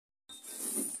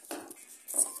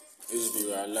HB,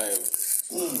 we are alive.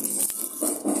 I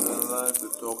like to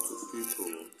talk to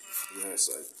people. Yes,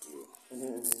 I do.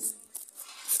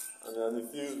 And it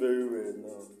feels very weird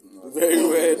now. Very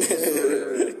weird.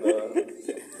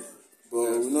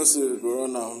 But we not say we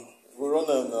run now. we run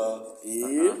now. Yeah.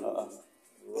 We run now.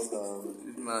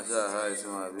 This man say hi to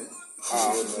my baby.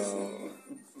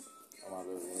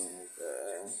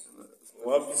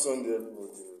 Happy Sunday,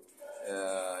 everybody.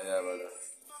 Yeah, brother.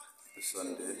 It's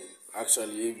Sunday.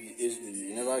 Actually, HB,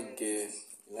 you never even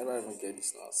get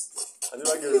this last. I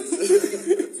never get it.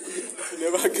 You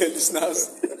never get this last.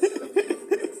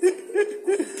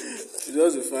 You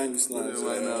just find this last.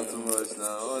 Why now too much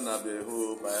now? Oh, now be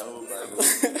hope, I hope.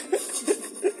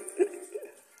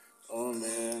 Oh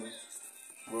man.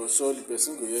 Bro, surely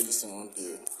person go hear this thing one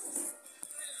day.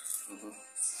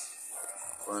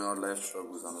 Going on life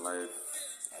struggles and life.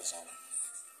 That's all.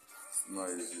 Not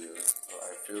easy. So I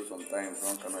feel sometimes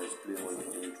one cannot explain what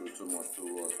you're going through too much to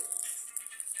what.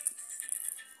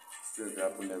 Things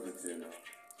happen everything.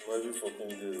 Why you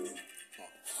fucking do it?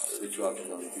 It's what it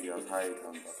can be, as high it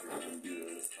can be, as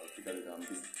big as it can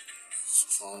be.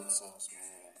 Strong sense,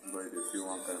 man. But they feel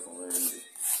one kind from where they.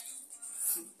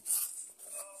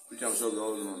 Which I'm sure we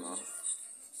all know now.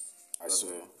 I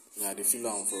swear. Yeah, they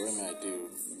feel for when I do.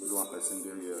 There's one person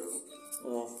there here.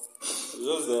 It's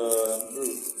just bro,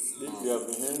 if you have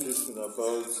been hearing this thing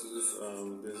about this,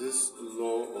 there's this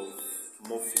law of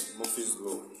Murphy's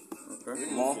law. Okay.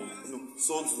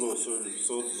 Swords law, sorry,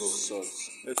 Swords law. Swords.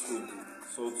 Let's go do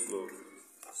Swords law.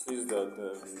 Says that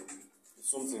if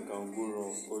something can go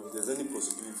wrong, or if there's any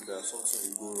possibility that something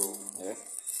will go wrong, Yeah. if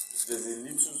there's the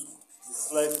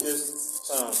slightest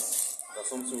chance that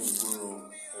something will go wrong,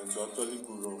 and to actually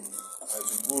go wrong, and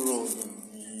to go wrong in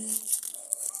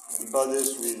the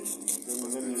baddest way, in the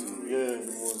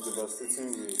most devastating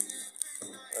way.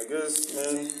 I guess,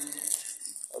 man,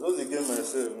 I don't get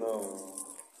myself now.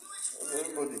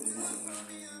 Everybody go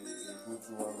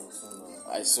through one or something.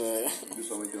 I swear. This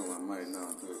one making on my mind now,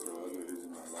 so it's always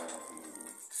in my life.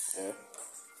 Yeah.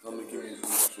 Not making me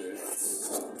too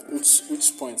stressed. Which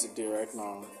point is there right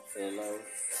now for your life?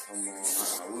 I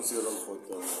won't say rock bottom,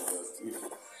 but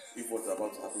if what's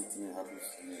about to happen to me happens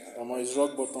to me, Is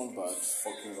rock bottom bad?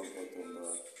 fucking rock bottom, bro.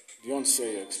 Do you want to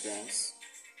share your experience?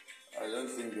 I don't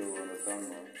think they will understand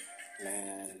much.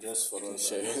 Man, just fucking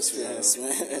share your experience,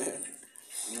 man.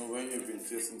 You know, when you've been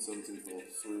chasing something for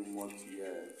so much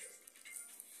years,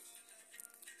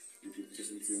 you've been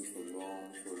chasing things for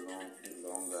long, and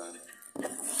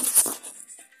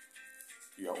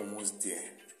you are almost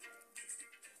there.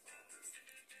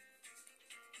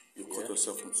 You cut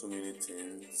yourself from so many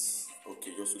things.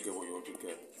 Okay, just to get what you want to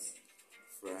get.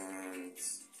 Friends,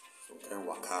 some kind of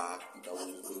waka that we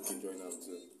can join them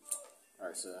too.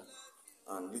 Alright, sir.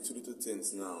 And little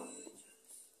things now.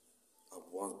 I've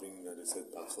once been there, they said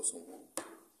that's for someone.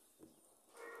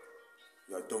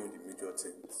 You are done with the major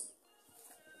things.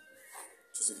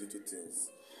 Just the little things.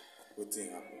 What thing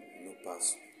happen? No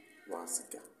pass. One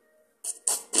cigar.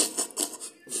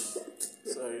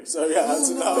 Sorry, I had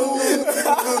to now.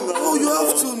 No, you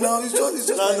have to now. It's just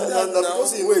like that now.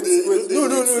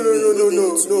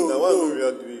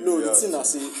 No, the thing I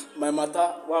say, my matter,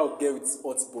 what I'll get with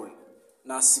hot boy,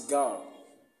 na cigar.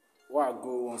 What I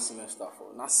go one semester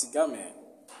for, na cigar, man.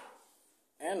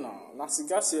 And na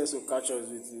cigar CS will catch us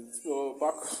with it. So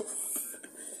back,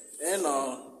 and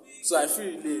so I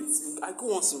feel late. I go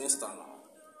one semester now.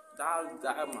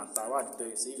 That matter, what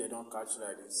they say they don't catch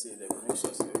like they say they make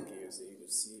sure say okay, say you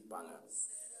see banner.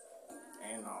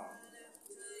 And na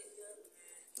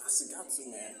cigar too,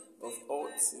 man. Of all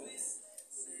things,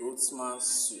 Roadsman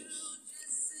switch.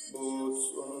 But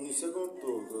on the second thought, I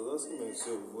was asking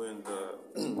myself when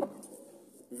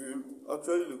if you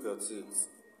actually look at it,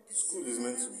 school is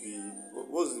meant to be.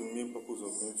 What's the main purpose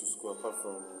of going to school apart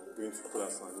from going to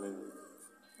class and learning?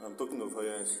 I'm talking of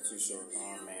higher institutions.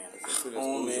 Oh man.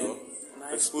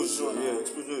 Exposure. Yeah,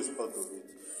 exposure is part of it.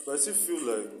 But I still feel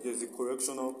like there's a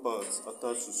correctional part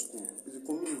attached to school. It's a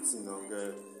community now,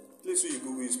 guys. Place where you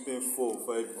go, you spend 4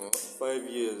 or 5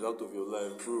 years out of your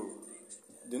life, bro.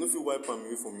 They don't feel wipe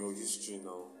away from your history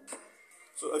now.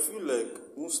 So I feel like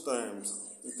most times,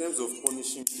 in terms of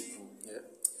punishing people,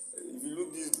 if you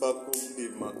look this backup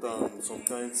babe matter and some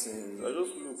kind of things, I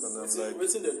just look and I'm like,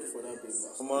 What's they do for that baby? I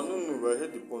don't know, but I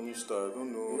heard the punished her. I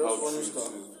don't know how true it is.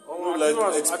 Oh, Like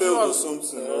expelled or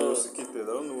something, or executed. I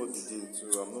don't know what they did, so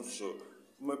I'm not sure.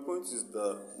 My point is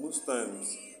that most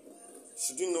times,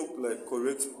 should you not like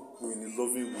correct people in a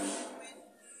loving way?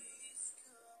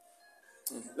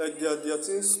 Like there are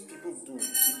things people do.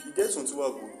 You get something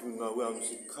what I go do now where I'm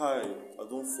say, Kai, I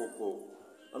don't fuck up.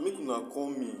 I make una call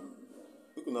me.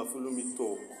 make una follow me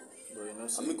talk. But you know,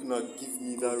 And make una give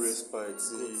me that respite.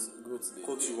 See, goats dey.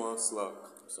 cut you one slack.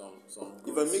 Some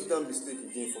If I make that mistake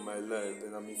again for my life,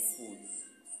 then I'm a fool.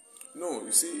 No,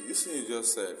 you see, this thing you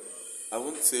just said, I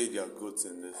won't say they are goods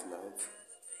in this life.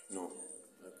 No.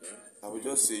 Okay. I would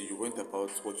just say you went about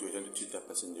what you were trying to treat that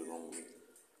person the wrong way.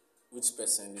 Which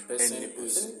person? The person Any who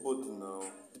is. Anybody now,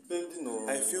 depending on.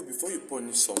 I feel before you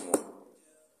punish someone,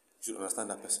 you should understand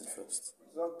that person first.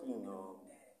 Exactly now.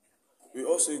 We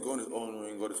also God is all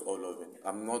knowing, God is all loving.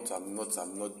 I'm not the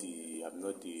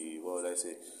what would I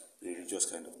say, religious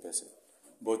kind of person.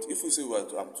 But if we say what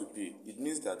I'm to be, it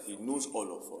means that He knows all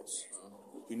of us.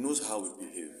 He knows how we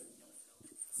behave.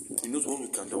 He knows what we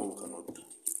can do, what we cannot do.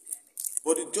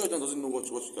 But the judge doesn't know what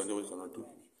you can do, what you cannot do.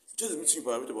 Just meeting you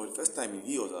about the first time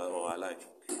he was or her life.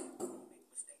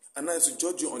 And now to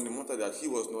judge you on the matter that he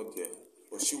was not there,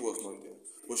 or she was not there,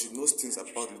 but she knows things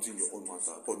about you in your own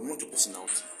matter, but not your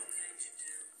personality.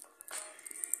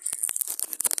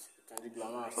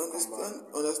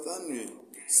 Understand me.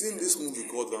 Seeing this movie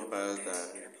called Vampires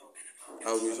Diaries,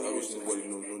 I wish nobody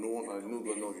knows. No one, I know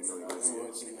God knows, you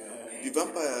know. The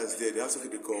vampires there, they have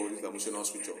something they call this emotional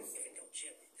switch off.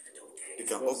 They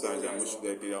can off their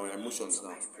emotions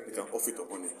now. They can off it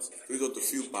upon it. So you don't to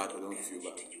feel bad or don't feel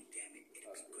bad.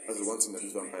 That's the one thing that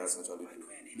these vampires actually do.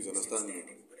 Please understand me.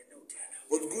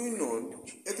 But going on,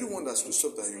 everyone that's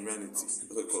resolved their humanity, that's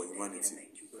what they call humanity.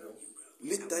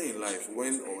 Later in life,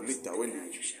 when they bring it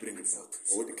back,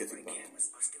 or when they get it back,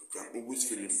 they are always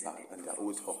feeling bad and they are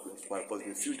always helpless. Why? Because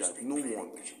they feel that no one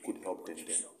could help them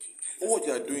then. All what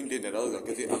they are doing then, they're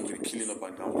getting angry, killing up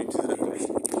and down,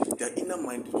 their inner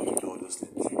mind is not do all those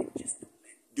things.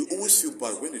 They always feel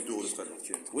bad when they do all those kind of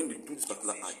things. When they do this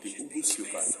particular act, they always feel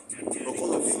bad. But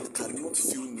all of them cannot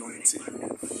feel nothing.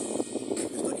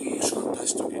 There's no emotion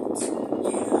attached to it.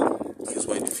 That is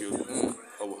why they feel,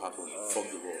 what will happen? Fuck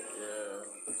the world. Yeah.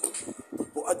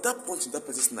 But at that point in that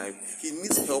person's life, he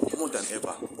needs help more than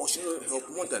ever. Or she needs help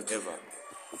more than ever.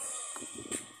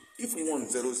 If one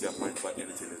zeroes their mind about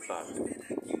anything is bad,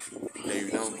 then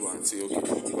you now go and say, okay,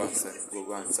 go and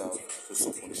serve for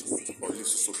some punishment, or at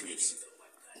least for some place.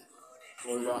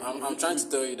 Well, I'm trying to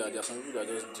tell you that there are some people that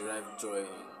just derive joy in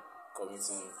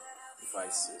committing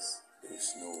vices.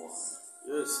 There's no one.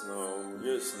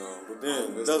 Yes, now. But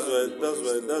then that's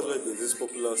why there's this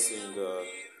popular saying that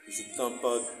you should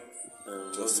tamper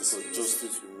justice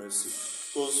with mercy.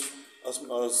 Because as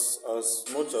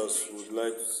much as we would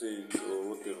like to say it or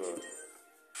whatever,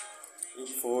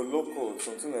 for local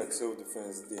something like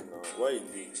self-defense day now, why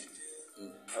it did?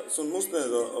 So most times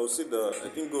I would say that I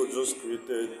think God just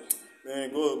created.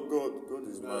 Man, God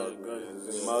is mad.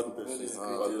 He's a mad person. He's a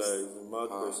mad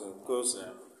person. Because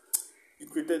He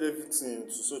created everything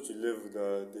to such a level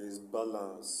that there is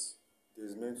balance.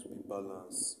 There's meant to be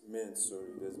balance.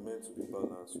 There's meant to be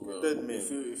balance. He created men.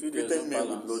 He created men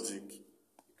with logic.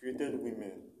 He created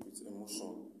women with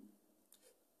emotion.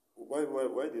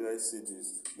 Why did I say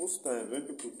this? Most times when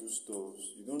people do stuff,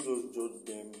 you don't just judge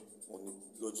them on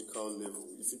a logical level.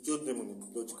 If you judge them on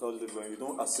a logical level and you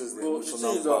don't assess the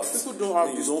emotional part, people don't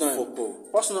have this time. Fuck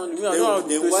up. Personally, we are not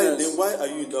then why are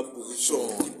you in that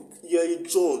position? You are a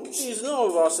judge. It's not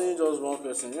about saying just one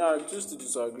person. Yeah, I choose to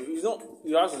disagree. It's not.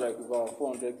 You have like about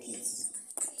 400 kids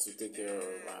to take care of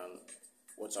and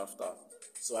watch after.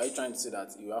 So are you trying to say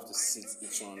that you have to sit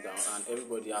each one down and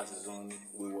everybody has his own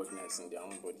waywardness in their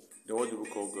own body? Then what do we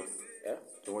call God? Yeah?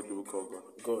 Then what do we call God?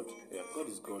 God. Yeah, God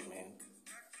is God, man.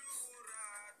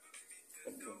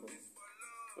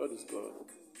 God is God.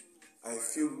 I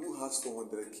feel who has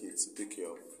 400 kids to take care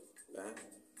of?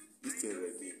 This thing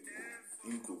ready,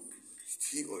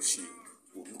 he or she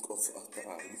will look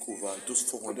over those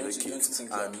 400 kids and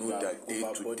know that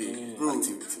day-to-day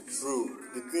activities. Bro,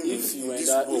 the thing is, in this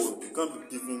world, you can't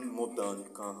be giving more than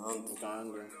you can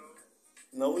handle.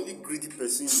 Now only greedy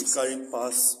person they carry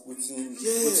pass within in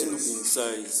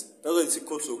size. That's why you see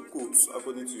cut your coats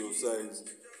according to your size.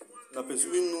 Now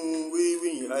person we know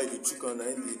when you hide the chicken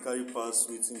and they carry pass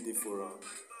within day for her.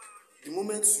 The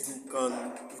moment you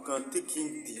can take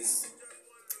in this,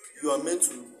 you are meant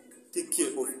to take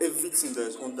care of everything that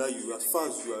is under you as far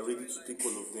as you are ready to take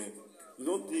all of them. You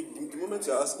don't take the moment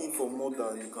you're asking for more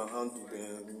than you can handle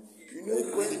them. You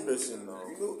know when person now.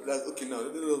 You know that okay now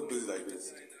let us put it like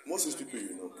this. Most of the people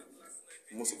you know,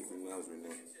 most of the criminals we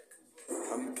know,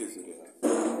 how many cases do they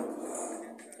have?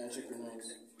 Entrepreneurs.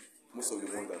 Most of the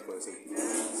ones that call themselves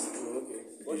Okay.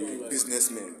 What do you mean by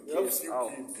businessmen. Yes.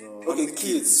 Okay,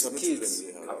 kids.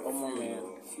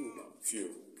 Few.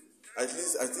 At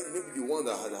least I think maybe the one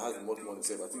that has the most money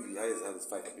said, I think the highest has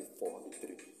 5, 4,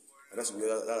 3. And that's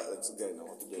that's guy now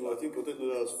want to get. So I think Potato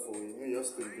has 4. You know he has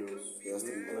 3 girls. He has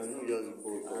 3 And I girls. know he has a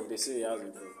boy. And they say he has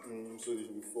a boy. So there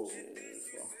should be 4.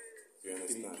 You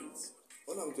understand?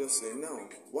 All I'm just saying now,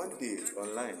 one day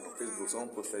online on Facebook, someone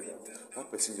posted that one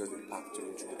person just pack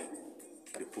children.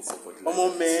 They put for body. Come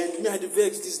on, man. Me, I dey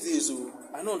vex these days, so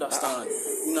I don't understand.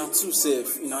 Una too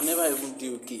safe. Una never even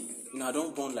do okay. Una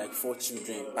don't born like 4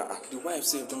 children. The wife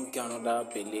say don't get another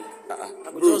belly.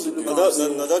 I could just look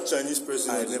at Now that Chinese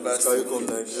person I never carry seen come it.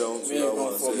 Nigeria on Me, I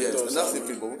come from Yes, it and that's also. the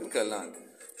thing. But we look at land.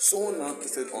 Someone now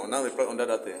said, now replied under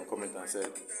that comment and said,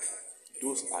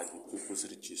 those are the people's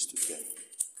riches to them.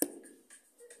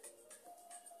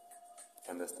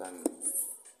 Understand me?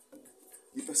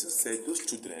 The person said those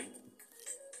children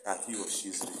are he or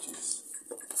she's riches.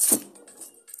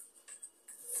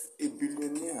 A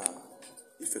billionaire,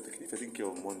 if you're taking care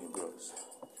of money, girls,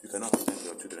 you cannot protect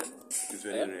your children. It's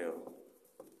very rare.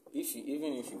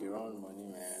 Even if you dey run money,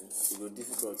 man, it go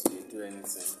difficult to dey do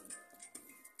anything.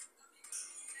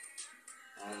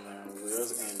 We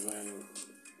just end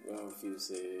when we feel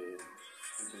say,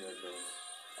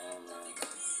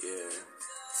 yeah.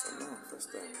 So now,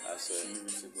 first time. I said,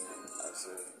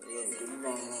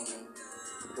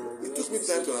 It took me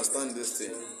time to understand this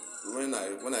thing. When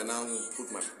I now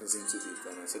put my business into it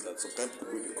and I said that some kind of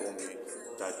people they call me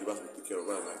that they want to take care of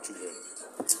my children.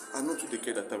 I know to take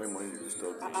care that time when money is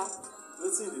disturbed.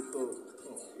 let's see the talk.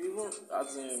 Even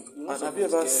as in, And have you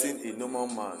ever seen a normal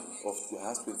man who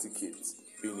has 20 kids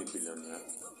being a billionaire?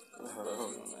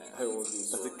 I won't do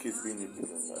so. 30 kids being a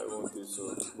billionaire. I won't do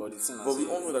so. But the thing I But we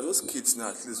say, all know that those kids now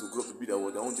at least will grow up to be their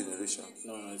own generation.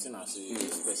 no, the thing I say,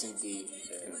 this person dey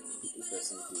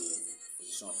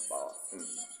position of power. You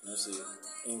know, say,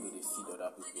 him go dey feed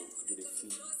other people, go dey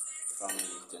feed family,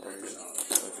 generation.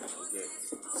 You get.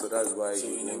 So that's why So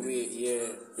you in a won't- way, yeah,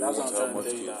 you that's won't what I'm have trying to tell much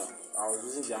you kids. that I was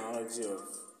using the analogy of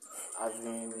having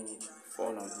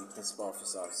one of the principal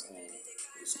officers in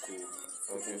the school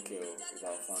taking care of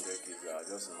about 400 kids.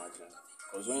 Just imagine.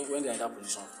 Because when they're in that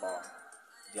position of power,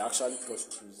 they actually touch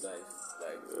people's life.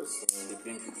 Like, they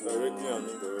bring people Directly on, and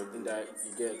indirectly. in that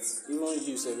you get. Even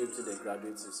you say, to the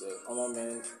graduates, you say, come on,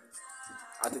 man.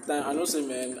 At the time, I know, say,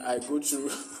 man, I go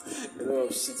through a lot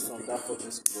of shit from that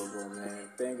fucking school, but man,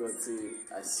 thank God, say,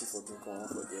 I see fucking come on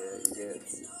for there, you get.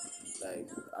 Like,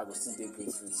 I go still take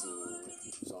grateful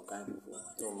to some kind of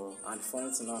people. And the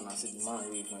funny thing now, I see the man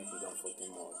really going to them fucking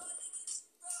mud.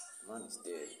 The man is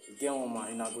dead. You get one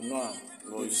man, and I go know him.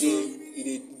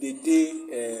 The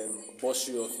day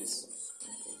bursary office.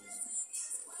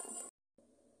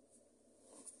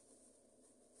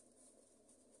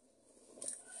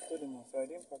 So I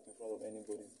didn't park in front of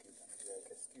anybody's gate. And he's like,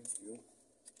 excuse you.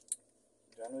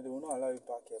 I know they will not allow you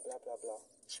park here, blah, blah, blah.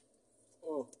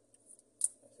 Oh.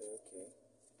 I said,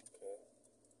 okay.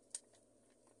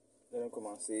 Let him come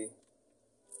and say,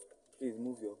 please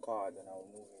move your card and I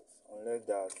will move it. Unless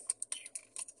that.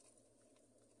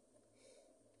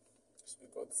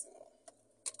 Speak out.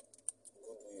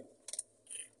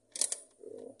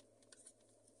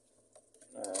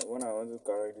 When I want to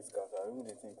carry this car, I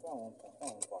really think, I won't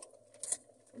park.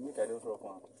 Make I just rock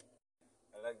on.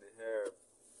 I like the hair.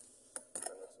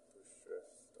 I'm not supposed to stress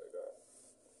like that.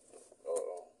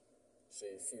 So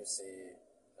if you say,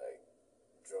 like,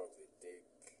 drugs, they take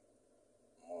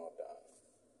more than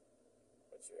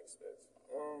what you expect.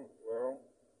 Well,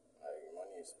 Like,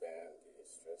 money you spend,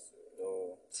 it's stressful.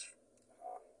 no.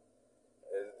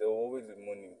 There will always be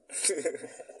money.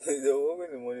 There will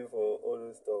always be money for all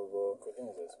those stuff, but Cooking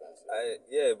is expensive.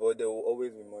 but there will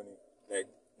always be money. Like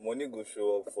money go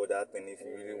show up for that thing if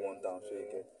you really want them, so you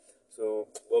get. So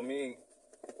for me,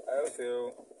 I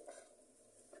feel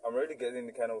I'm already getting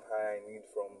the kind of high I need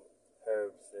from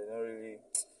herbs. I don't really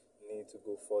need to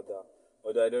go further.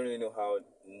 Although I don't really know how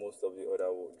most of the other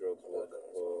drugs work,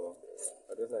 but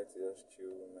I just like to just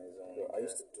chill in my zone. I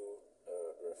used to do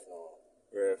Refnol.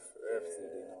 Ref, still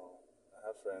they know.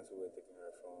 I have friends who were taking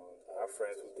Refnol. I have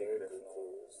friends who take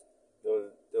Refnol.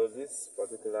 There was this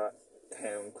particular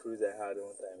cruise I had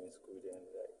one time in school, and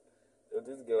like there was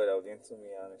this girl that was into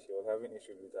me, and she was having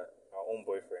issues with her own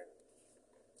boyfriend.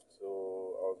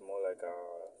 So I was more like a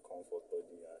comfort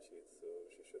buddy and shit. So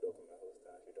she showed up in my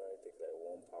hostel, and she only take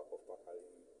like 1 pack of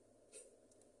Pacalini.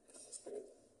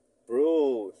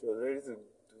 Bro, she was ready to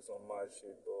do some mad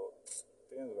shit, but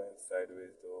things went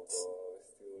sideways though. But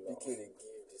still, PK, they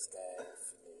give this guy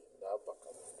feeling. That back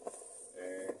up.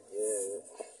 eh.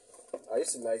 Yeah. I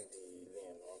used to like the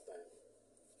lane one time.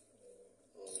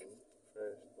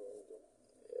 Fresh, bro.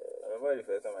 I remember the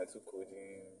first time I took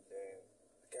coding, then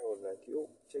the guy was like, yo,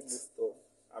 check this stuff.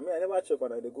 I mean, I never check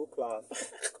when I go class.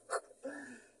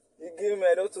 He gave me,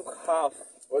 I don't took half.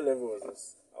 What level was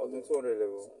this? I was in 200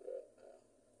 level.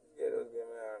 Yeah, those game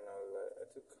and I was like, I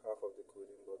took half of the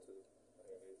coding bottle.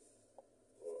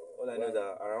 All I know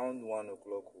that around 1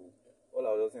 o'clock, all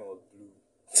I was saying was blue.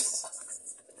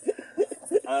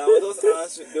 And I was just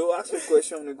answering, they will ask me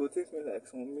questions, it go take me like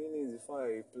some minutes before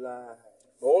I reply.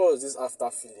 But what was this after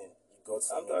feeling you got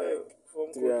from After like from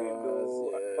 3 coding, hours?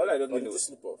 though, Yeah. all I don't Or know did you is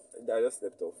sleep off? I just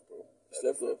slept off, bro.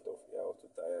 Slept off? Yeah, I was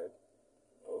too tired.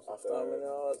 After how many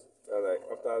hours? Like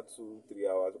after 2-3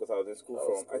 hours because I was in school That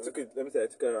was from I good. took it let me say I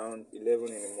took it around 11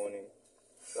 in the morning.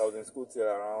 So I was in school till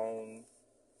around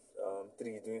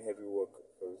 3 doing heavy work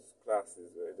because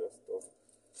classes were just tough.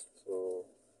 So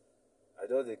I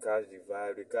just they catch the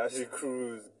vibe, they catch the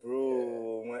cruise,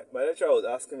 bro. My lecturer was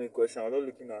asking me a question, I was not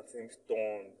looking at him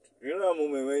stunned. You know that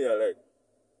moment when you're like,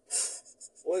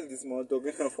 what is this man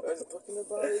talking about? What is he talking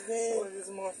about again? What is this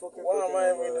man fucking Why talking am I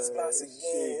about? in this class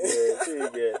again?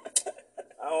 Shit.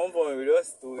 At one point, we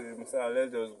just told him, "Sir,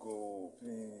 let's just go,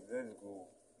 please, let's go."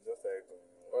 Just like,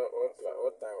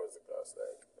 What time was the class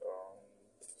like?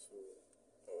 so,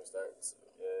 It was like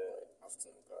yeah,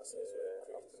 afternoon classes. yeah,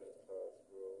 Crazy. afternoon class,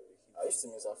 bro. I used to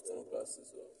miss afternoon classes.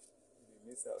 So. The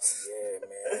miss out. Yeah,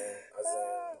 man. As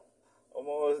in,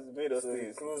 Almost made us so the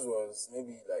stay. cruise was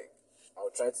maybe like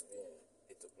I'll try to be in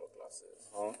 8 o'clock classes.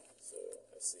 Huh? So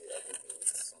let's see, I think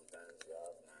sometimes you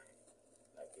have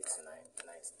 9, like 8 to 9,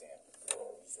 9 to 10.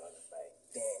 Usually by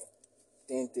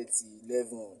 10, 10:30,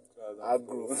 11. I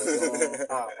grew for Straight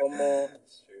up.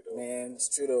 man,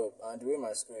 straight up. And the way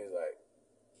my school is like,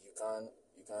 you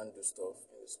can't do stuff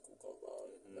in the school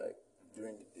compound like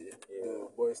during the day. The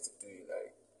boys to do it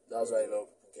like that's why a lot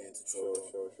of people get into trouble.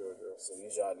 Sure. So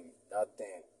usually that 10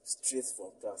 straight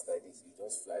from class like this, you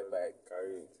just fly by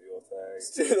Carry it to your side.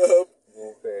 straight up.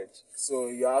 Go fetch. So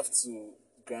you have to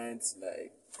grind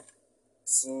like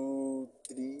 2,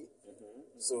 3.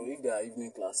 So if there are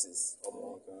evening classes,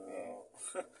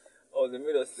 Oh, they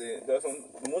made us stay. There was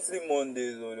mostly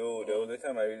Mondays, although there was a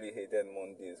time I really hated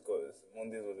Mondays because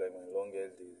Mondays was like my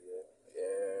longest days.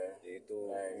 yeah,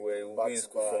 Where we back in to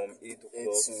school back, from 8 8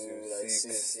 o'clock to to like 6.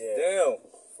 6, yeah. Damn,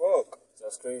 fuck.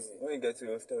 That's crazy. When you get to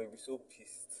your hostel, you'll be so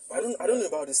pissed. I don't know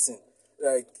about this thing.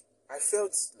 Like I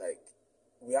felt like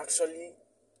we actually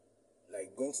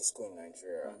like going to school in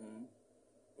Nigeria.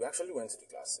 We actually went to the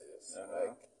classes.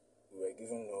 Like we were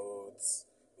given notes,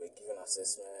 we were given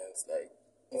assessments. Like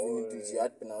even if you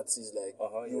had penalties, like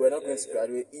you were not going to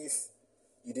graduate if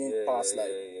you didn't pass.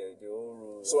 Like the whole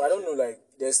rules. so, I don't know. Like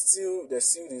there's still this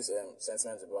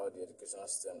sentiment about the educational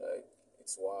system. Like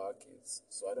it's work.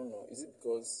 So I don't know. Is it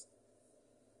because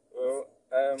Well,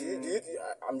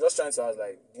 I'm just trying to ask,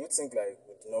 like, do you think, like,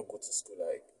 we did not go to school,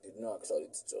 like, they did not actually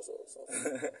teach us or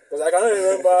something? Because I cannot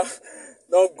remember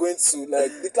not going to,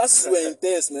 like, the classes were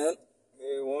intense, man.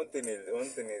 one thing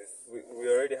is we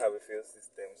already have a fail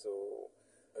system, so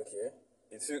Okay.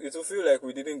 it will feel like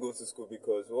we didn't go to school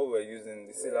because what we're using,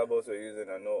 the syllabus we're using,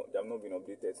 they have not been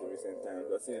updated to recent times.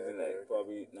 We're still using like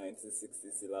probably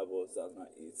 1960 syllabus as not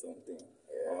 8 something.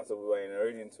 So we were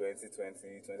already in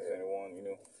 2020, 2021, you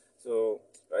know. So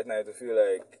right now it feel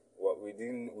like what we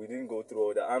didn't go through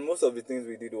all that, and most of the things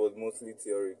we did was mostly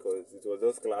theory because it was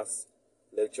just class,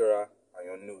 lecturer, and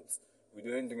your notes. We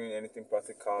didn't do anything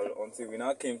practical until we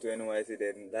now came to NYC.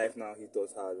 Then life now hit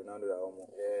us hard. We now do that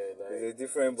almost. Yeah, like, it's a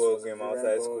different ball game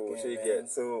outside school. So you get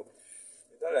so.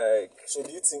 It's not like. So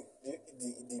do you think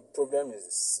the problem is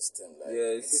the system? Like,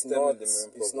 It's not the main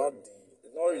problem. It's not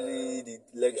It's not really the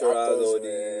lecturers or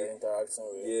the interaction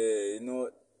with. Yeah, you know.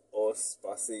 Us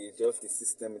per se, it's just the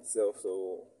system itself.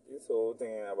 So this whole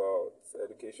thing about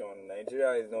education,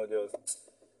 Nigeria is not just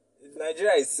it's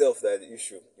Nigeria itself that the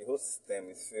issue. The whole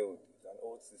system is failed. It's an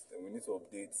old system. We need to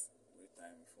update with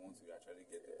time if we want to actually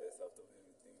get the best out of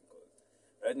everything. Because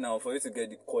right now, for you to get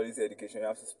the quality education, you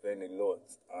have to spend a lot,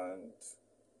 and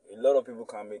a lot of people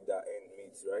can't make that end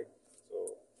meet, right?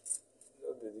 So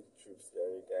just basic trips,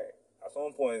 guy. At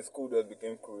some point, school just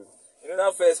became cruise. You know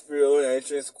that first period when you're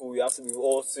entering school, you have to be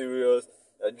all serious,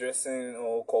 you're dressing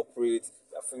all corporate,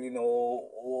 you're feeling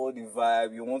all the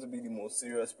vibe, you want to be the most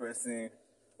serious person.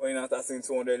 When you start seeing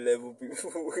 200 level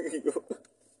people,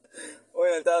 when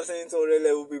you start seeing 200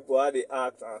 level people, how they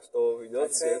act and stuff, it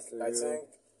just gets to you. I think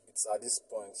it's at this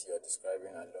point you're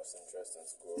describing I lost interest in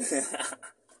school.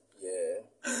 Yeah,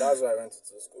 that's why I went to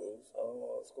 2 schools.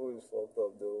 Oh, school is fucked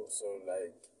up though. So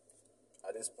like,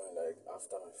 at this point, like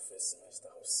after my first semester,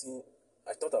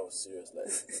 I thought I was serious, like.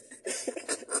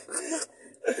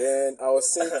 Then I was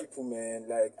seeing people, man,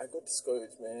 like I got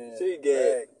discouraged, man. So you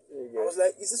get, I was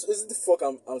like, is it the fuck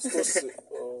I'm supposed to?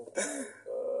 Oh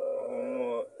my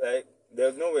god. like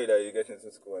there's no way that you get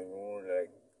into school and you won't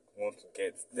like want to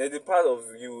get. There's a part of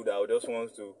you that just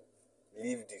wants to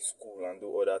leave the school and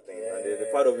do other things, and there's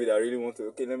a part of you that really wants to,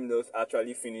 okay, let me just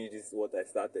actually finish this what I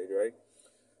started, right?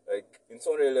 Like in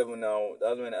 211 now,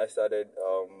 that's when I started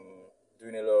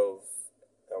doing a lot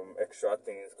of extra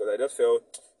things, because I just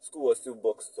felt school was still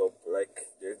boxed up. Like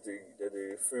there's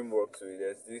the framework to it.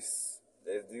 There's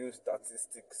these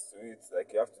statistics to it.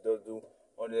 Like you have to just do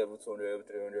 100 level, 200 level,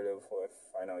 300 level for a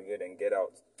final year, then get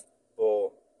out.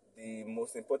 But the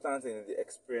most important thing is the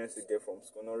experience you get from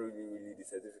school, not really the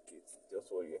certificate, just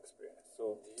what you experience.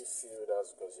 So Do you feel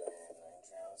that's because you're in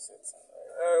Nigerian setting?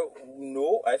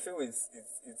 no, I feel it's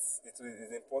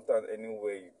important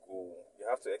anywhere you go. You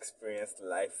have to experience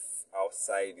life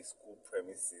outside the school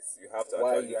premises. You have to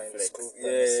While actually you're in the flex. school Yeah,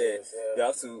 premises, yeah. you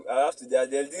have to. I have to.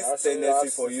 There's this Also, you tendency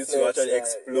have for to you to flex, actually like,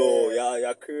 explore. yeah.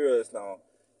 You're curious now.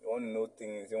 You want to know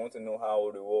things. You want to know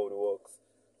how the world works.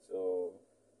 So,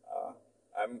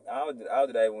 how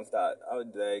did I even start? How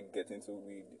did I get into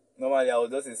weed? Normally, I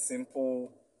was just a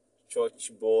simple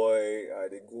church boy. I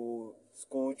did go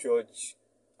school, church,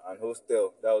 and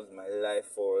hostel. That was my life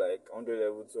for like 100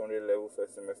 level, 200 level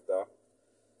first semester.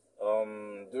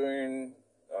 During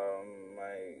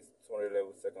my 200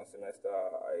 level second semester,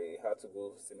 I had to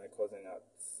go see my cousin at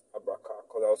Abraka,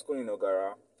 because I was schooling in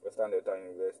Ogara, Western Delta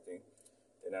University.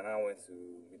 Then I went to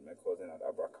meet my cousin at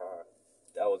Abraka.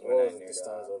 That was when What I was the knew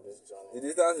distance that. of this journey? The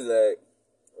distance is like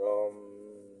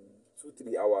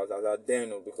 2-3 hours as at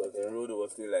then, because the road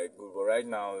was still like good. But right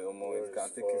now, it can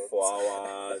take you 4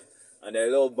 hours, and there are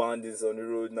a lot of bandits on the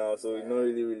road now, so it's not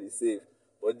really safe.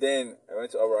 But then I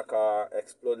went to Abraka,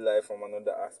 explored life from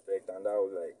another aspect, and that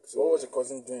was like. So what was your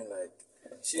cousin doing? Like,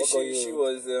 She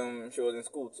was in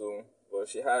school too, but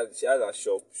she has a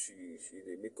shop. She's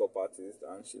a makeup artist,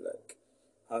 and she like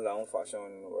has her own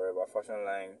fashion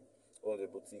line, owns a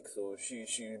boutique. So she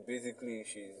basically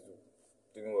she's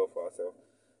doing well for herself.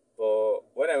 But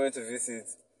when I went to visit,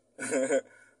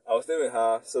 I was staying with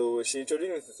her, so she introduced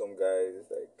me to some guys.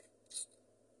 Like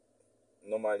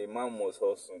normally, man was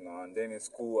hustling now, and then in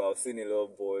school, I was seeing a lot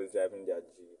of boys driving their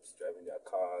jeeps, driving their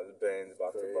cars, Benz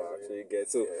back to back. So you get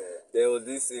there was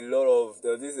a lot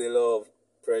of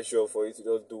pressure for you to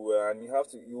just do well, and I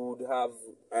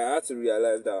had to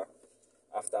realize that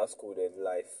after school there's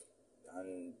life,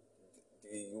 and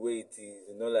the way it is,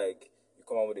 like you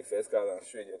come out with the first class and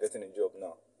straight you're getting a job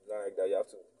now. It's not like that.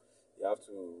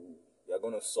 You're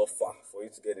gonna suffer for you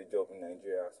to get a job in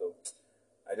Nigeria. So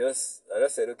I just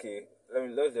said, okay,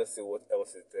 let's just see what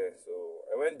else is there. So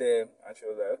I went there, and she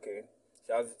was like, okay,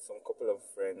 she has some couple of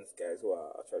friends, guys who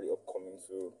are actually upcoming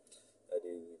too, that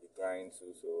they grind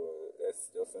too. So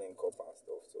let's just link up and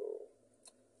stuff. So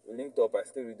we linked up. I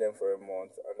stayed with them for a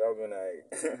month, and that was when I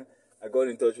I got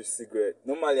in touch with cigarette.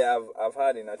 Normally, I've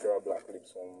had a natural black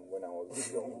lips from when I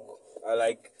was young. I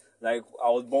like I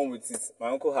was born with it. My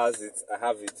uncle has it. I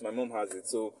have it. My mom has it.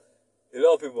 So a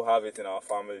lot of people have it in our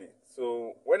family.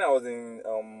 So when I was in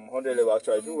 100 level,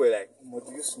 actually, people were like, "What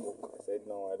do you smoke?" I said,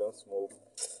 "No, I don't smoke.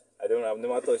 I've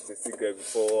never touched a cigarette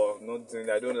before. I'm not doing.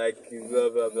 I don't like it, blah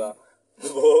blah blah."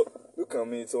 But look at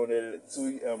me. It's only a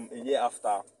year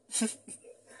after,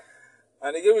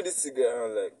 and they gave me this cigarette, and I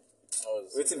was like,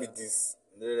 "Waiting with this."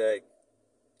 And they're like,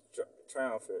 "Try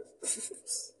out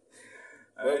first."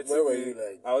 where were you?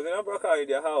 Like, I was in Abraka in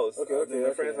their house. I was in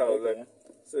my friend's house. okay. Like,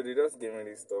 so they just gave me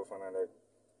this stuff, and I like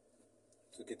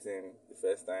took it in the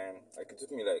first time. Like it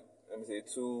took me like, let me say,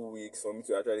 2 weeks for me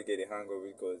to actually get the hang of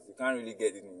it, because you can't really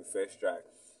get it in the first try.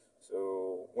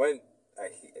 So when I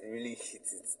really hit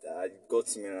it, that it got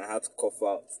to me and I had to cough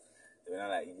out. Then I'm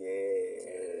like,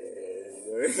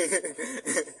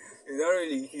 it's not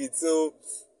really hit. So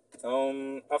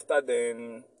after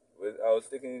then, I was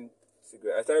taking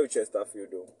cigarette. I started with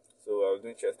Chesterfield though. So I was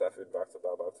doing Chesterfield back to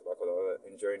back, because I was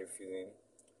enjoying the feeling.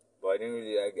 But I didn't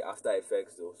really like the after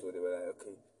effects though. So they were like,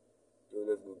 okay,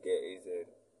 let's go get AZ.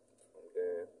 From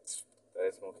there,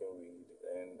 started smoking weed.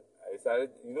 And I started,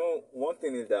 one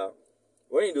thing is that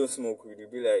when you don't smoke weed,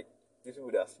 you'll be like, these people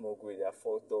that smoke weed, they're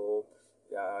fucked up,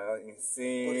 they're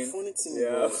insane. But the funny thing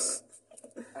was,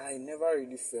 I never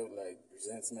really felt like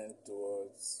resentment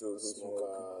towards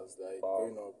smokers, like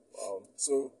growing up.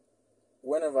 So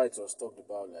whenever it was talked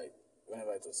about, like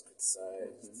whenever it was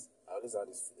criticized, I always had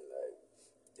this feeling like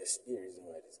there should be a reason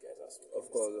why these guys are smoking. Of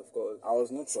course. I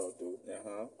was neutral though.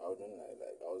 Uh-huh. I wouldn't lie,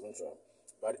 like I was neutral.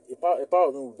 But a part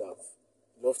of me would have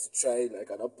loved to try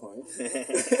like at that point.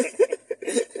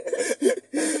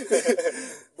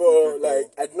 But like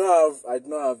I did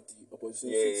not have the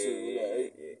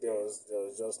opportunity there was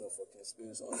just no fucking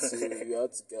space on. So you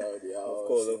had to get out of the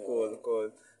house. Of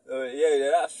course.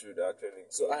 Yeah, that's true actually.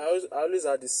 So I always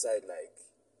had this side, like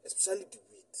especially the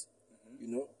weed.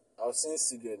 you know, I was seeing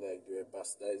cigarettes like they were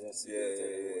bastardizing cigarettes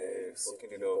everywhere.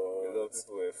 Fucking it up. A lot of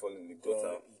people were falling in the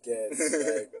gutter. You get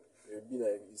like they'd be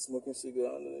like you smoking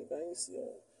cigarette and like, can you see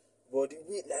her? But the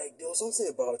way like there was something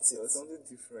about it. There was something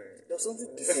different. There was something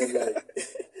different. Like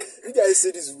you guys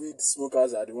say these weed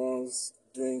smokers are the ones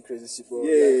doing crazy shit. But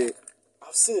like,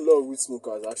 I've seen a lot of weed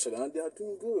smokers actually, and they are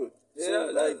doing good. Yeah,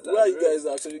 so, like where you guys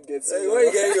actually getting? Like, where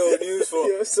you getting your news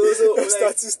from? so like,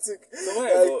 statistic. So when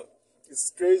like, I got,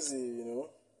 it's crazy, you know.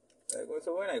 like,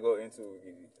 so when I got into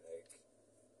weed, like,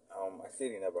 I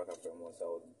stayed in Abraka for a month. So I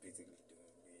was basically doing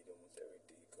weed almost every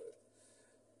day because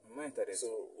my mind started.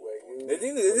 So were you? The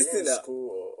thing is, this thing that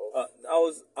school or I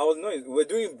was not. We're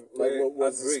doing like what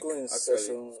was a break. school in Actually,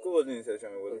 session? school wasn't in session.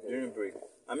 It was during break.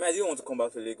 I mean, I didn't want to come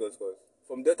back to Lagos because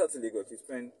from Delta to Lagos, you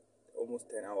spend almost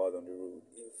 10 hours on the road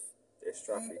if there's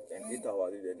traffic, and 8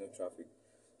 hours if there's no traffic.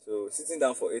 So sitting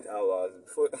down for 8 hours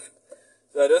before.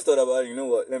 So I just thought about, you know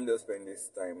what? Let me just spend this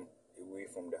time away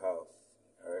from the house.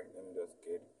 All right, let me just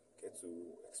get to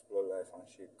explore life and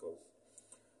shit. Cause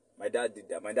my dad did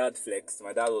that. My dad flexed.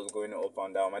 My dad was going up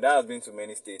and down. My dad has been to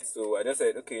many states, so I just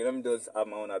said, okay, let me just have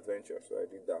my own adventure. So I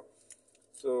did that.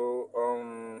 So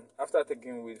after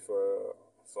taking weed for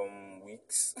some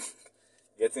weeks,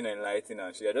 getting enlightened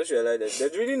and shit, I just realized that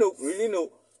there's really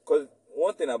no. Cause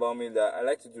one thing about me is that I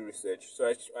like to do research. So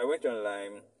I went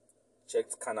online,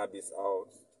 checked cannabis out,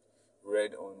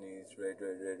 read on it, read,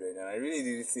 and I really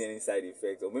didn't see any side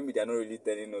effects, or maybe they're not really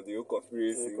telling us the whole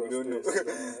conspiracy. We don't know.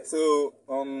 So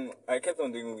I kept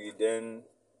on doing weed. Then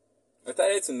I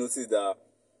started to notice that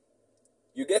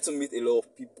you get to meet a lot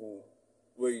of people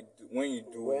when you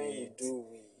do weed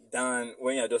than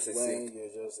when you're just a sick.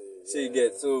 So you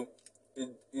get it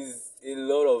is a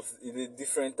lot of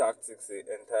different tactics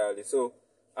entirely. So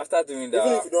after doing that,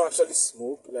 even if you don't actually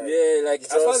smoke, like like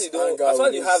as far as you don't, as far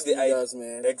as you have the ideas,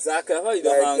 man. Exactly, as far as you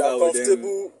Like, don't hang out with them.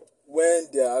 comfortable when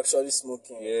they're actually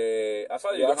smoking. Yeah, as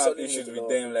far as you don't have issues with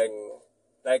them, like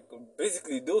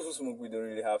basically those who smoke weed don't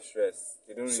really have stress.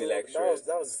 They don't really like stress.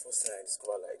 That was the first time I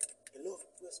discovered like a lot of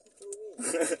people are smoking weed.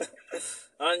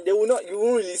 And they will not. You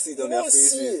won't really see it on their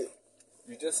faces. See it.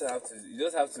 You just have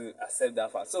to accept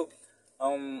that fact. So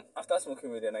after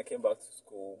smoking weed, then I came back to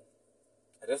school.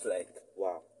 I just like,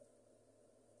 wow.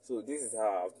 So this is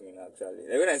how I've been actually.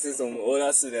 Like when I see some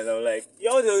older students, I'm like,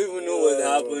 y'all don't even know what's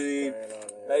happening.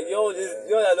 Like y'all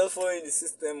are just following the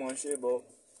system and shit. But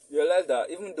you realize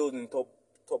that even those in top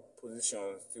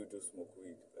positions still do smoke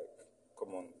weed. Like,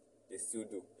 come on, they still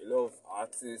do. A lot of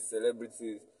artists,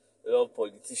 celebrities, a lot of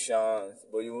politicians,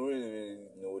 but you won't really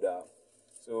know that.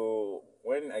 So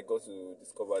when I got to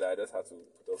discover that, I just had to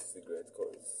put off cigarettes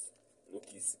because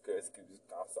low-key cigarettes give you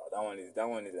cancer. That one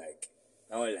is like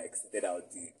stated out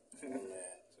deep. So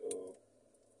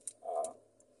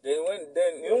then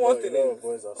you know one thing is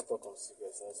boys are stuck on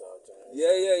cigarettes since our generation.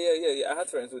 Yeah. I had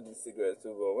friends who did cigarettes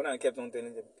too, but when I kept on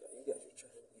telling them, you guys should try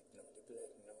it, no, they'd be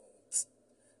like, no,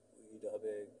 weed, I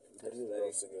beg. I do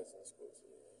love cigarettes in school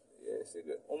too. Yeah,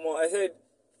 cigarette. I said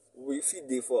we feed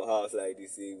day for house like they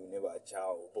say we never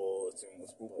chow, but we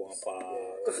must poop one pack.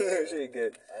 She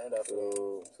get. I know that.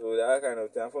 So that kind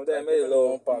of thing. From there, I like made a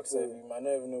lot of pack, so you might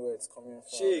not even know where it's coming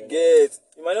from. You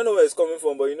might not know where it's coming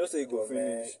from, but you know, say you go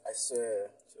finish. I swear.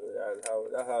 So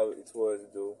that's how it was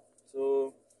though.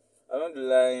 So along the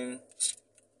line,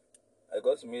 I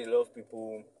got to meet a lot of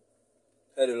people,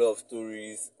 heard a lot of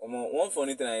stories. One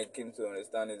funny thing I came to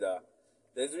understand is that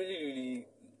there's really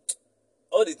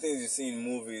all the things you see in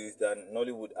movies that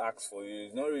Nollywood acts for you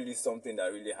is not really something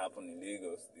that really happened in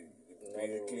Lagos.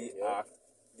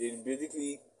 They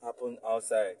basically happen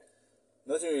outside.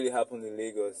 Nothing really happened in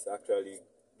Lagos actually,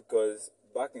 because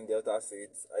back in Delta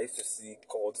State, I used to see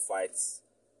court fights,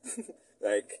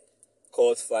 like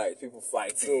court fight, people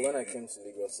fighting. So when I came to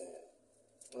Lagos in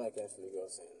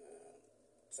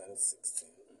 2016,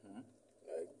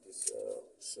 like this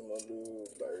Shumalu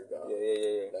Bariga,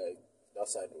 like that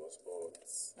side was gold.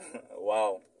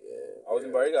 Wow. Yeah. I was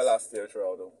in Bariga last year,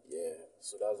 though. Yeah.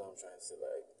 So that's what I'm trying to say.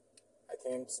 Like, I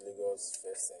came to Lagos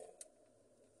first in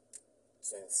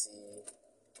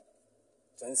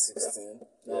 2016.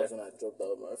 That was when I dropped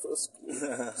out of my first school.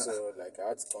 So like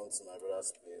I had to come to my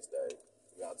brother's place. Like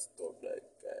we had to talk. Like,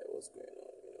 guy, what's going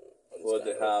on? You know. What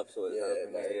the haps? What's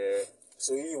happening? Like, yeah.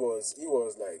 So he was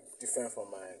like different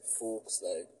from my folks.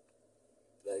 Like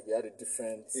he had a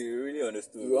different. He really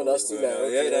understood. You understood, like,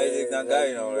 okay, that guy,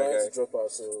 you know, he wanted to drop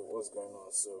out. So what's going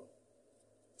on? So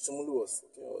Shomulu was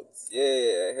fucking hot.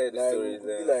 Yeah, I heard the Like stories. it could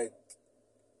be like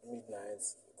midnight.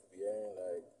 It could be hearing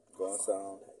like gun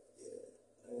sound.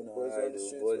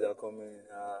 Boys are coming.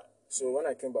 So when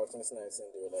I came back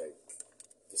 2019, they were like,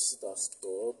 the shit has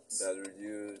stopped. That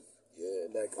reduced. Yeah,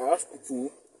 like I have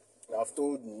people that have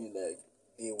told me like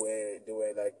they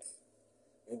were like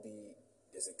maybe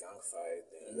there's a gang fight,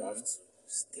 then you have to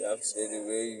stay. You have to stay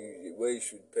the way you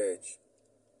should perch.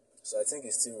 So I think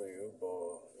it's still real,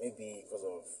 but maybe because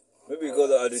of Maybe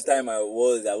because at the time I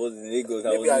was in Lagos.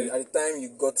 maybe at the time you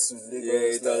got to Lagos,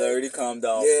 yeah, it had already calmed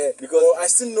down. Yeah, because but I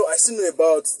still know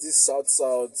about this South,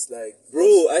 like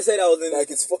bro, I said I was in like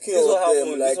it's fucking this all what them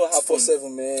happened. like This what happened.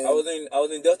 4/7, man. I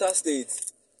was in Delta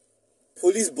State.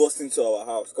 Police burst into our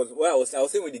house because I was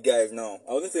staying with the guys now.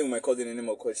 I wasn't staying with my cousin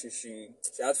anymore because she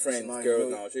had friends, Man,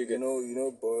 girls you know, now. you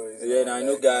know boys. Yeah, now, now I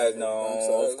know like, guys man, now,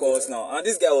 so, of course now. And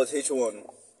this guy was H1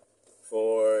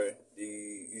 for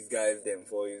his guys them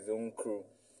for his own crew,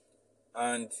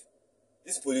 and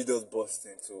this police just burst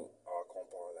into our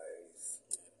compound like this.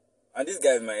 And this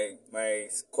guy is my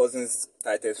cousin's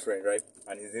tightest friend, right?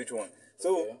 And he's H1.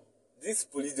 So Okay. this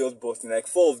police just busting, like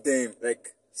 4 of them,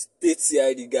 like state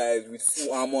CID guys with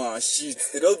full armor and shit.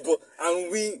 They just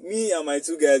and me and my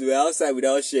 2 guys were outside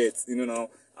without shirts, now.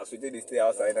 As we did, they stay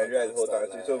outside. Nigeria is hot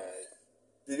and shit. So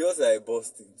they just like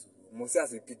busting. Mostly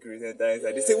as we pick recent times,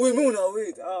 like they say, wait, no,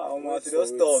 wait. They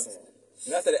just stopped.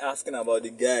 And I started asking about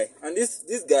the guy. And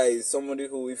this guy is somebody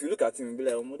who, if you look at him, you'll be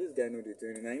like, oh, this guy know the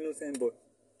training. I innocent, but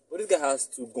this guy has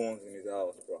 2 guns in his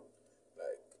house, bro.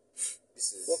 Like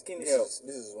this is Fucking hell.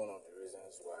 This is one of the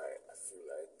reasons why I feel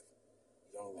like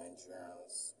young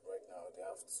Nigerians right now they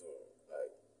have to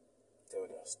like tell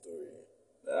their story.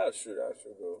 That's true,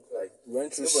 bro. Like we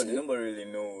went through shit. Nobody really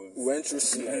knows. We went through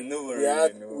shit. Like, Nobody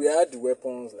really knows. we had the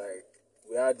weapons. Like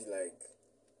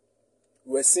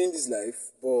we were seeing this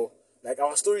life, but like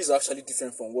our story is actually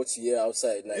different from what you hear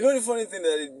outside. Like The funny thing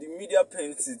that the media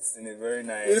paints it in a very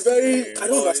nice it's very way, I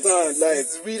don't understand.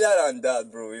 It's realer than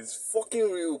that, bro. It's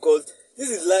fucking real because this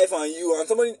is life and you and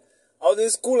somebody. I was in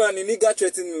school and the nigga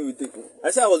threatened me with it. I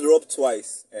said I was robbed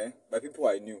twice, by people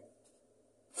I knew.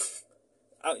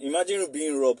 Imagine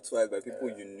being robbed twice by people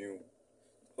you knew.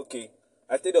 Okay,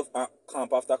 I stayed off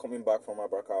camp after coming back from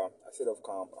Abraka. I stayed off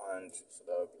camp and so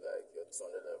that would be like your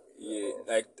 200 level. yeah,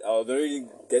 like I was already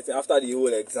getting after the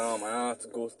whole exam. I had to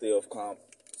go stay off camp.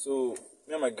 So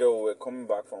me and my girl were coming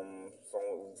back from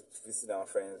visiting our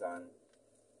friends, and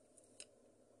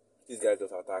these guys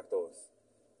just attacked us.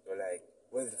 They're like,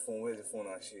 "Where's the phone? Where's the phone?"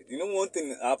 and shit. One thing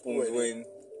that happens when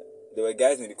there were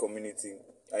guys in the community.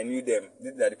 I knew them.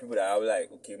 These are the people that I was like,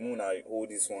 okay, Moon, I hold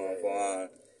this one for her.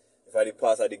 If I did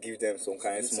pass, I did give them some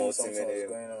kind of small thing.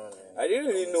 I didn't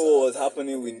really know what was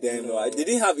happening with them. No. They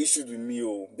didn't have issues with me.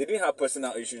 They didn't have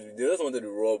personal issues. They just wanted to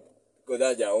rob because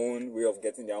that's their own way of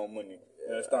getting their own money.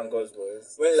 You understand? Because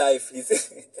when life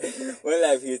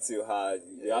hits you hard,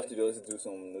 you have to just do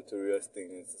some notorious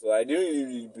things. So I didn't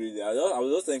really breathe. I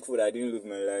was just thankful that I didn't lose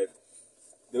my life.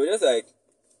 They were just like,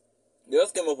 they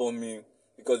just came up on me.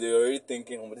 Because they were already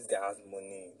thinking, oh, this guy has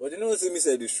money. But they don't see me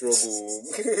say the struggle.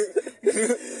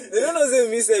 They don't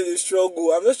see me say the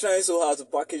struggle. I'm just trying so hard to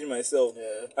package myself.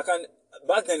 Yeah.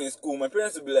 Back then in school, my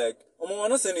parents would be like, oh, mom, we're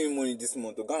not sending you money this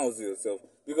month. Go and hustle yourself.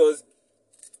 Because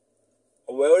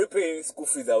we're already paying school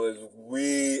fees that was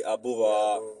way above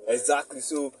our... Exactly.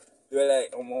 So they were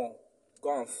like, oh, mom,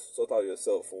 go and sort out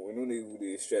yourself. We don't need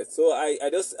to stress. So I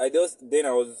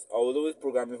was always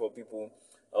programming for people.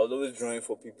 I was always drawing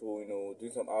for people,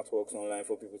 doing some artworks online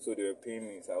for people, so they were paying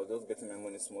me. So I was just getting my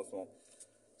money small.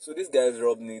 So these guys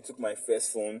robbed me, took my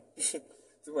first phone,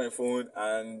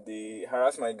 and they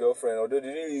harassed my girlfriend. Although they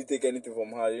didn't really take anything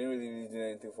from her, they didn't really do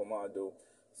anything from her though.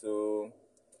 So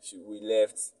we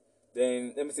left.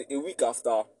 Then let me say a week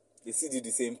after, they still did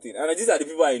the same thing. And these are the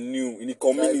people I knew in the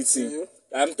community.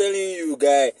 I'm telling you,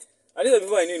 guy. And these are the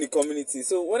people I knew in the community.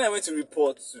 So when I went to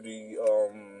report to the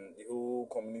whole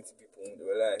community people, they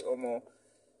were like, oh no,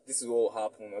 this is what will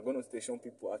happen. We're going to station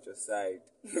people at your side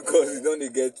because you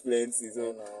don't get plenty.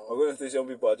 So we're going to station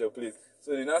people at your place.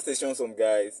 So they now station some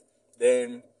guys.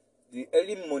 Then the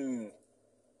early morning,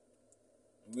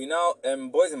 we now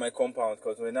boys in my compound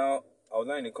because I was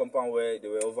now in a compound where there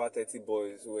were over 30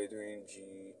 boys who were doing G.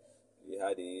 They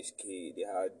had the HK. They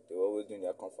were always doing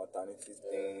their confraternity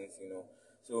things,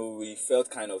 So we felt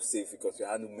kind of safe because we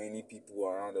had many people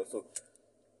around us. So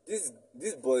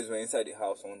these boys were inside the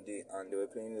house one day and they were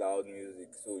playing loud music,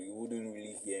 so you wouldn't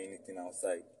really hear anything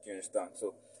outside. Do you understand?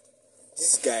 So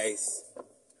these guys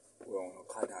were on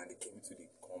Okada and they came to the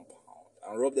compound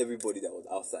and robbed everybody that was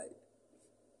outside.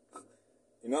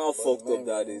 You know how fucked up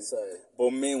that is?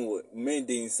 But men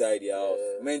they inside the house.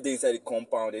 Yeah. Men they inside the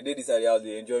compound. They inside the house,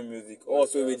 they enjoy music.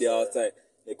 Also with the outside,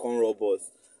 they come rob us.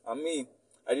 And me,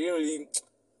 I didn't really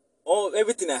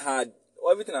everything I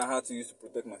had to use to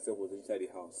protect myself was inside the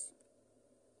house.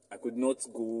 I could not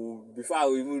go. Before I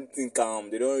would even think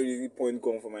they don't really point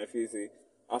gun for my face.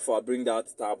 After I bring that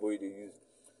tab boy they use.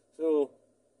 So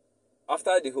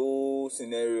after the whole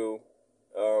scenario,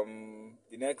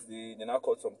 the next day they now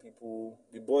caught some people.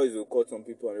 The boys will caught some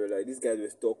people and they were like, these guys were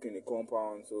stuck in the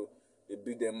compound, so they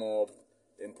beat them up.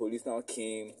 Then police now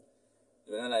came.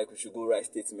 They were not like we should go write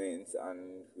statements,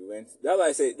 and we went. That's why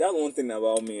I said that's one thing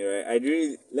about me, right?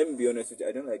 Let me be honest with you,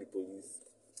 I don't like the police.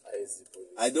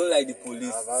 I don't like the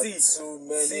police.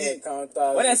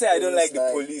 When I say I don't like the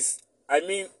police, I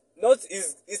mean not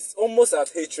it's almost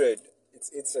as hatred.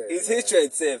 It's hatred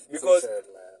itself because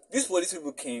these police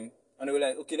people came and they were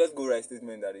like, okay, let's go write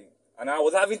statement, daddy. And I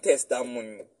was having test that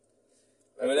morning.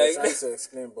 They were like,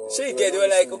 they were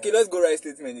like, okay, let's go write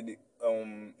statement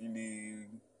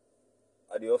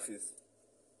at the office.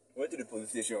 We went to the police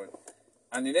station,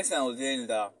 and the next thing I was hearing is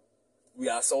that we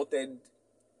assaulted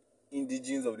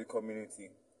indigenes of the community,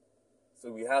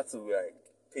 so we had to like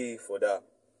pay for that.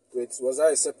 Wait, was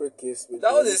that a separate case?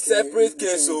 That was a separate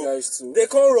case, so they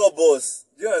can't rob us.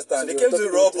 Do you understand? So they came to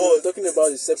rob us. Talking about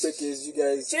the separate case, you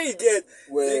guys.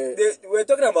 They were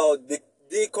talking about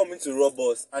they coming to rob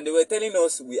us, and they were telling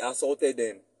us we assaulted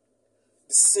them.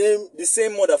 The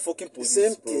same motherfucking police,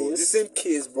 the same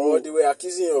case, bro. They were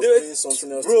accusing you of doing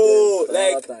something else, bro.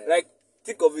 Like,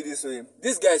 think of it this way: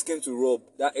 these guys came to rob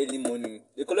that early morning.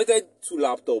 They collected 2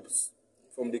 laptops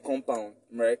from the compound,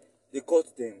 right? They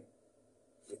caught them.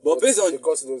 But based on they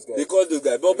caught those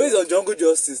guys. But based on jungle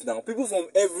justice now, people from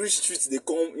every street they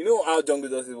come. You know how jungle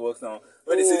justice works now.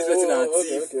 When they say this person are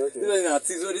thief, this person are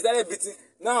thief, so they started beating.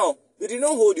 Now they did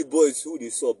not hold the boys who they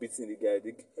saw beating the guy.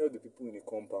 They held the people in the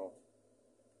compound.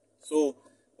 So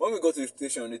when we got to the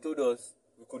station, they told us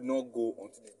we could not go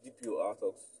until the DPO asked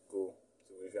us to go.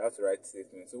 So we had to write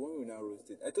statement. So when we now wrote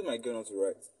it, I told my girl not to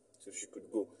write, so she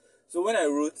could go. So when I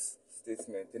wrote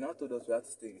statement, they now told us we had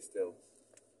to stay in the cell.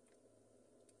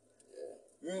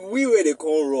 We were they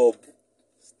can't rob,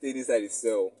 stayed inside the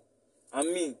cell. I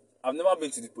mean, I've never been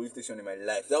to the police station in my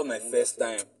life. That was my first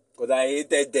time. Because I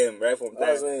hated them right from time.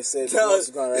 That's when he said he wants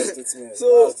to go and write statement.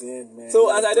 So, the end, man.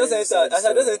 So as I just entered,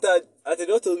 as they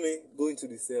just told me, go into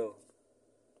the cell.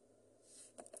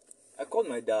 I called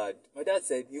my dad. My dad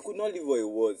said he could not leave where he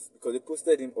was because they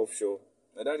posted him offshore.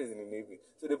 My dad is in the Navy.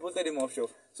 So they posted him offshore.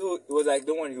 So it was like,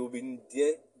 don't worry, he will be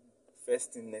there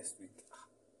first thing next week.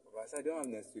 But I said, I don't have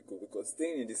next week because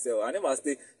staying in the cell, I never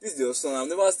stayed. This is your son. I've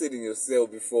never stayed in your cell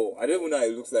before. I don't even know how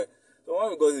it looks like. So when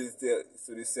we got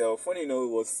to the cell, funny enough,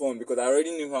 it was fun because I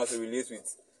already knew how to relate with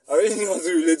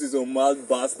some mad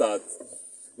bastards.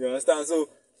 You understand? So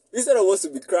instead of us to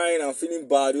be crying and feeling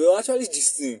bad, we were actually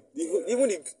gisting. Even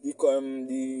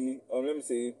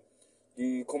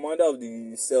the commander of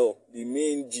the cell, the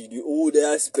main G, the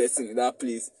oldest person in that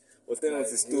place, was telling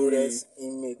us the story.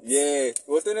 Yeah,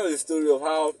 he was telling us the story of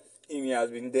how he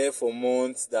has been there for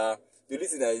months. That the only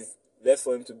thing that is left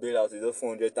for him to bail out is just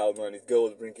 400,000, and his girl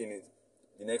was bringing it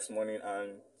the next morning,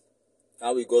 and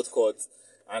how he got caught,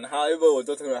 and how everyone was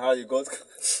talking about how he got caught.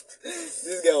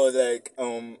 This guy was like,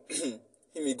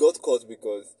 he got caught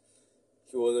because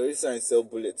he was already trying to sell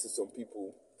bullets to some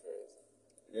people.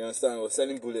 You understand? He was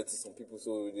selling bullets to some people,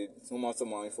 so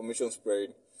somehow information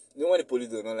spread. You know when the police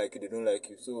do not like you, they don't like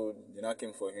you, so they not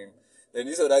came for him. Then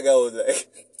this other guy was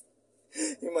like,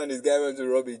 him and this guy went to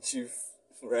rob a chief,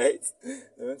 right?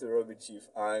 They went to rob a chief,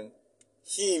 and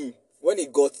him, when he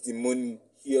got the money,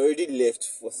 he already left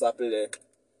for Sapele.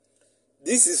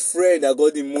 This is friend that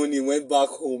got the money went back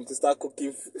home to start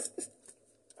cooking food.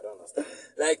 I don't understand.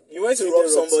 Like, you went to rob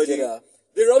somebody,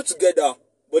 they robbed together,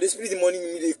 but they split the money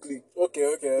immediately. Okay.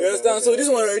 You understand? So this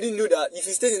one already knew that if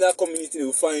he stays in that community, they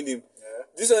will find him. Yeah.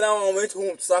 This other one went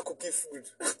home to start cooking food.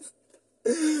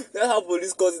 That's how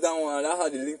police caught that one, and that's how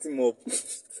they linked him up.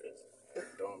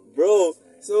 Bro,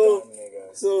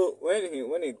 so when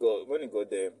he got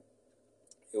there,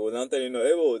 he was not telling us,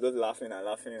 everyone was just laughing, and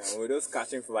we were just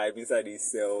catching vibe inside his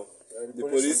cell. The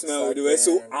policemen, they were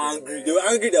so angry. They were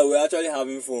angry that we were actually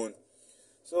having fun.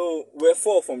 So we're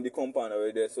 4 from the compound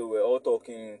already there, so we're all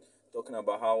talking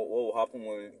about what will happen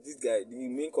when this guy, the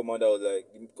main commander was like,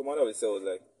 the commander of the cell was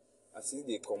like, as soon as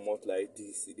they come out like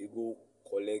this, they go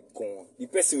collect gun. The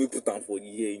person we put down for the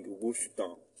year, he go shoot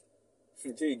down.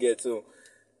 Until you get so.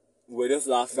 We were just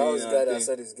laughing. That was the guy that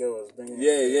said his girl was bringing him.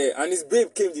 Yeah. And his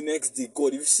babe came the next day.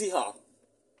 God, if you see her.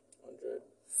 100.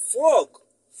 Fuck.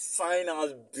 Fine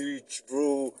ass bitch,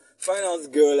 bro. Fine ass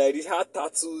girl. Like, this had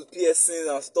tattoos, piercings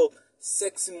and stuff.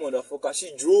 Sexy motherfucker.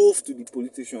 She drove to the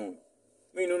police station.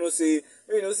 You know, say,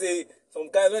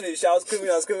 sometimes when they shout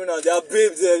criminals, they are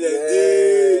babes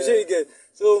there. Like,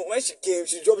 so when she came,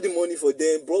 she dropped the money for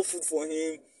them, brought food for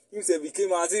him. himself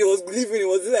became out. He was believing, he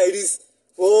was like this.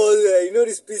 Oh, you know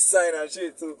this peace sign and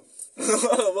shit. So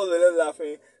all of us were just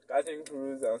laughing, catching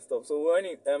cruise and stuff. So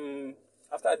when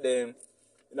after then,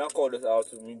 he now called us out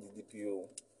to meet the DPO.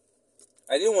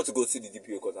 I didn't want to go see the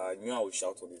DPO because I knew I would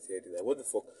shout on his head. Like, what the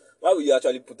fuck? Why would you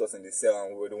actually put us in the cell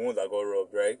and we were the ones that got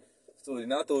robbed, right? So they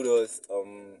now told us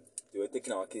they were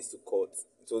taking our case to court.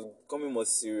 It was becoming more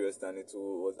serious than it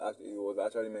was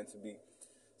actually meant to be.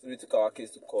 So they took our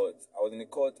case to court. I was in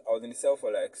the cell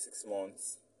for like 6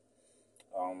 months.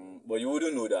 But you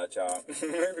wouldn't know that, child.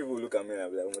 Many people look at me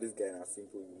and be like, oh, this guy is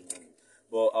simple.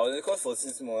 But I was in court for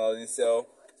 6 months. I was in cell.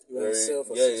 You were in cell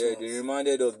for 6 months. They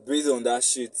reminded us based on that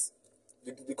shit.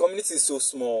 The community is so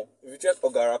small. If you check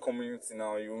Ogara community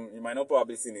now, you might not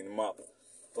probably see it in the map.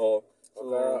 But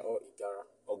Ogara or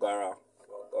Igara?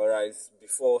 Ogara is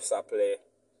before Saple,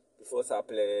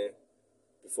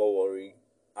 before Warri,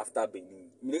 after Benin.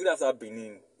 Immediately after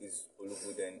Benin is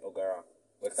Olugu, then Ogara.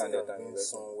 Western Delta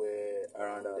somewhere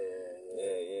around that.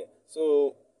 Yeah.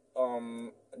 So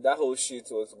that whole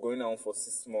shit was going on for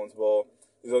 6 months, but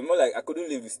it was more like I couldn't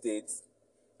leave the States.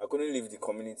 I couldn't leave the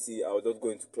community. I was just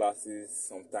going to classes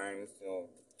sometimes,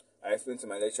 I explained to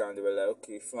my lecturer and they were like,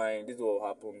 okay, fine, this will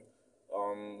happen.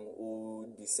 We'll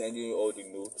be sending you all the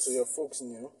notes. So your folks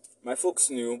knew? My folks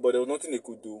knew, but there was nothing they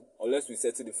could do unless we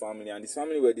said to the family. And this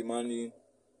family were demanding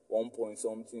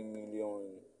 1.something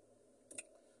million.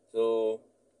 So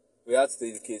we had to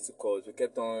take the case to court. We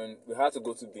had to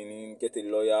go to Benin, get a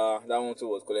lawyer. That one too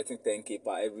was collecting 10K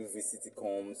per every visit he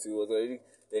comes.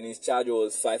 Then his charge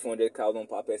was 500,000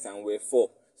 per person, and we're 4.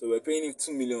 So we're paying him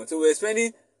 2 million. So we're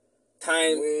spending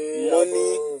time,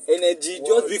 money, energy,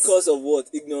 just because of what?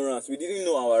 Ignorance. We didn't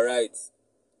know our rights.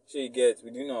 We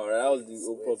didn't know our rights. That was the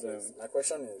whole problem. My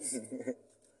question is,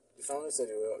 the family said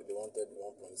they wanted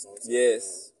 1.something.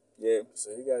 Yes. Yeah. So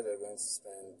you guys are going to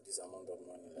spend this amount of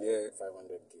money, like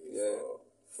 500K. Yeah.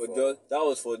 That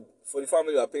was for the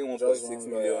family we are paying 1.6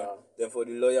 million. Then for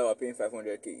the lawyer we are paying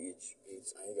 500K each.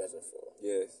 And you guys are 4.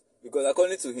 Yes. Because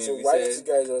according to him, so why did you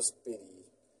guys just pay the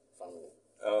family?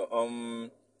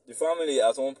 The family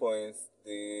at one point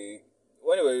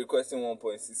when they were requesting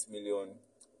 1.6 million,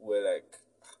 we were like,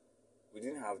 we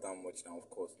didn't have that much now, of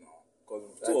course now.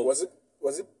 Because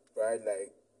was it pride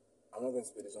like, I'm not going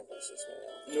to pay this 1.6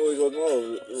 million? No,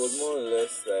 it was more or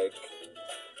less like,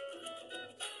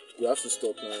 you have to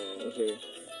stop now. Okay.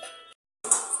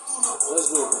 Let's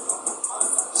go.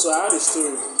 So I had a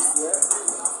story.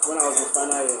 When I was in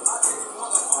final year,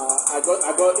 I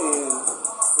got in a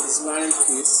disciplinary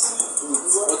case with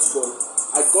hotboy.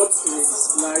 I got in a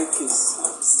disciplinary case.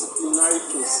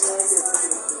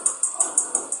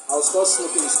 I was caught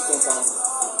smoking in the compound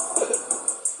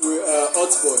with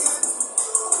hotboy.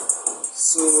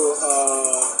 So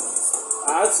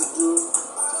I had to do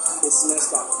a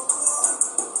semester.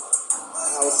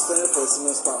 I was studying for a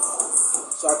semester,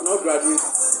 so I could not graduate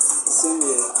the same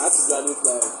year. I had to graduate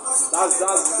like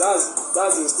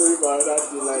that's the story for another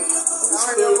day. Like the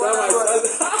story that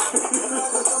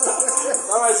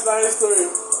my Spanish story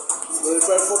was a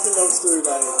very fucking long story.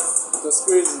 Like it was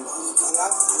crazy.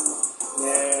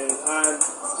 Yeah, and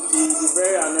the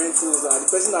very annoying thing is that the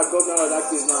person that got me out of that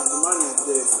case now, the man is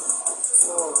dead.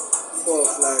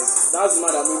 Like that's the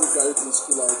man that made me graduate in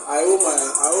school. Like I owe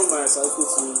my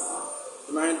certificate to him.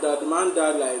 The man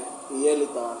died like a year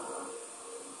later.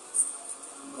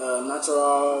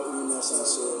 Natural illness, and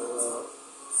so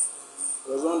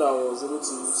there was one that was able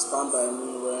to stand by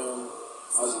me when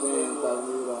I was being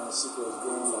interviewed and shit was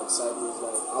going like sideways.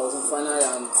 Like I was in final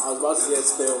year and I was about to get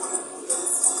expelled,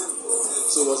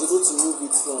 so I was able to move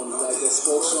it from like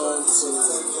expulsion to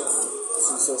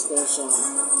suspension.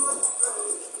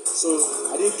 So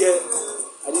I didn't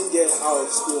get out of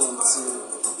school until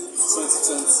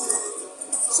 2020.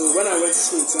 So when I went to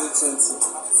school in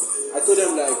 2020, I told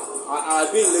them like I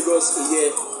had been in Lagos a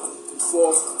year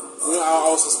before. I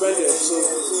was suspended. So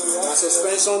my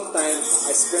suspension time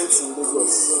I spent in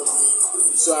Lagos.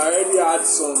 So I already had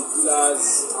some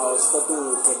dealers I was fucking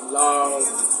with from Loud,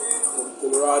 from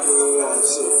Colorado and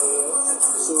shit.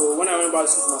 So when I went back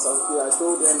to school for my certificate, I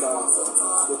told them that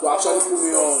they could actually put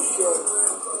me on.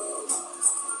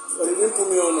 But they didn't put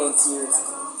me on until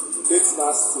late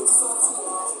last year.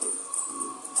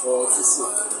 Or this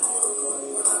year.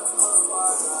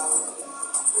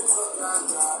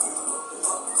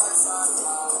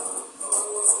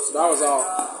 So that was how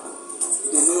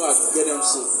they knew I could get them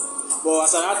so. But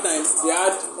as at that time, they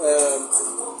had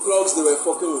clubs they were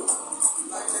fucking with.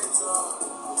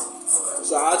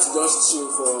 So I had to just chill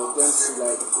for them to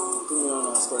like put me on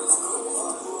and stuff.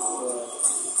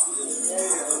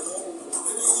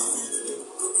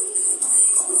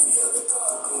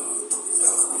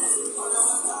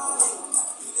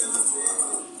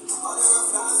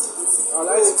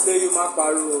 play you Mark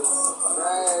Paro.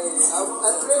 Right. I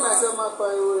play myself Mark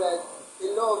Paro like a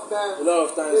lot of times. A lot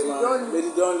of times, man.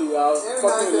 Lady Donley, I was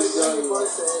fucking Lady Donley.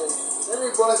 Let me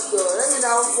bust you. Let me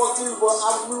now fucking but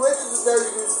I've been waiting to tell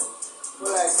you this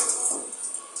for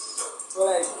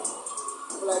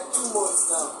like 2 months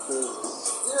now.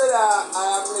 You know that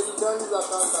I am Lady Donley's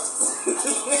accountant.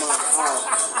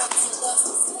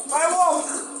 My work.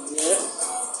 Yeah.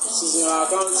 She's in your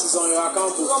account. She's on your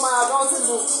account book. She's on my accounting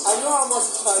book. I know how much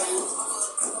she charges.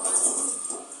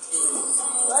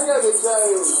 That girl dey try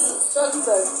you. Charges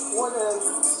like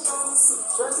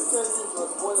 2020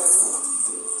 plus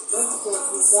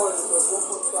 2021 plus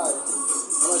 1.5.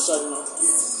 How much charge now?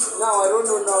 Now I don't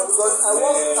know now because I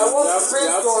work based on.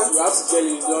 You have to tell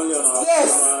you only on our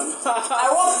Yes. man. I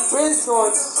work based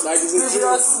on Like it's a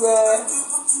previous year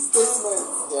statement.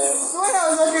 Yeah. So when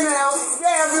I was looking at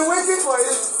I've been waiting for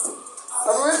it.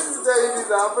 I've been waiting to tell you this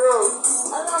now, bro. I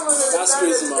don't know That's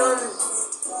crazy, man.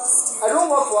 I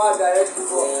don't work for her directly,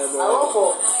 but Yeah, I work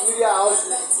for media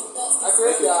houses. I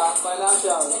create their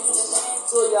financials.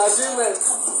 So the agreement,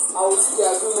 I will see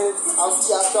the agreement, I will see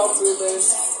the actual payment.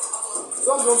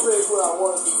 Some don't pay equal at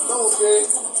once. Some will pay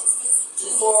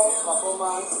before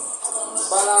performance,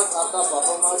 balance after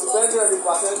performance, depending on the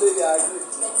percentage they agree.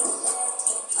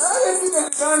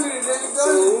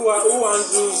 So who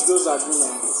handles those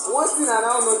agreements? One thing I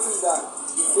now notice that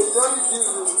they only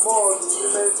deal with more of the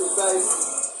women society.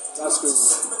 That's crazy.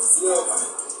 Yeah.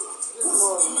 This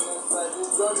more of the women society. They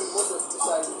done with most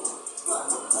especially.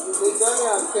 They done it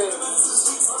and Ken.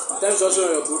 Thanks also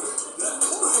on your book.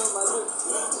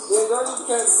 They done it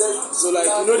Ken. So like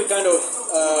you know the kind of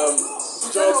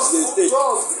jobs they take.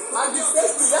 Jobs. And the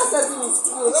safety, that setting is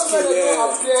skill. That's why they don't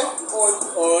appear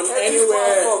on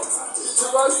anywhere.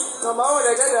 Because number one,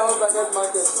 they get their own target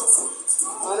market.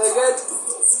 And they get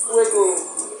Fuego.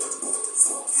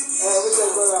 Which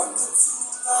is called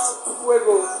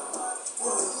Fuego.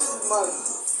 Man.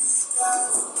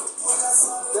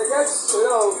 They get a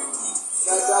lot of,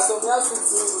 like there are some young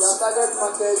people, their target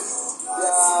market,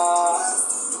 their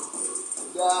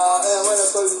what they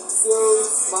call it,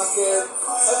 sales market,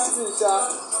 everything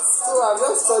sharp. So I've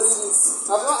just studied it.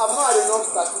 I've not had enough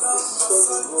statistics to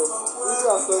study, but usually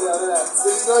I'm studying, I know that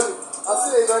I've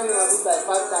seen it done at least like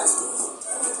 5 times.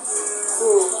 So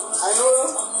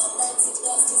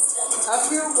I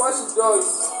feel what she does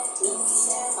is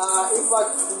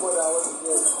impact is more than what she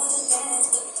does.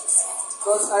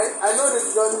 Because I know the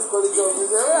journey is quality of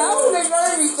music. How will the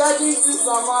journey be charging this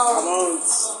amount?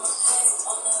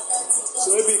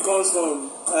 So maybe it comes from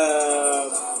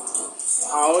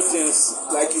our audience,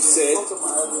 like you said, and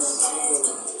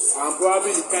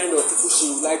probably the kind of people she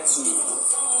would like to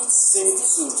sing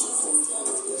to.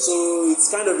 So it's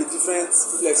kind of a different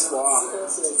flex for her.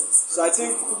 So I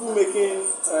think people making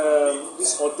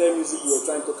this hotel music we were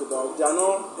trying to talk about, they are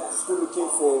not people looking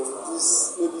for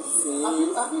this maybe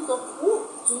fame. I think to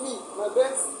me, my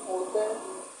best hotel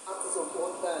artist of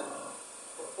all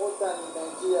time in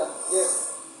Nigeria,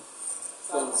 yes.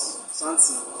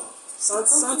 Santi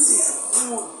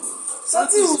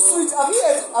will switch. Have you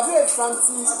heard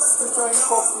Santi featuring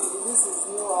Coffee in this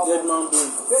his new album? Dead Man Boom.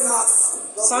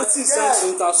 Santi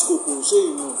sent Interscope, so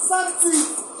you know. Santi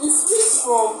is switched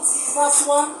from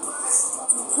Fatwa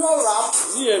to pure rap.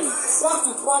 DM. Back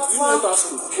to Fatwa. You know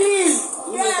Interscope?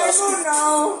 Yeah, I know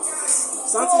now.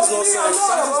 Santi is not signed.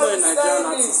 Santi is not a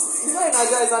Nigerian artist. He's not in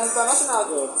Nigeria, he's an international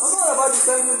artist. I'm not about the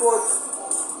same but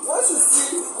once you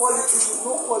see quality, you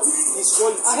know quality. It's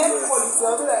quality. I hate quality.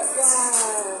 I'll be like,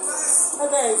 that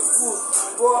guy is good.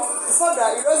 But it's not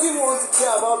that he doesn't even want to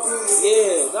care about being with.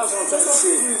 Yeah, that's what I'm trying to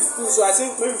say. So I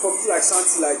think maybe for people like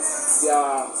Santi, like they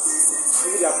are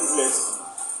privileged.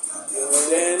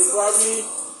 Then probably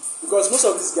because most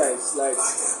of these guys, like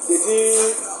they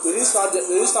didn't start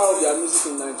off their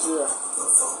music in Nigeria.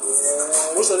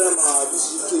 Most of them are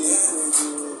this UK,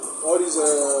 all these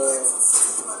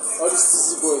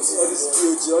TZ boys, all these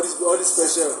POG, all these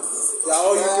special. They are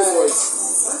all UK boys.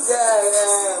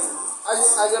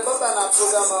 As a daughter and a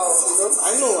programmer, you know. I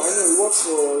know. He works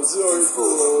for Zero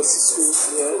or Cisco.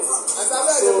 Yeah.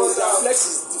 So their flex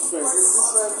is different.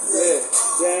 Yeah.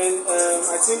 Then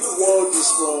I think World is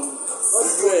from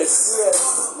US.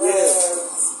 Yeah.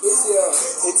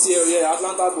 ATL. Yeah,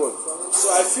 Atlanta boy.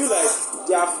 So I feel like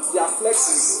their flex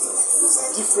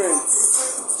is different.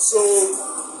 So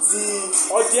the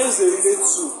audience they relate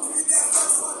to,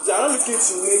 they are not looking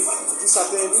to make this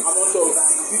certain amount of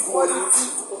big money.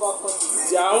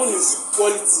 Their own is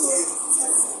quality.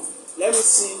 Let me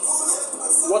see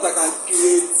what I can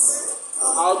create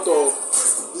out of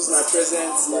this my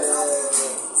present.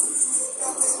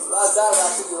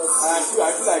 I feel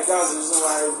like that's the reason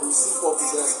why we see pop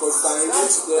with them, because you can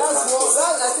relate to them.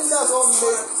 I think that's what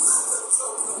makes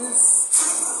this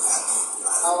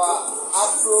our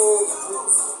Afro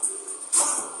beat.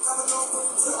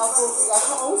 I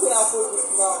won't say Afro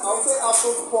beat now. I would say Afro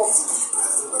pop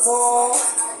more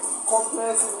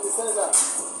complex in the sense that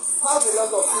have a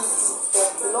lot of history,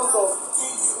 a lot of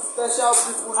special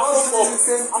people, not doing the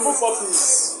same thing. Afro pop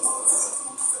is.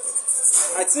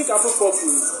 I think Afro pop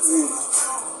will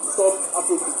top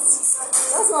Afro beat.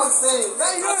 That's what I'm saying.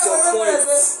 At some point,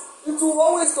 it will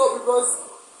always stop because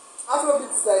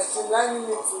Afrobeat is like streamlining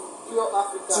it to pure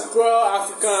African. To pure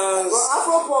Africans. But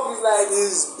Afro-pop is like...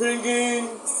 is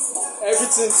bringing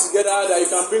everything together that you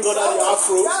can bring under the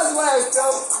Afro. That's why I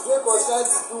felt Drake was trying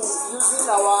to do, using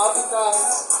our African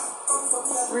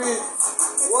breed.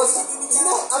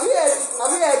 Have you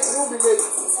heard Won't Be Late?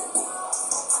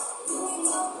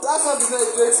 Last time you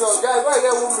said Drake song. Guys, why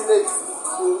you hear Won't Be Late?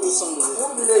 Won't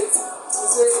Be Late.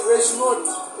 It's a Reshmond.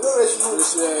 You know Reshmond?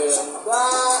 What's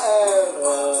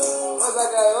that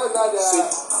guy?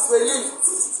 Swahili.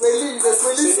 It's a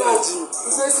Swahili song.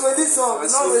 It's a Swahili song.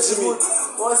 It's not Reshmond.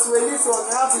 But Swahili song.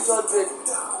 They have featured Drake.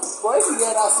 But if you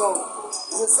hear that song,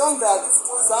 it's a song that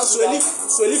sounds like...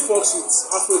 Swahili fucks with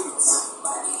Afrobeat.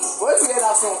 But if you hear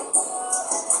that song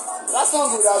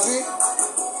would have been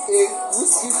a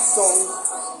Whiskey song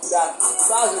that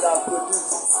Saz would have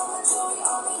produced.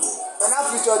 And that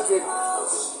featured Drake.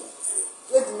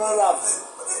 Drake did not rap.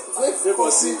 Drake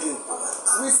was singing.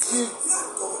 Whiskey.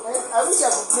 I wish I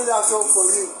could play that song for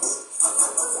you.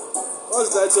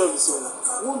 What's the title of the song?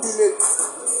 Won't Be Late.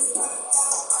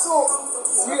 So,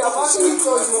 we have actually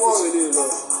touched the world.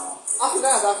 Africa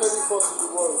has actually fought with the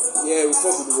world. Yeah, we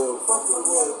fought with the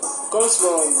world. Comes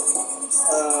from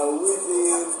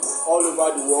weaving all over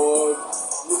the world,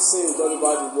 mixing it all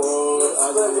over the world,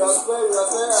 and we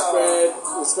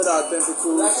spread our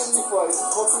tentacles.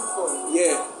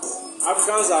 Yeah,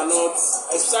 Africans are not,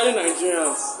 especially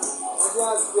Nigerians. We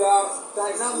are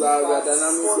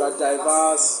dynamic, we are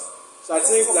diverse. So I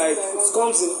think like it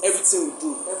comes in everything we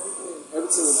do.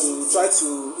 Everything we do, we try to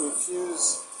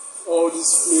infuse all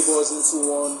these flavors into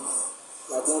one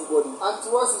body. And to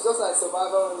us, it's just like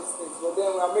survival instinct, but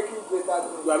then we are making greater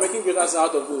things. We are making greater things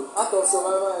out of it. Out of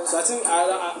survival instinct. So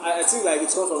I think like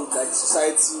it comes from like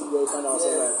society where we find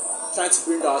ourselves like trying to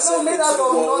bring ourselves into the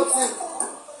world. Nothing.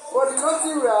 But the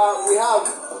nothing we have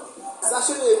is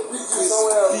actually a big deal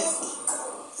somewhere else.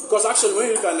 Because actually when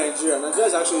you look at Nigeria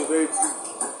is actually very big.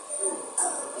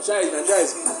 Nigeria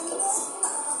is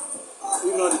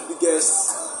even not the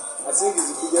biggest. I think it's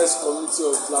the biggest community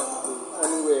of black people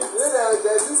anywhere. You know,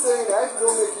 there's this saying that if you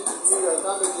don't make it in New York, you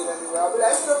can't make it anywhere. I'll be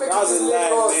like, if you don't make That's it in a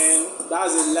lie, Lagos, man. That's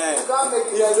a lie. You can't make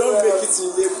it if you don't anywhere make it in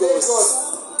Lagos,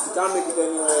 you can't make it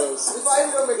anywhere else. If I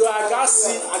don't make it I can't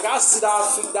see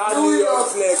that New York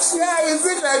flex. Yeah, you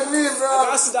think like me, bro.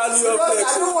 I can't see that New York flex.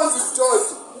 I don't want to judge.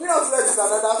 New York flex is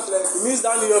another flex. It means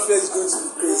that New York flex is going to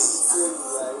be crazy.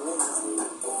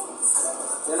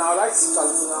 Then I would like to see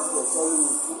California flex.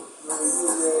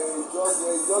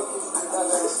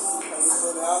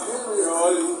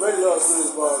 Very lot of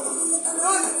stories about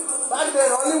back then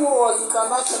Hollywood was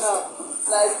international.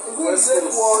 Like if it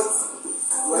Drake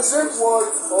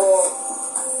world or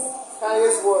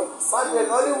Kanye's world. Back then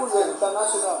Hollywood was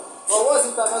international. But what's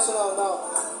international now?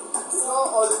 It's not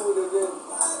Hollywood again.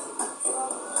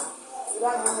 Is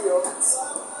that New York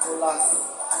or last?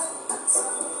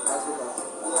 That's good.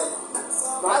 Yeah.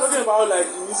 I'm talking about like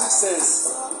the music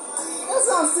sense. That's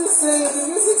what I'm still saying. The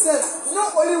music sense. You know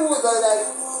Hollywood are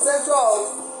like center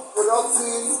of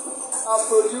producing and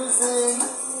producing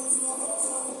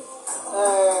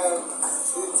the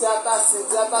theater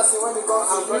scene when it comes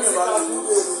to music and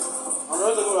video. I'm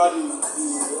not talking about the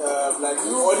like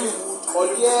the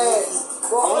Hollywood. Yeah.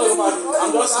 But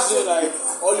I'm just using like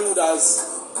Hollywood as,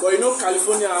 but you know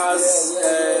California has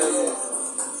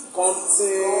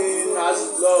Compton, has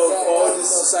a lot of all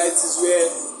these societies where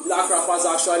black rappers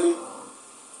actually.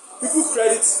 People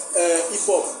credit hip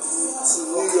hop to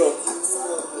New York,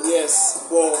 yes,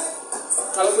 but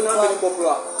California made it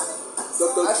popular.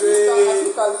 Dr. Dre,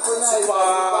 Tupac.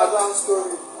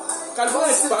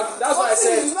 California is back. That's why I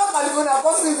said. It's not California.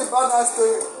 Compton is the background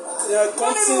story. Yeah,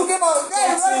 Compton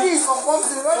is from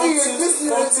Compton. Compton is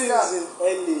in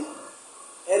LA.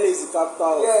 LA is the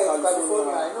capital of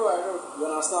California. I know. You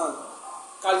understand?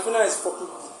 California is fucking.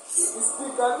 It's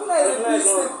big. California is a big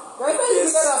state. California is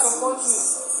bigger than some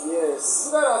countries.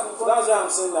 Yes. That's why I'm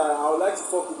saying that I would like to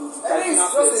fuck with you. LA is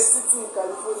just a city in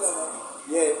California now.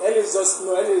 Yeah, LA is just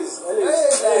LA is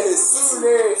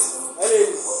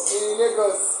in in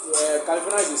Lagos. Yeah,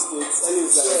 California is a state. LA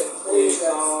is like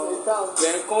A town.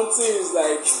 Then Compton is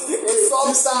like A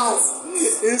small town.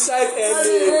 inside LA.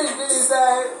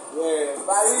 Inside Yeah.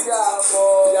 Barriga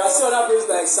for. There are still other places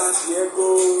like San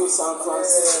Diego, San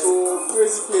Francisco,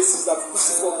 crazy places that people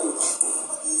see cockroach.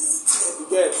 You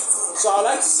get? So I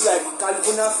like to see like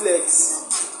California flex.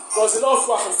 Because a lot of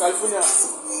people are from California.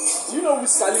 Do you know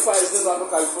which California is named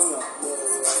after California?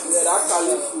 Yeah, that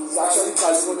Caliph is actually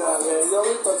California. Yeah.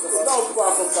 A lot of people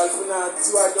are from California.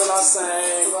 T.Y. Dollar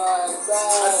Sign.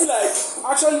 I feel like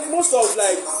actually most of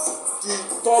like the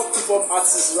top hip hop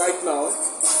artists right now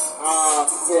are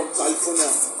from California.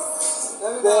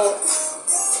 But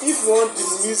if you want the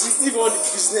music, if you want the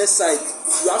business side,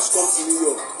 you have to come to New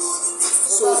York.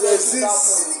 So there's this.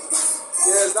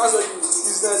 Yes, that's what the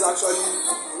business actually.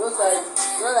 Just like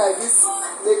this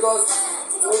Lagos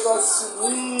shit.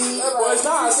 But it's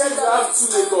not as if you have 2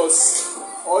 Lagos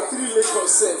or 3 Lagos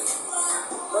set.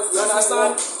 You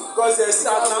understand? Because there's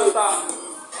still Atlanta.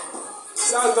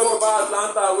 Still talk about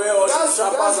Atlanta where all the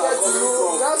trappers are coming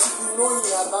from. You have to be known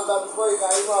in Atlanta before you can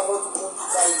even afford to go to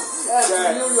Paris. To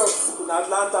New York. In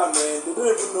Atlanta, man, they don't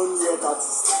even know New York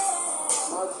artists.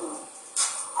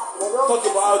 Talk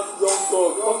about Young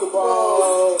Thug, talk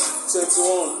about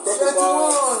 21, talk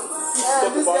about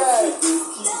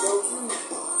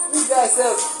this guy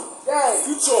self,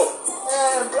 Future,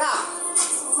 Black,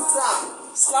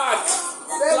 Slack,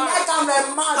 they like am like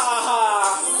mad.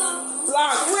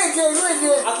 Black, Wait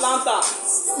again. Atlanta.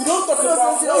 You don't talk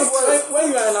about when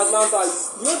you are in Atlanta.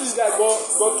 You know this guy got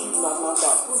killed in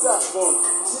Atlanta. Who's that? Born.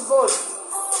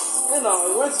 You know,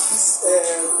 he went to this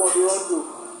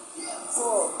Ponderondo.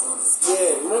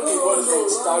 Yeah, you know the one from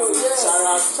Chicago,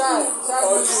 Chirac,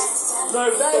 all this.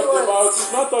 Not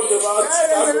talked about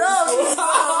Chicago.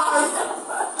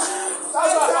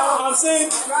 That's what I'm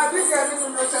saying. Now this guy need to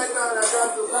know Chinatown and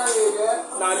come to Kanye,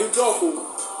 yeah? Nah, New York.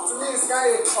 To me, it's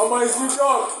Kanye. It's New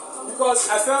York. Because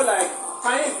I felt like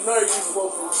Kanye did not really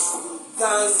focus.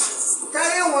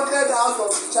 Kanye wanted out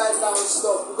of the Chinatown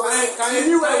stuff. Because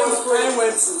Kanye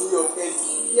went to New York.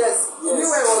 Yes, he knew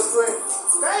where he was going.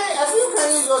 I think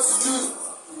Kanye just used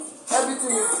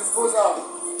everything in his disposal.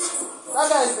 That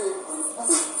guy is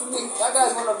to me, that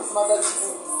guy is one of the smartest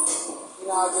people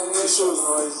in our generation. He shows,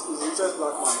 no, he's the richest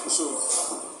black man. He shows.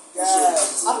 Yeah.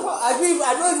 I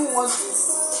don't even want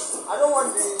this. I don't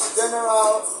want the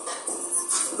general.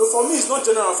 No, for me it's not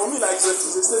general. For me, like it's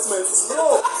a statement.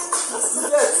 No, you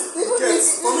get.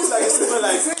 For me, it's like a statement.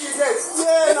 Like you get.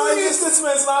 Yeah, no, it's a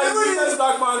statement. Like he's the richest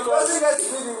black man. Doesn't get to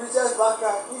be the richest black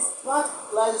man. It's black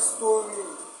life story.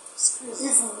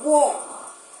 It's war.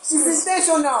 It's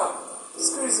intentional.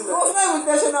 It's crazy, It was man. not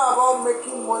intentional about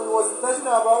making money. It was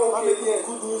intentional about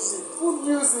Good music. Good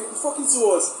music. The fucking two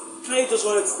was Kanye just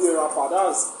wanted to be a rapper.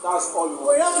 That's all he But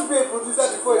wanted. you have to be a producer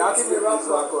before you became a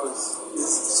rapper. Because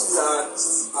she's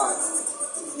hard.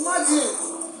 Imagine.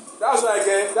 That's why I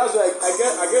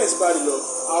get inspired a lot.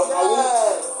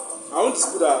 I won't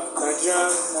dispute that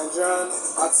Nigerian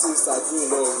artists are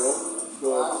doing a lot of work,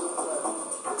 but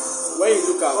when you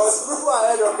look at people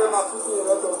ahead of them are putting a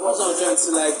lot of work. that's what I'm trying to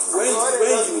say, like when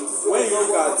you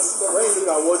look at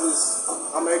what is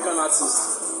American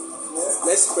artists,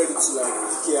 let's spread it to like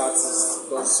UK artists,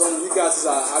 because some UK artists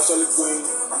are actually going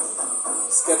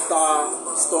Skepta,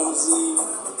 Stormzy,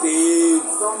 Dave,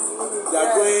 they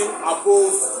are going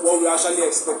above what we actually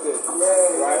expected.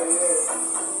 Right?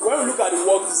 When we look at the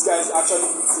work these guys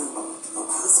actually putting,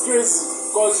 it's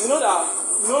crazy, because you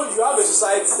have a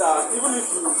society that even if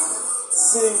you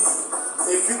sing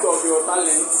a bit of your talent,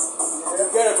 you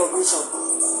get recognition.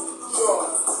 Sure.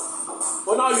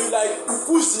 But now you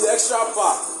push the extra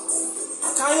part.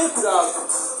 Kanye could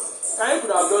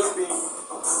have just been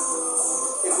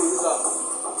a producer.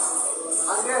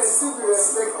 And then still be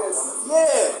respected.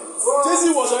 Yeah.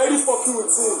 Jay-Z was already fucking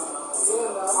with him.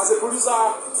 As a producer,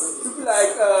 people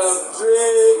like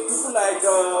Dre, people like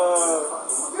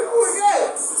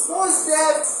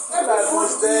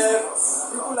Mos Def,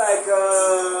 people like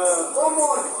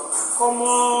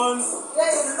Common,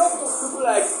 people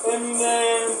like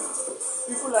Eminem,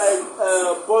 people like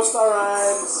Busta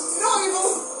Rhymes.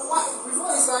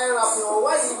 Before he started rapping, or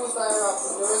why he even started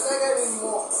rapping, they respected him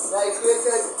more. That he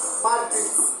created mad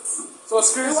beats. So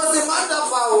Skrizz He was a mad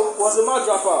rapper. was a mad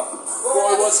rapper,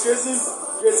 but he was creating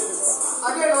great beats.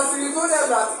 Again, until you told them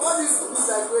that all these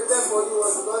beats I created for you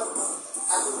was because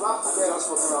I could rap to them. Just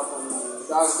fucking rap on me.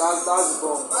 That's the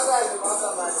bomb. That guy is a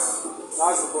mastermind.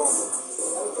 That's the bomb.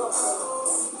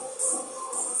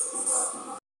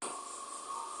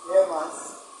 Yeah, man.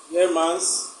 Yeah,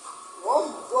 mans. What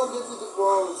do you think the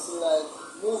goal is to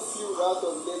move you out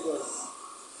of Lagos?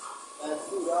 like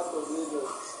food out of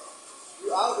Lagos.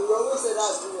 You always say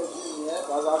that's been a dream, yeah?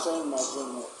 That's actually my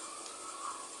dream. Yeah.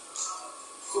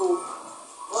 So,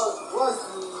 what's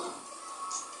the...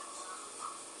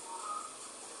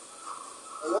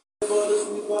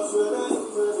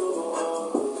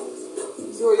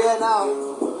 So yeah, now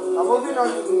I'm moving on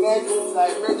to the next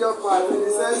like major part in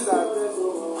the sense that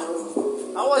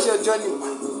how was your journey?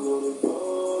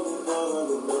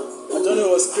 My journey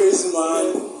was crazy, man.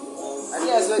 I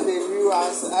didn't expect a real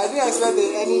answer. I didn't expect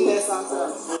any less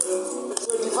answer.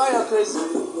 So define your crazy.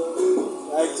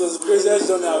 Like it was the craziest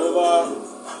journey I've ever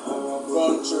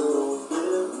gone through.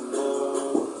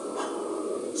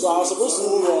 So I was supposed to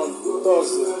move on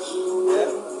Thursday, yeah,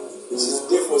 which is the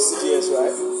day for CDS,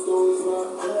 right?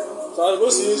 So I was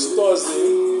supposed to use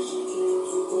Thursday.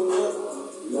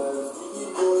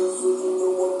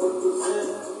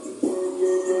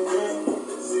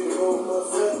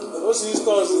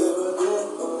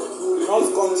 Not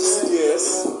come to CDS,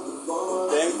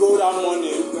 then go that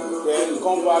morning, then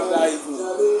come back that evening.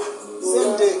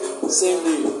 Same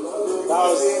day. That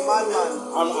was a madman.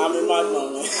 I'm a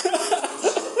madman, man.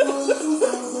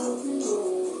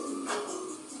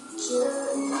 So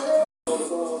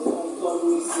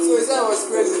you said it was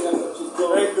crazy.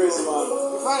 Very crazy, man.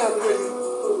 Define your crazy.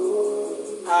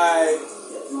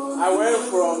 I went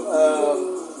from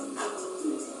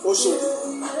Oshodi.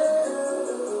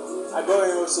 I got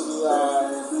in Oshodi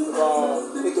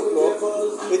about 8 o'clock,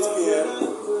 8 p.m.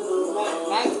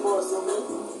 Night bus,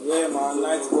 Yeah, man,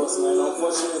 night bus, man.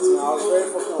 Unfortunately, I was very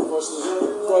fucking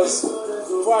unfortunate because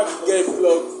before I could get a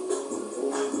plug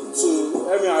to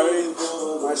help me arrange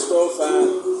my stuff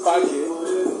and pack it,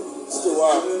 it's still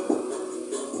wild.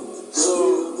 So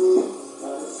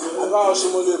I got out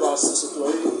Shomolu about 6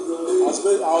 o'clock.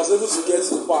 I was able to get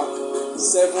to the park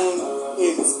 7,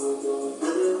 8.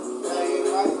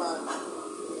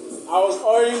 I was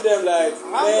ordering them like,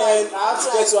 man, I have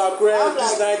to get to Accra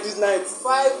this night. 5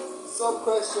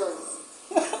 sub-questions.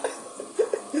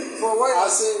 For what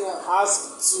you're saying now.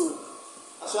 Ask 2.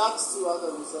 I should ask 2 out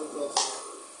of the sub-questions.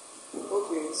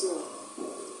 Okay, so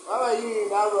why were you in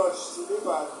that rush to leave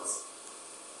at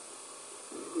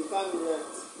the time you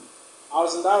left? I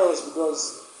was in that rush because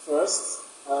first,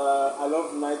 I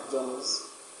love night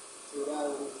journeys. So that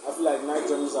I feel like night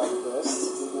journeys are the best.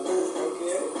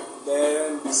 okay.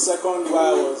 Then the second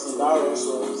why I was in that rush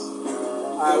was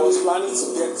I was planning to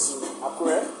get to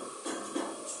Accra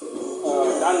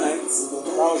that night.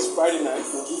 That was Friday night.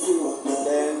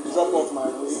 Then drop off my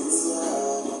weight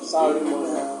Saturday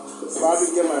morning.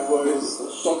 Probably get my boys,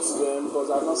 talk to them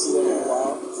because I've not seen them in a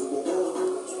while.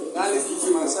 That leads me to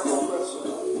my second question.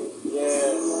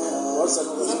 Yeah. What's the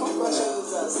second The question? second question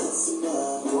is that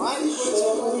why are you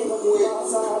going to wait?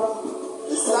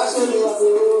 It's actually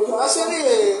how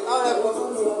do I put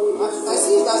it? I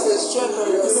see it as a strength on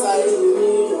your side,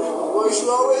 but you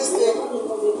should always take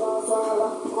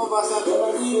conversation.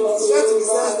 Strength in the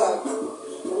sense that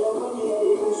 1,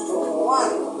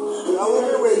 you're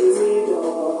moving weight. 2,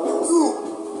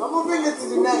 you're moving it to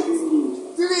the next.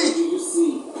 3,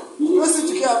 you don't seem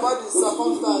to care about the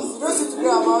circumstance. You don't seem to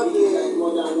care about the.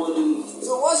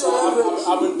 So what's your leverage?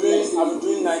 I've been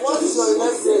doing night What is your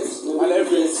leverage? My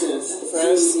leverage.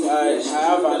 First, I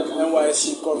have an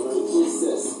NYSC coverage.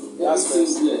 That's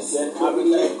first. Then I've been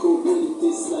like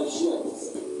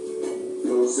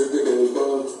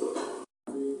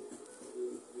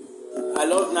I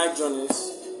love night journeys.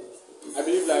 I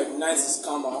believe like night is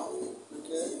calmer.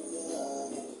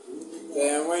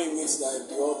 Then when you meet like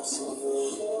the ops on the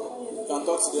road, you can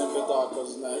talk to them better because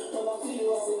it's night.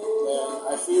 Then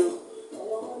I feel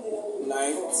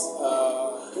night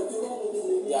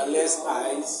there are less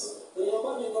eyes.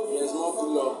 There's more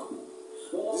good luck.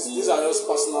 These are just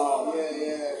personal.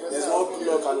 There's more good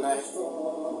luck at night.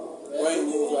 When you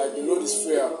move, like the road is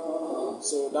freer.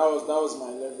 So that was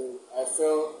my level. I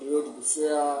felt the road would be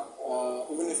freer.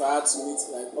 Even if I had to meet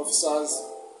like officers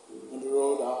on the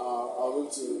road, I'll be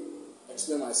able to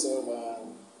explain myself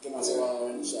and get myself out of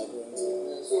any shadow.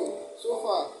 So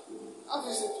far, how do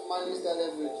you seem to manage that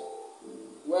leverage?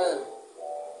 Well,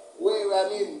 wait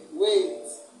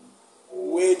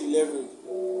the leverage.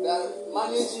 That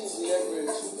managing the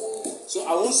leverage. So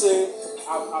I won't say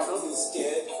I've not been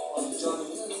scared on the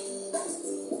journey.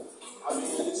 I've been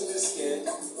a little bit scared.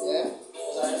 Yeah.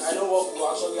 Because I know what will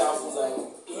actually happen. Like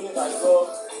even if I got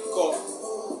caught,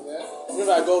 even if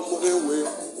I got moving away,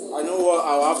 I know what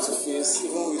I'll have to face,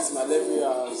 even with my level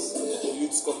as a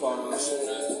youth copper.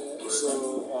 So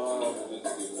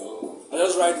I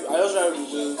just ride with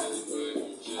the wind.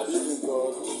 I believe in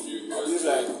God. I believe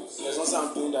like there's nothing I'm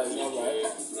doing that is not right.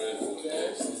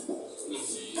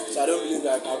 So I So I don't believe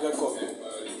like I'll get caught.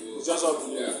 It's just up to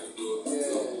you. Yeah.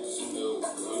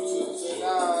 So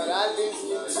now that leads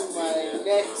me to my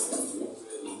next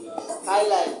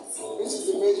highlight, which is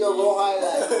the major of all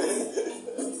highlights.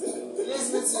 It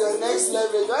leads me to your next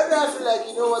level. Why do I feel like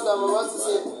you know what I'm about to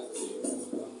say?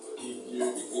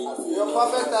 Your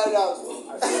perfect hideout.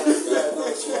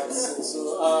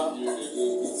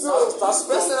 So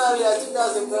personally, I think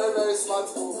that's a very, very smart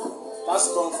move.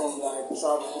 That's come from like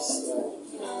travels,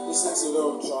 listening to a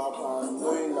lot of trap and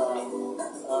knowing that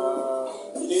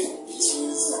you need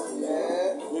beaches,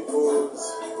 nipples.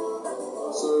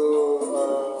 So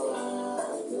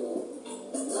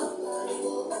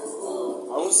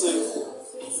I won't say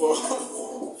for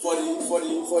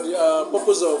the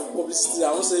purpose of publicity, I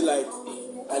won't say like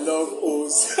I love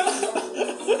O's.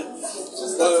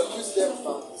 Just got to use them,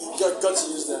 fam. Got to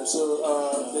use them. So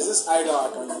there's this idol I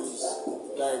can use.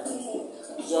 Like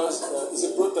just it's a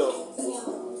brothel.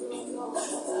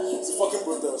 It's a fucking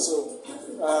brothel. So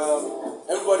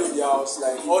everybody in the house,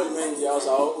 like all the men in the house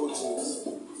are all OGs.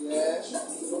 Yeah.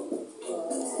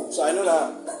 So I know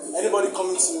that anybody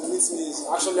coming to meet me is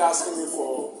actually asking me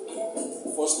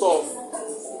for stuff.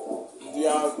 Do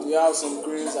you have some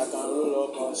greens I can roll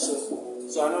up and shit?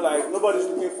 So I know like nobody's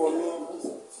looking for me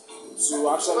to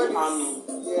actually harm me.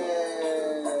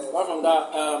 Yeah. Apart from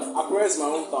that, Akure is my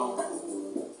hometown.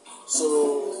 So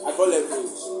I got leverage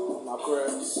in Akure.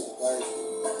 Like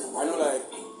I know like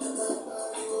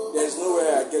there's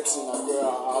nowhere I get to in Akure.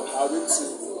 I'll be able to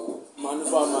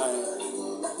maneuver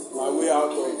my way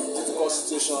out of difficult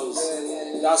situations.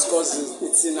 That's because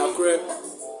it's in Akure.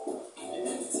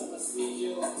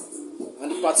 And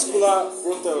the particular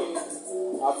brothel,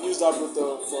 I've used that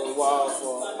brothel for a while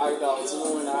for hideouts,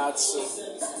 even when I had shit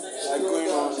like going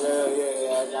on,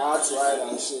 like I had to hide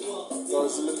and shit.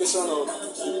 Because the location of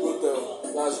the brothel,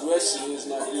 that's where she is,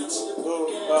 my beach. Though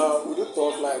we do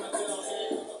talk like,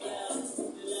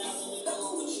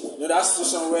 that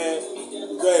situation where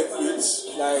you got a bitch,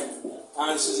 like,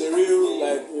 and she's a real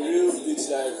bitch,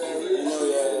 like,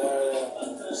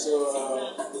 So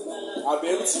I'll be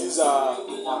able to use a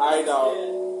hideout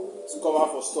to cover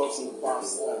for stuff in the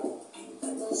past.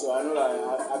 So I know that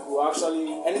I could actually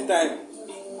anytime,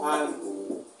 and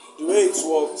the way it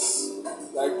works,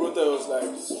 like brothels,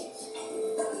 like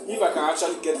if I can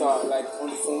actually get her like on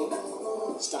the phone,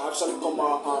 she can actually come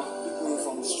out and pick me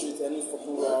from the street any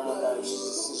fucking way around. Like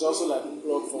she's also like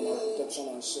blocked from my protection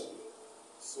and shit.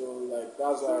 So like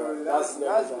that's why that's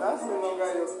no longer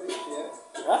your bitch, yeah?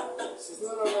 Huh? She's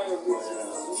no longer your bitch.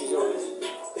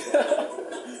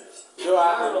 So I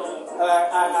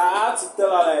had to tell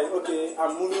her like, okay,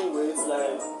 I'm moving weight,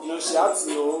 like, she had to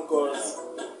know because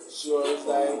she was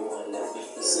like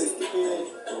safekeeping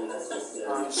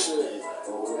and shit.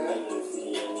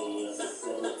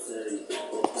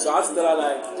 So I had to tell her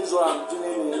like, this is what I'm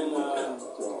doing,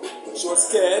 and she was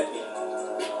scared.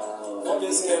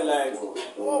 Fucking scared, like,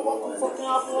 what could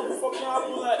fucking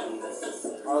happen, like,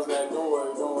 I was like, don't worry,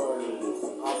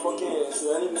 I'm fucking here, so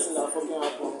anything that fucking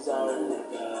happens, I'll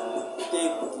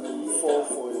take the fall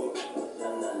for it.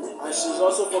 And she's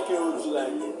also fucking OG,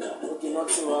 like, okay,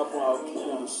 nothing will happen, I'll keep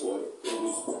you and shit.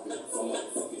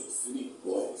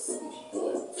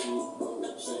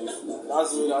 That's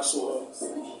the way that shit works.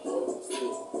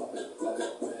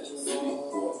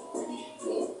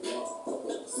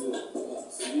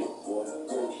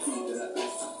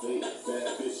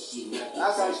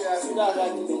 That's actually, I think that's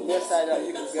like the best side that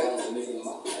you could get.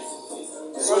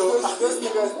 So those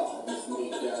niggas,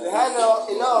 they had a lot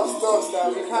of stuff that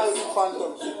we can't really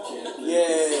phantom.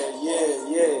 Yeah.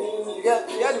 You get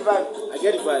the vibe? I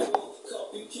get the vibe.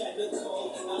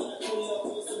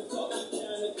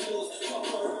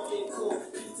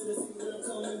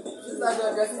 It's like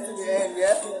we're getting to the end,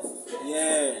 yeah?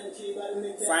 Yeah.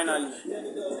 Finally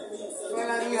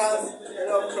has a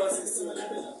lot of crosses too.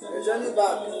 The journey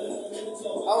back,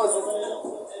 how was it?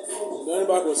 The journey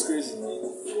back was crazy. Yeah,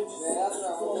 that's what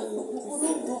I wanted. People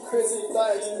don't do crazy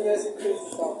without experiencing crazy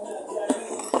stuff.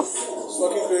 It's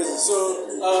fucking crazy. So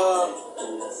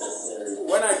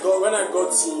when I got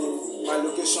to my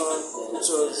location, which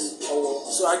was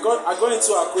so I got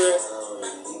into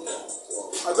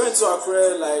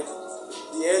Akure like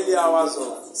the early hours of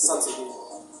Saturday.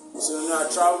 So I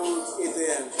traveled 8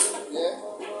 a.m. Yeah.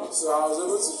 So I was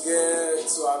able to get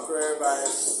to Akure by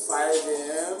 5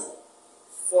 a.m.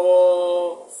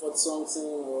 4:40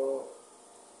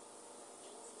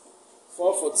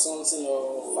 something or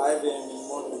 5 a.m. in the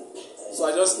morning. So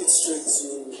I just eat straight to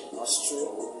Astro.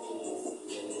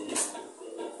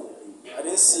 I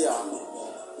didn't see her.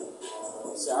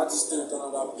 So I had to stay with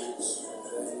another bitch.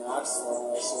 Then I asked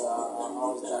her, so I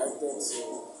was directed to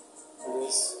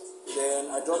Yes. Then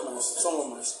I dropped some of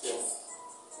my stuff.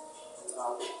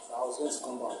 I was going to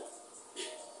come back.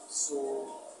 So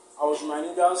I was with my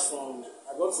niggas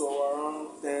I got to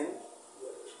around 10.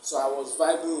 So I was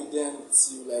vibing with them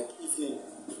till like evening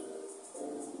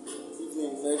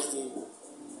next day.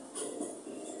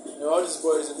 And all these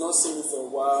boys did not see me for a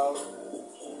while.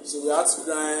 So we had to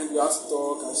grind, we had to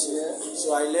talk and shit.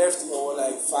 So I left for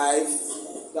like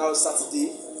 5. That was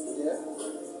Saturday. Yeah.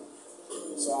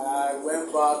 So I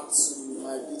went back to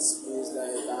my beats place,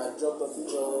 like I dropped off the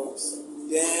jobs.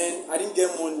 Then I didn't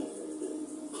get money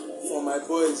from my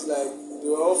boys, like they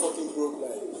were all fucking broke,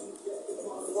 like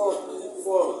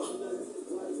four.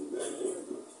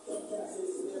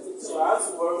 So I had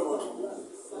to borrow money.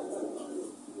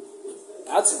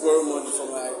 I had to borrow money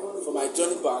for my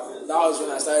journey back. That was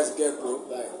when I started to get broke,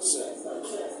 like shit.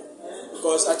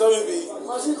 Because I thought maybe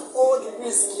Imagine all the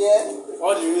risk, yeah.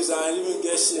 all the reason I didn't even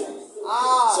get shit.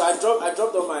 So I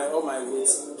dropped all my weight.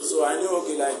 So I knew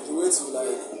okay, like the weight will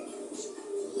like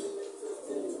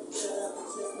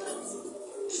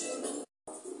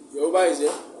Yoruba is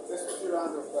here.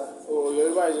 Oh,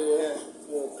 Yoruba is here.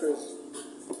 Yeah, crazy.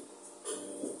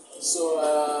 So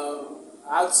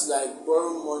I had to like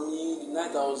borrow money the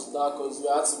night I was there because we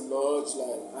had to lodge,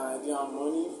 like and I didn't have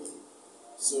money.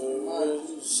 So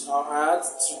I had to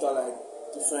treat her like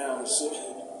different and shit.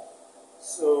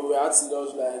 So we had to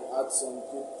lodge, like had some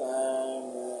good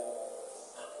time.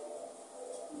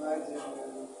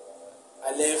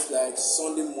 I left like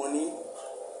Sunday morning.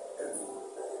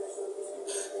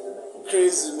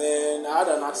 Crazy, man. I had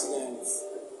an accident.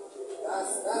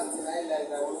 That's the highlight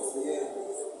I want to hear.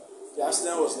 The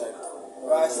accident was like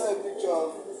But I saw a picture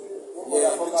of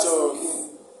picture of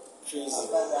crazy.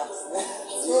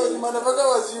 So the motherfucker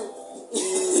was you.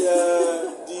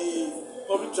 The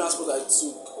public transport I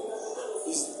took,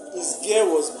 his gear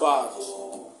was bad,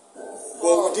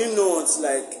 but we didn't know until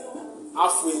like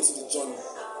halfway into the journey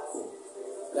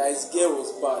that his gear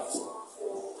was bad.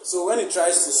 So when he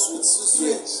tries to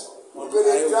switch on the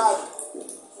highway,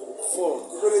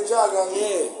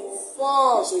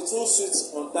 Fuck. so it won't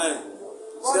switch on time.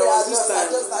 So Oh, there was yeah, this time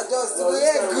he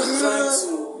was trying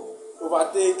to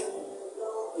overtake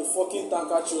a fucking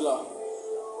tanker trailer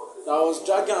that was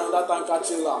dragging another tanker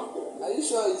trailer. Are you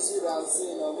sure it's you that I'm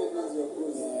seeing, or maybe it's your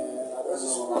clothes? I don't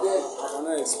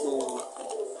know.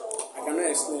 I cannot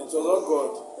explain. It was all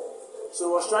God. So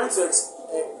he was trying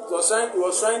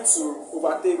to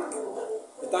overtake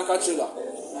the tanker trailer.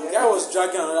 The guy was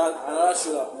dragging another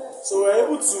trailer. So we were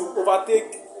able to overtake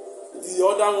the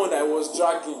other one that was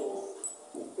dragging.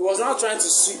 He was now trying to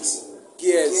switch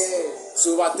gears to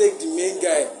overtake the main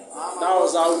guy. That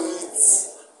was how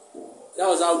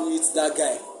we hit that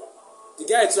guy. The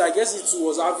guy too, I guess he too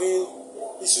was having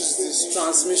issues with his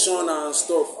transmission and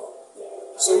stuff.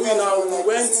 So we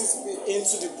went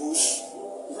into the bush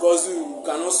because we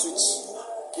cannot switch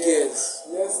gears.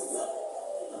 Yes.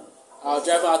 Our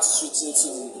driver had to switch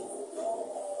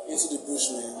into the bush,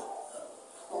 man.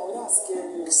 Oh, that's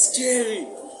scary. Scary.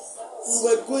 We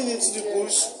were going into the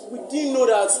bush. We didn't know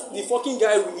that the fucking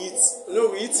guy we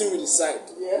hit him with the side.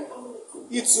 Yeah.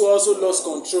 He too also lost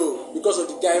control because of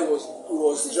the guy who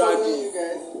was dragging. You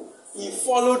guys. He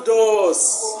followed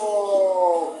us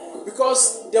Oh.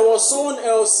 because there was someone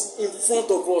else in front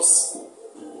of us.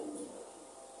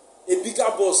 A bigger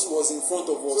bus was in front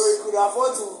of us. So he could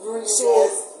afford to ruin you So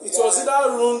guys. it was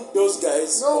either ruin those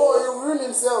guys. No, he ruined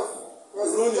himself.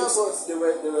 Ruin it.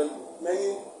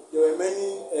 There were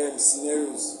many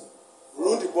scenarios.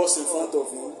 Ruin the bus in front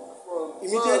of him.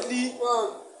 Immediately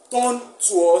turn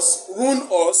to us, ruin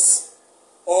us,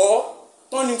 or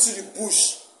turn into the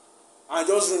bush and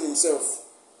just ruin himself.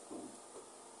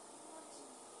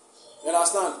 You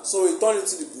understand? So he turned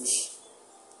into the bush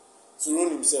to ruin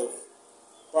himself.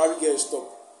 Probably get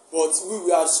stopped. But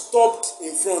we had stopped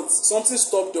in front. Something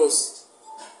stopped us.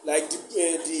 Like the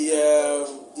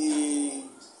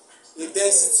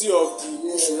intensity of the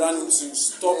bush we ran into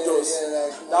stopped us.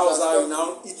 That was how he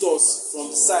now hit us from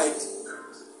the side.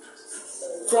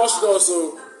 Crushed us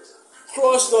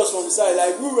from the side.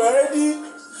 Like we were already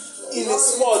in a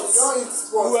spot.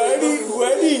 We were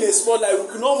already in a spot, like we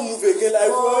could not move again. Like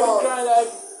we were already crying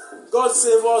like God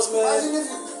save us, man.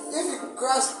 If you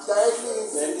crashed directly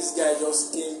into Then this guy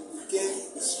just came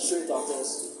straight at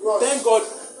us. Rush. Thank God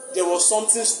there was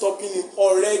something stopping him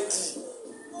already.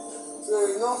 So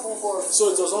it's not full force. So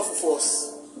it was not for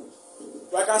force.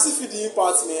 But I can still feel the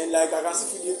impact, man. Like I can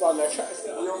still feel the impact,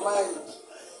 like Your mind.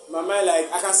 my mind,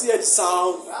 like I can still hear the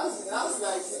sound. That's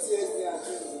like PTSD and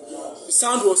things. The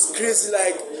sound was crazy,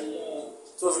 like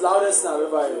it was the loudest thing I've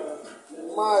ever heard.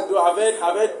 Mad. Though I've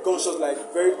heard gunshots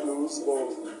like very close, but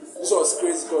this was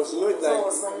crazy because you know it's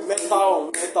like metal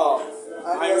on metal.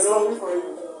 And you know,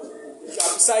 you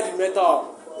are beside the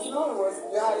metal. You know what?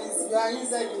 You are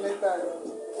inside the metal.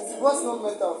 It's what's not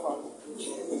metal, fam.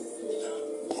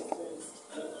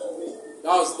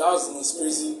 That was the most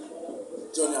crazy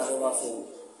journey I've ever felt.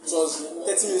 It was 30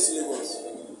 minutes to Lagos.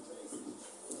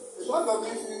 What of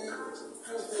you feel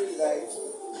like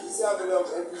you still have a lot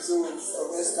of episodes of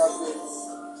Escapades?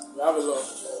 We have a lot.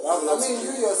 I mean,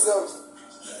 you yourself,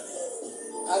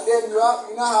 and then you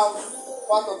now have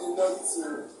part of the lot to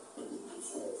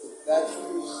that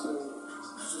finish to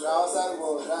the outside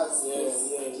world. That's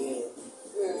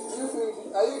Yeah. Do you feel?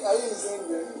 Are you in the same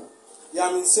way? Yeah,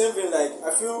 I'm in the same vein. Like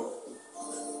I feel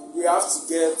we have to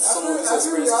get some of these I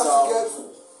feel we experiences have out. to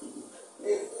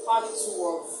get a part 2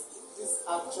 of this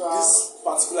actual. This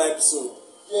particular episode.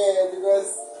 Yeah, because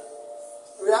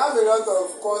we have a lot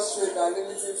of constraints and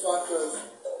limiting factors.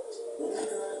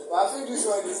 But I think this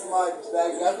one is mad.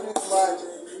 Like, I think it's mad.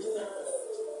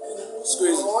 It's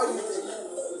crazy. What do you think?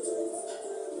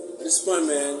 At this point,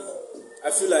 man,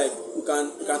 I feel like we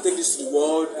can take this to the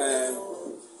world and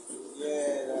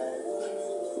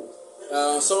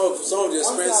some of the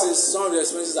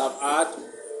experiences I've had,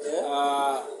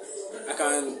 I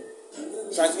can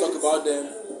try to talk about them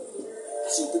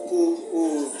to people who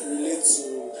relate to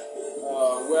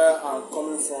where I'm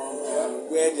coming from and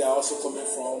where they are also coming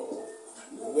from,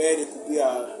 where they could be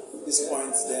at this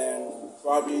point, then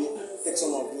probably take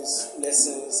some of these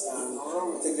lessons and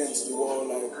take them to the world,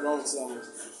 like run with them,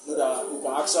 know that you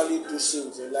can actually do shit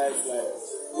with your life, like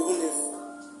even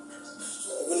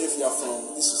if you are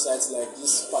from this society, like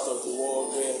this part of the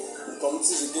world where the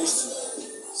community is against you,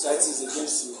 society is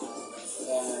against you, you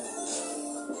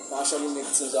can actually make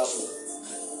things happen.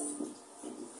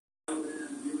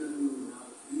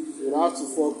 You don't have to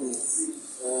fuck with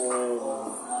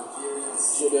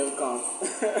show them camp.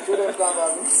 Show them camp,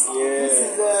 Abby. Yeah. This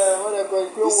is what they call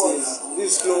Clone Wars.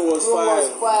 This Clone Wars 5.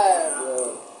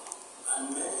 Yeah.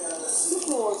 This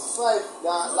Clone Wars 5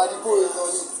 that Ladipo is on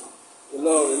it. A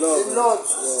lot.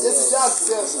 Jesse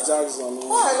Jackson. Jesse Jackson.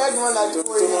 I like the one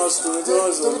Ladipo is.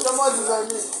 Tony Thomas is on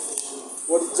it.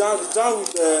 But the jam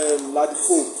with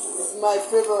Ladipo. It's my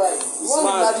favorite. The one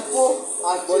with Ladipo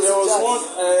and but Jesse there was Jackson. one,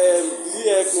 did you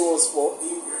hear Clone Wars 4?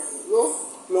 No?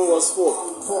 Clone Wars 4.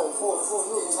 Four.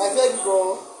 No. I said it,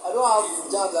 bro. I don't have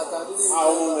jams I can really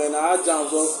Oh man, I had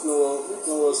jams on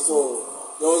Clone Wars 4.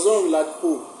 There was one with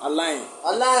Ladipo, a line.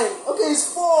 Okay, it's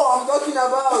 4 I'm talking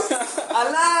about.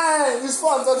 It's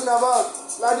 4 I'm talking about.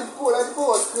 Ladipo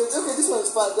was great. Okay, this one is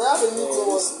fast. They have a new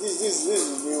Clone Wars. This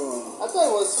is the new one. I thought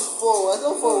it was 4. I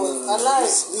thought 4 was a line.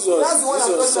 This was, that's the one I'm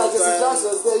talking about. Jesse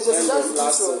Jackson was there. Jesse Jackson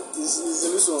last this one. It's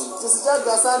this one. Jesse Jackson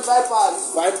that sang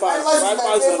bypass. Bypass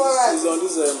is on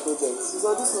this project. It's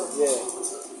on this one. Yeah.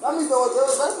 That means there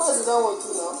was bypass in that one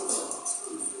too now.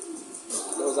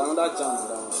 There was another jam in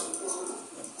that one.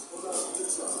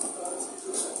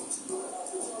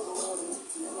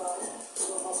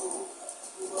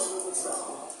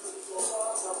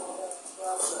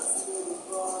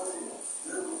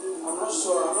 I'm not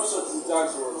sure the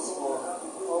jazz was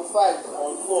on 5.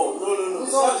 On 4. No.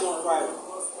 It's on 5.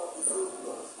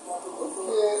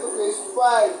 Okay, it's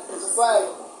 5.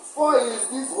 4 is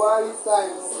this Buhari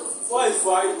times. 4 is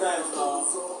Buhari times now.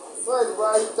 4 is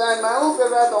Buhari time. My own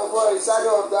favorite on 4 is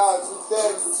Shadow of Doubt with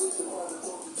them.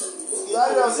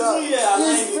 Shadow of Doubt.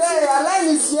 It's there. Align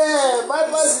is here.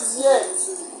 Bypass is here.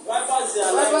 Bypass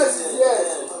is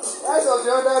here. Rise of the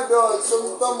Underdog,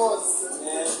 Tommy Thomas.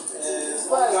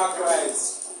 Black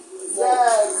Rice.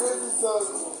 Yeah, crazy songs.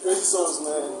 Crazy songs,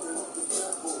 man.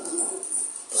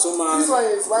 So, man. This one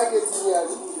is YKTV.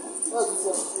 What's this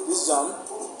one? This jam.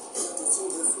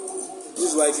 This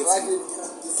is YKTV.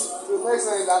 The next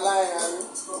one is Align.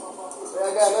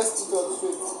 Yeah, guys, let's keep up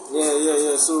straight.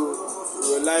 Yeah. So,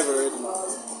 we're live already, man.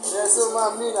 Yeah, so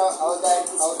man, I was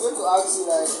going to ask you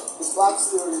like the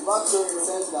backstory in the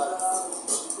sense that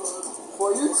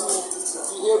for you to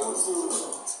be able to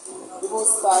even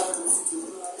start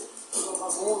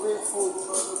moving food,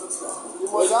 you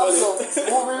must have some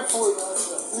moving food.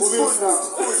 Moving food.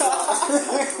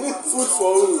 Food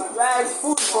for who? Like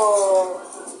food for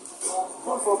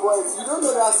boys. You don't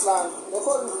know that slang. They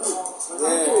call you food.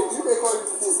 Yeah. You they call you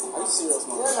food. Are you serious,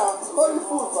 man? Yeah, now call you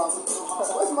food, fam.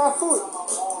 Where's my food?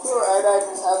 So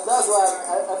that's why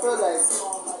I felt like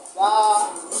that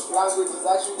language is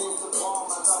actually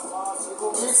you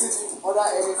could mix it under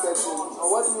any setting. And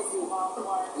what do you feel?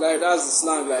 Like that's the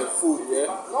slang, like food, yeah.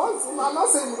 No, I'm not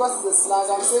saying because it's a slang.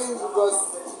 I'm saying because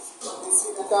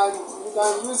you can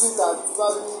use it at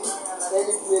probably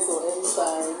any place or any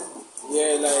time.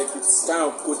 Yeah, like it's kind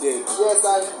of coded. Yes,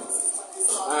 and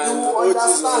And you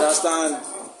OGs understand.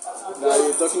 that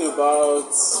you're talking about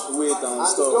weight and And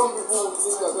stuff. young people will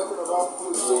think you're talking about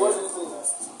food. So what do you think?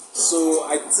 So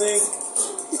I think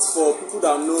it's for people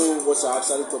that know what you're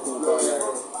actually talking about, like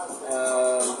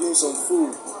doing some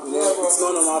food. You know, it's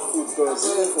not normal food because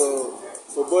even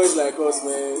for boys like us,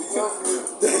 man,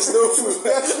 there's no food.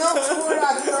 There's no food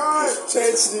at all.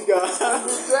 Trench nigga.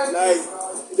 Like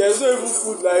there's no even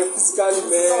food like physically,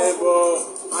 man.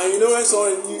 And you know when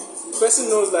the person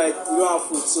knows like you don't have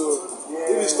food, so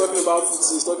if he's talking about food,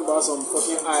 he's talking about some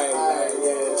fucking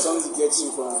something to get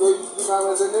you from. So you can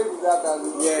resonate with that as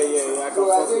well. Yeah. I can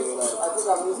So I fuck think with that.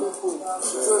 I'm using food.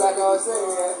 So like I was saying,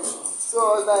 so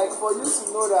I was like, for you to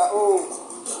know that,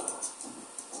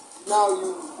 now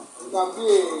you can be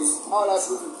how will I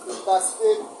put it,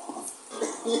 interstate.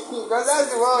 Because that's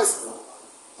the word.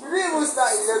 You didn't even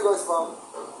start in Lagos, fam.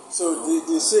 So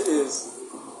the shit is,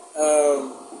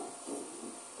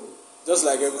 just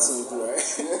like everything you do, right?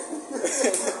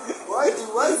 Why do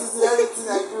everything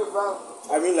I do, fam?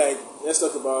 I mean, like, let's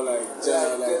talk about like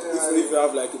if you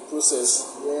have like a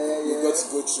process, you got to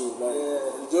go through. Like,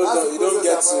 you don't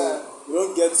get to.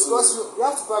 Because you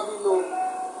have to probably know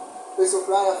the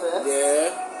supplier first. Yeah.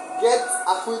 Get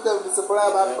acquainted with the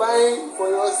supplier by buying for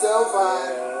yourself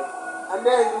and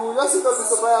then you will just sit up with the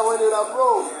supplier when you're like,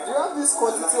 bro, do you have this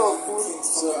quantity of food?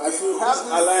 So I feel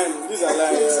this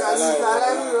align.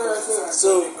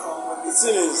 So the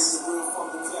thing is,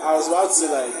 I was about to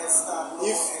say like,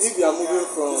 if you are moving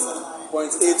from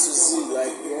point A to Z,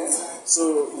 like,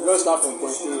 so you don't start from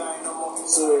point A.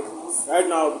 So right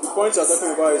now, the point you're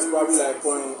talking about is probably like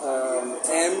point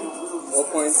M or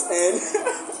point N.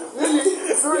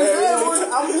 Really? So really?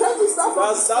 I'm trying to start from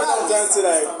That's what I'm trying to say,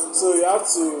 like, so you have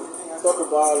to talk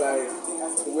about like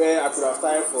where I could have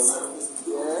started from.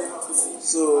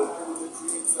 So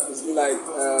it's been like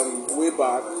way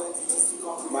back,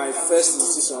 my first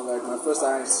institution, like my first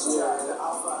higher institution,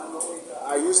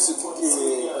 I used to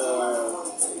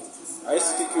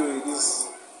kick with this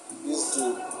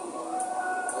dude.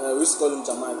 We used to call him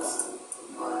Jamaica.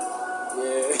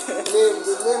 Yeah.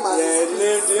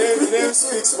 The name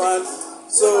speaks, man.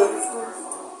 So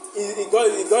he got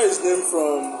his name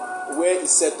from where he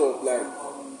set up a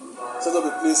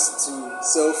place to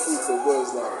sell food for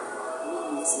boys, like.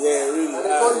 Yeah, really. And they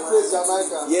call the place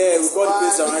Jamaica. Yeah, we call the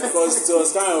place Jamaica because it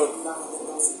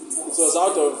was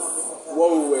out of what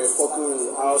we were fucking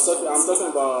with. I'm talking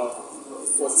about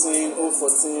 14,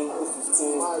 015.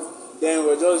 Then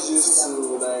we're just used to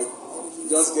like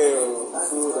just get your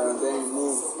food and then you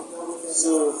move.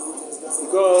 So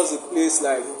because the place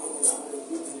like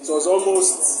it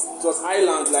was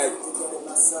island, like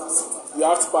you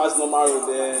have to pass normal road,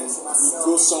 then you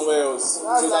go somewhere else.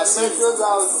 That's like Metro's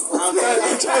house. I'm trying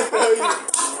to tell you.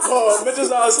 Oh, Metro's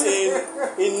house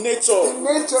in nature. In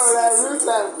nature, like real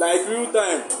time. Like real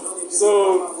time. So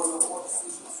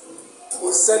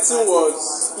his setting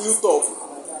was hilltop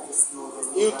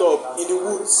in the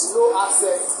woods. No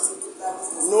access,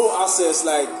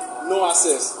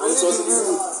 and it was in the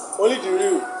woods. Only the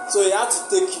real. So he had to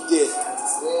take you there.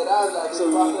 Yeah, that was like so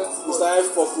we started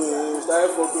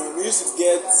fucking. He used to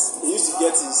get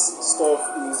his stuff,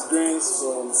 his grains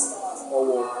from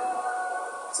Owo.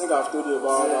 I think I've told you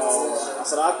about that.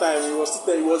 So at that time he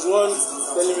was one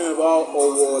telling me about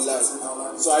Owo, like.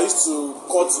 So I used to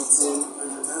cut with him.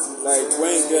 Like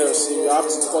when you get a sheep, you have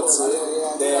to cut it,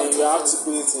 then you have to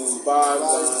put it in bags,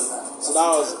 and so that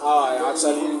was how I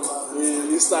actually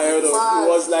really started off. It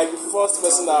was like the first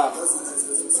person that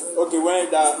when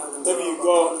that maybe you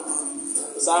got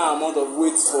a certain amount of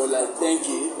weight for like 10k,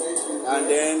 and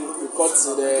then you cut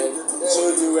it there,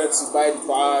 showed me where to buy the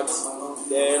bags,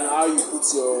 then how you put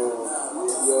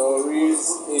your reels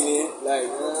in it, like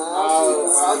how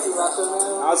to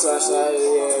rationalize,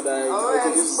 like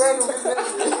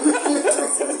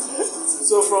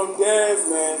so from there,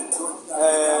 man,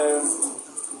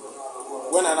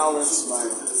 when I now went to my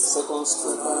second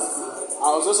school,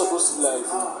 I was just supposed to be like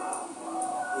a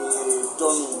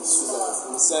dummy in school, like,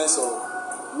 in the sense of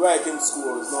where I came to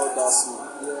school was not that small.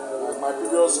 Like my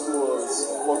previous school was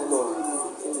fucked up.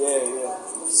 Yeah.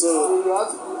 So you had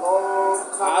to be all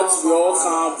calm. I had to be all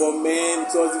calm, but man,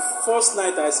 it was the first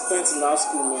night I spent in that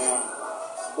school, man.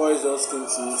 Boys just came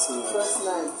to meet me. First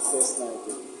night.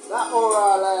 Yeah. That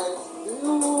aura, like,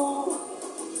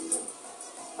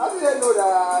 how did I know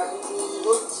that you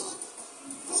don't teach?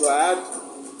 So I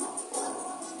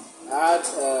had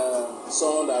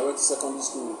someone that I went to secondary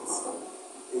school with,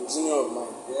 a junior of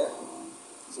mine. Yeah.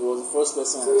 So he was the first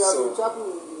person So I you saw. have been trapping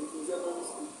in secondary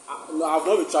school? No, I've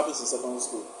not been trapping since secondary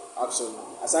school, actually.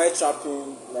 I started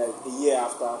trapping like a year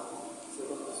after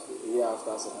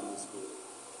secondary school.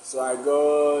 So I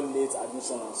got late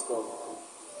admission and stuff.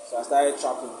 So I started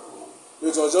trapping.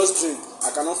 It was just drink.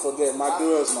 I cannot forget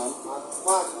McDonald's, man.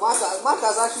 Mark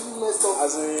has actually messed up.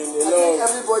 As in I think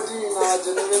everybody in our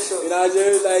generation. like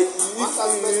you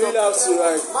really have to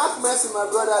like. Mark messed with my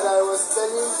brother that I was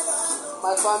telling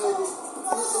my family.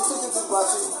 He took it to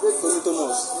party. Tony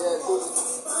Thomas. Yeah, Tony.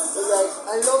 He was like,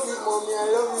 I love you, mommy. I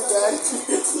love you, dad.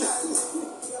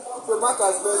 So Mark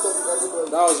has messed up with everybody.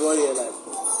 That was 1 year, like.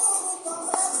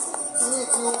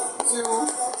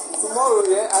 Tomorrow,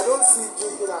 yeah, I don't see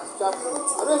drinking as trapping.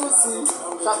 I don't even see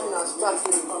trapping as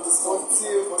trapping until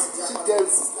she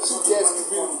gets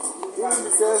free. Even the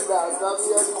sense that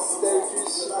trapping all these territory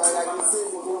shit and like you say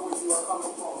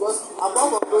because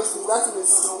apart from those things, that thing is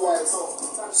like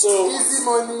so easy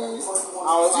money.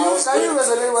 Can you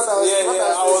resonate what I was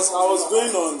yeah, I was going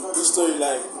on this story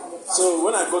like so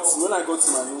when I got to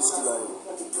my new school like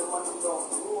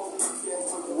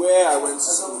where I went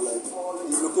to school like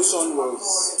the location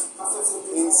was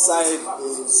inside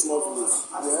a small village.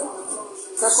 Yeah.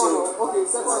 Second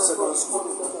school.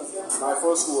 My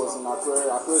first school was in Accra.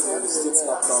 Accra is the state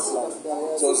capital. So like,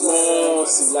 it was more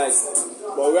civilized.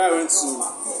 But where I went to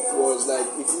was like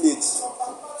a village.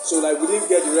 So like we didn't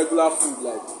get the regular food.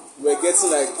 Like we were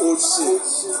getting like old shit.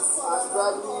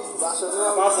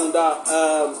 Apart from that,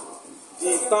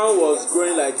 the town was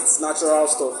growing like its natural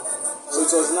stuff. So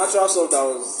it was natural stuff that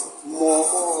was more.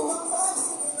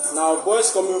 Now boys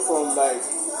coming from like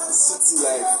the city,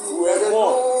 like we're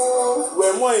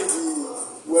more in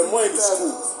the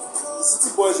school. The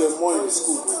city boys were more in the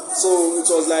school. So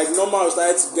it was like normal we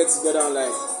started to get together and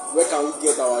like where can we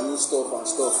get our new stuff and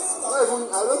stuff. I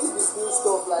don't think it's new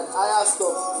stuff like higher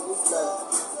stuff. It's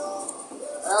like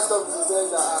higher stuff is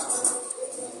the that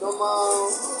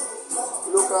normal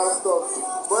local stuff.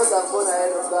 Boys are born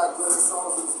ahead of that.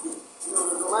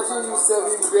 Imagine you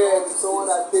serving bread to someone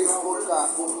that takes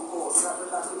vodka. Is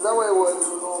that what it was?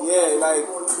 Yeah, like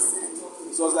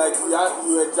it was like you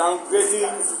were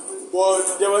downgrading, but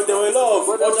there were a lot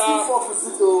of other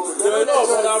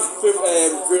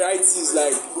varieties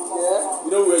like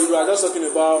you know when you are just talking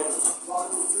about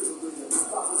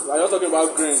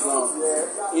grains now.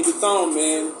 Yeah. In the town,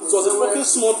 man, it was a fucking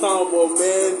small town, but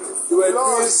man, they were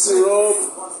doing syrup,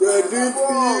 they were doing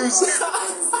pills.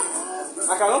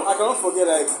 I cannot forget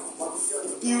like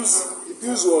the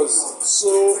pills was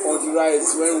so on the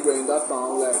rise when we were in that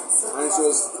town like and it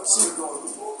was cheap.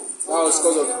 That was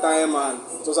because of the time and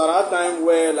it was at that time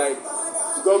where like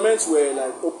the governments were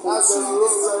like open to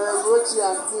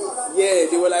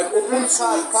they were like open to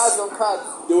cards on cards.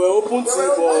 They were open to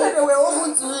it but they were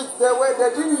open to it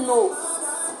they didn't know.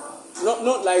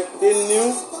 Not like they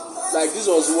knew like this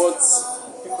was what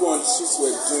people on the streets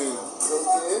were doing.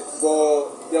 Okay.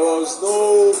 But there was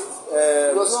no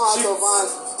there was no out of hand.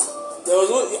 There was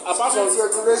no apart from it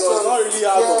was not really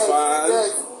out of hand.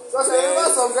 Yes. Because I remember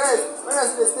some guys when I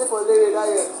used to stay for Lady that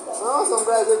year. I remember some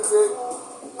guys they say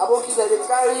about kids that they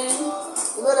carry you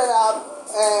know that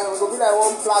go be like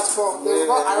one platform. They will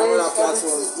not arrange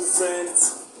everything. Different.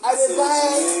 I dey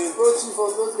buy protein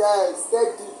from those guys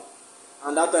steady.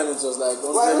 And that time it was like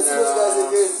why don't see those guys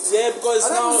again? Yeah,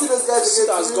 because now shit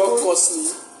has got costly.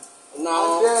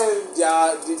 Now the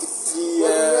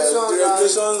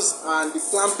regulations and the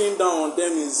clamping down on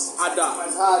them is harder.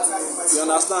 You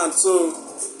understand? So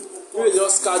you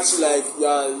just catch you like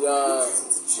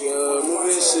you're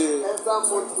moving shit.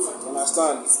 You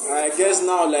understand? And I guess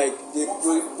now like they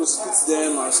prosecute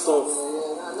them and stuff.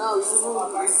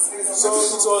 So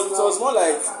it was more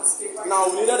like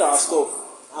now we needed our stuff.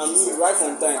 And me right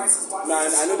from time. Now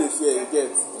I know the fear you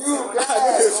get.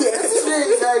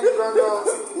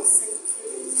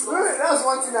 That's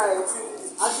one thing I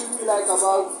actually like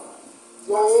about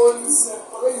your own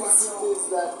when you see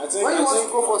things that when you want to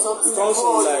go for something, comes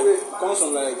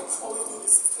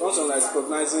from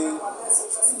recognizing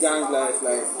gang life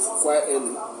like quite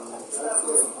early.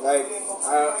 Like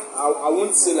I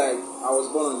won't say like I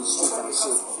was born on the street and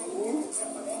shit.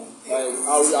 Like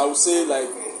I would say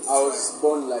like I was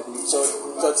born like in church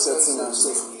setting and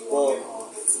shit. But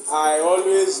I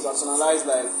always rationalize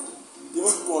like even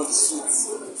people on the streets,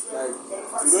 like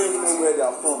you don't even know where they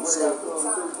are from. So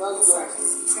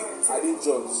I didn't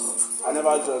judge. I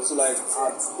never judged. So like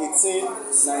at 18, 19,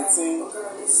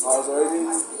 I was already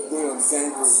going on the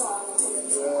gang road.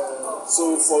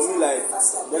 So for me like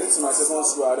getting to my second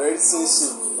school, I had already seen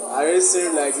shit. I already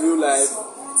seen like real life.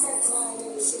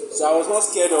 So I was not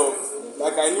scared of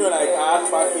like I knew like I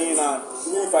had parking and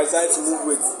even if I decided to move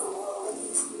weight.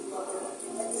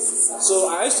 So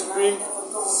I used to bring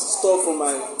stuff from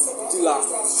my dealer.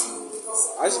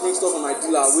 I used to bring stuff from my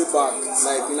dealer way back,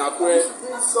 like in Akure.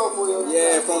 Bring stuff for your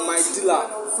Yeah, from my dealer.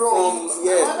 From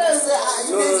yeah. I wanted to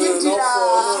say, No,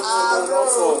 not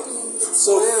for.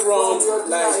 So from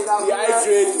like the high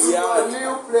grade we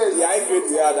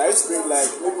had, I used to bring like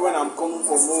maybe when I'm coming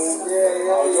from home,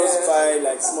 I'll just buy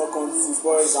like small quantity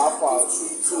boys alpha,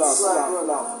 full and.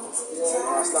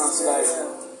 Understand? So like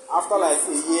after like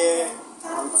a year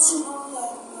and two,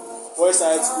 boys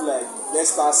started to be like,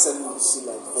 let's start selling this shit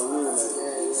like for real. Like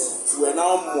we're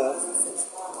now more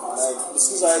like the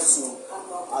school started to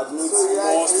admit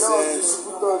more students,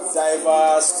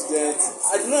 diverse students.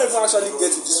 I did not even actually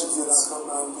get to distribute.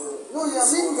 No, I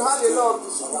mean you had a lot of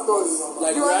distributors.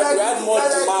 Like we had more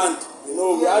demand.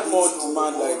 No, we had more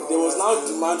demand. Like there was now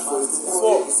demand for it.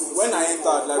 Before when I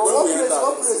entered, like when we entered.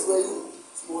 What place were you?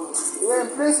 You were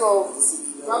in place of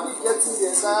probably getting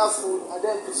the entire food and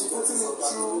then distributing it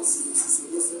through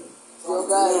your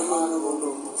guy.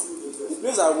 No. The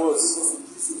place I was.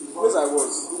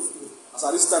 As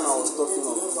at this time I was talking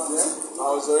of,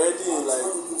 I was already in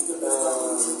like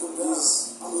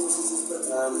this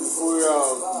euphoria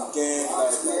of game,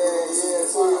 like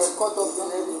so you were caught up in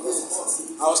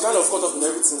everything. I was kind of caught up in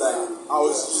everything, like I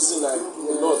was using like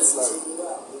a lot, like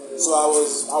so I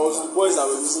was the boys that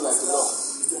were using like a lot.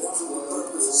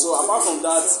 So apart from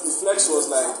that, the flex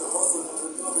was like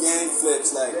gang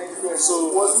flex, like so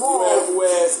we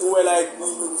were like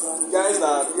guys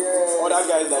that other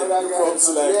guys like look up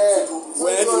to, like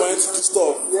when you went to do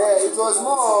stuff. Yeah, it was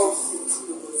more of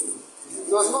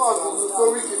the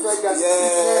euphoric effect that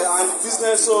and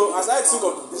business. So as I think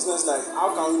of the business, like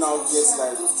how can we now get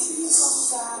like these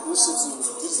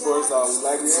boys that would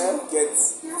like to get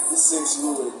this same shit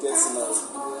we were getting, like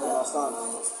you understand?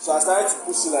 So I started to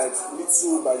push it like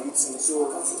little by little. So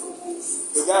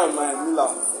the guy of mine, Miller,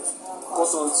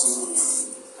 got on to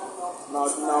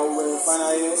now when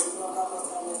final year,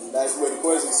 like when the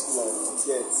boys in school like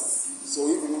get. So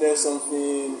if you needed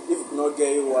something, if you could not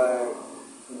get it, why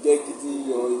you get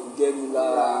Giddy or you get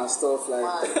Miller and stuff like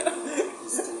you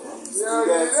never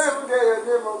get your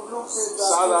name on Blueprint.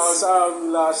 Shout out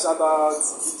Miller, shout out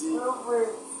Giddy.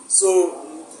 So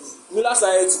Miller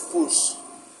started to push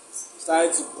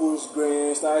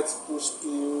grain, started to push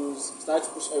pills, started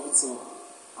to push everything,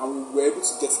 and we were able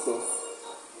to get stuff.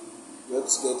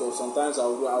 Sometimes I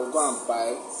would go and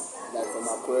buy like from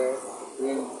Akure,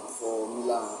 bring for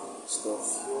Miller and stuff.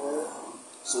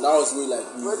 So that was really like.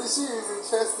 But the shit is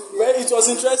interesting. Well, it was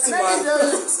interesting, man. Let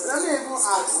me even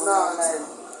ask now, like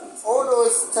all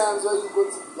those times when you go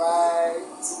to buy.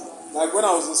 Like when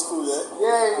I was in school, in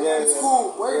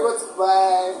school, when you go to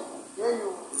buy, when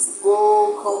you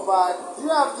go come back, do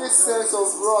you have this sense of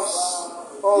rush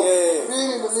of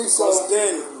being in the mix of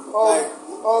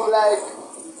like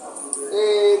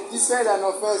a decent and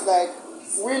offense, like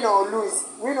win or lose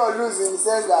in the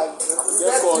sense that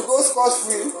you go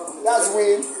scot-free, that's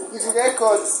win. If you get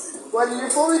caught, but the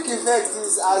euphoric effect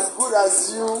is as good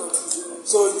as you.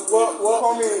 So what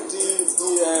coming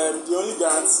the only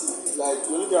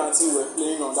guarantee we were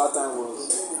playing on that time was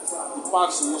the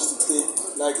parks we used to take.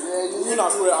 Like even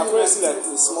Akure is still like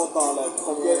a small town, like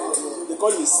compared, they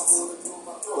call it city,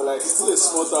 but like it's still a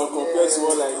small town compared to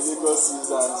what like Lagos is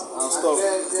and stuff.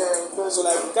 So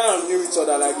like we kind of knew each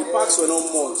other. Like the parks were not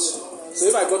much. So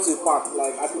if I got to a park,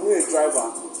 like I could know a driver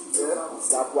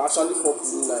that could actually fuck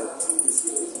with me, like,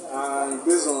 and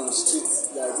based on street,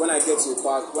 like when I get to a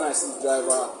park, when I see the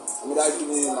driver, I'm either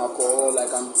giving him alcohol,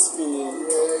 like I'm tipping him.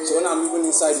 So when I'm even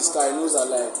inside his car, he knows that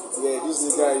like,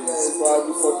 this guy is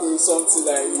probably fucking something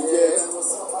like,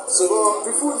 So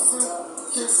the food still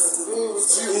keeps being with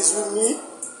you. He's with me.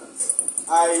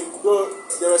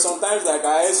 There were sometimes like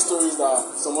I heard stories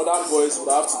that some other boys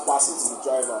would have to pass it to the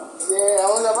driver. Yeah, I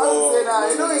was about to say that.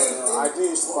 I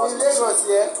didn't used to pass in Lagos,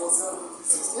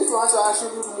 if you want to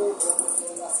actually move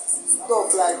stuff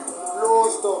like low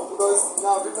stuff, because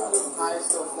now people move high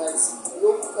stuff like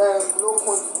low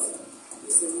quantity.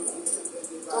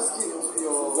 Just give it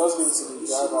to the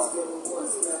driver.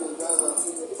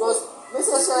 Because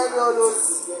necessarily all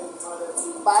those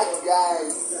bad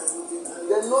guys,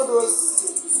 they know those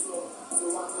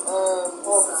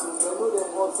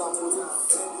ops and police.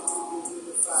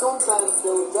 Sometimes they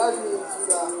will drive you into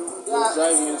that. I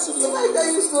tell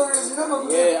you stories, you don't know.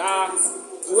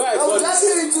 The way I got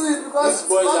these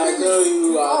boys that tell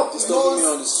you are disturbing me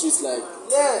on the street, like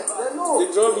they know. They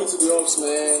drove me to the ops,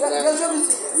 man. Imagine.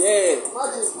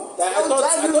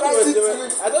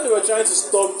 I thought they were trying to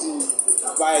stop the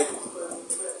bike.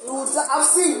 I've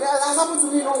seen that happened to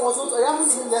me. It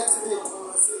happened to me yesterday.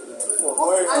 for.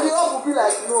 And the up will be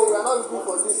like, no, we are not looking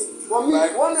for this. For me,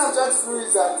 Like, one thing I'm trying to do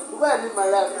is that before I live my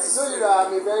life, to show you that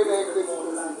I'm a very, very grateful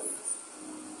person.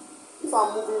 If I'm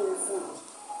moving with food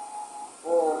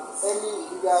or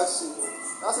any illegal shit,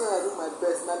 that's when I do my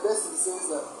best. My best is the sense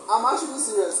that I'm actually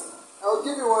serious. I will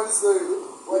give you one story.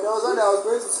 When there was one that I was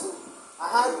going to school, I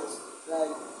had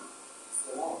like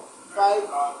five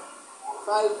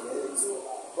bags,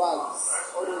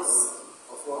 all those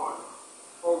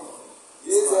of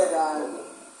AZ and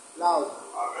loud.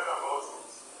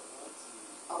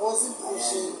 I wasn't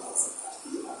pushing.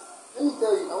 Let me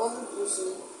tell you, I wasn't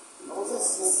pushing. I wasn't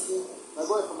smoking. My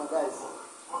boy for my guys.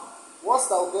 What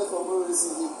I'll get from Morris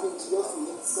is a pinch just to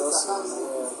eat because I can't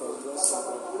sleep.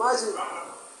 Imagine.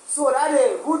 So that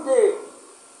day, good day,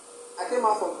 I came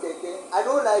out from Keke. I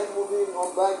don't like moving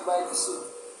on bike shit.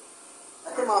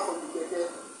 I came out from the Keke,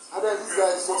 and then these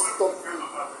guys just stopped me.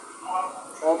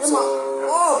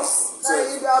 Ops!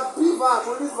 Like in their big van,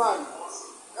 police van.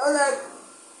 I was like,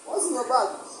 what's in your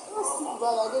bag? What's in your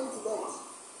bag? I gave it to them.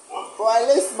 But I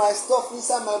laced my stuff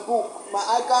inside my book. My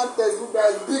icon textbook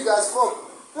that is big as fuck.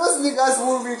 Those niggas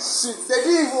won't read shit. They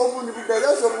didn't even open the book, they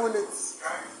just opened it.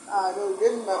 Ah, no,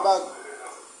 gave me my bag.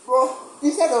 Bro,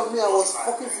 instead of me, I was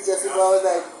fucking fidgeting, but I was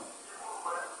like,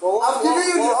 I'm giving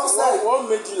you the upside. What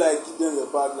made you like give them the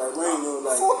bag? Like when you know,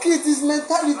 like. Fuck it, it's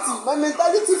mentality. My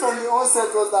mentality from the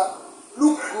onset was that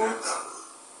look good.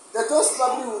 They just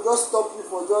probably will just stop you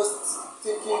for just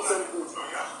thinking something.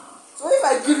 So if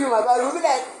I give you my bag, you'll be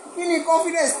like, feeling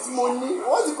confidence, money.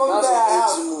 What's the confidence I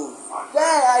have? Then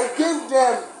I gave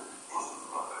them.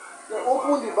 They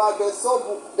opened the bag, they saw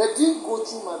book. They didn't go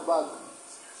through my bag.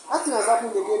 That thing has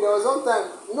happened again. There was one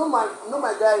time, you know my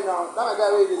guy now, that my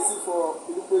guy where they see for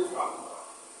Ilupeju.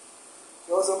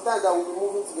 There was some times that we'll be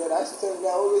moving together. I used to tell him they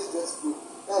always dress good.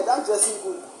 Like that dressing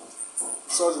good.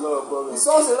 Solves a lot of problems. It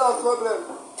solves a lot of problems.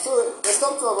 So they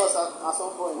stopped two of us at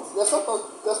some point. They stopped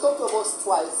two of us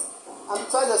twice. And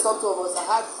twice they stopped two of us. I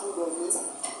had food on me.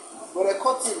 But they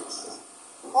cut him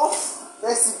off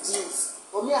basic deals.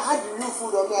 For me, I had the real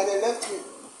food on me and they left me.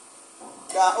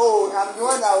 That, oh, I'm the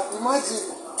one that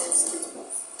imagine.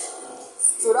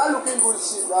 So that looking good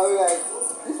shit, I was like,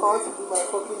 if I want to do my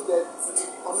fucking debt,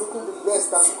 I'm looking the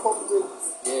best and corporate.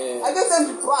 Yeah. I gave them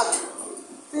the bag.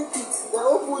 Take it. They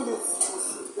opened it.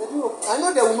 They didn't open. I know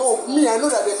they will not open. Me, I know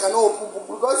that they cannot open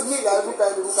because me, I look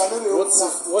at the book, I know they open.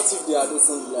 What if they had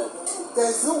opened like?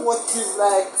 There's no what if,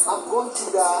 like, I've gone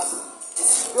through that.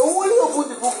 They only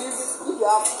open the book if they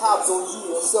have tabs on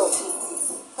you yourself.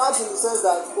 Tabs in the sense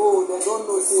that, oh, they don't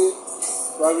know, say,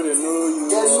 probably they know you.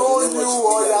 They know you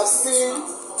or they have seen.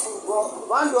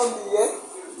 Randomly, yeah.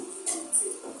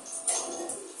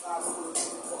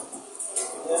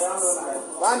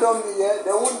 Randomly, yeah.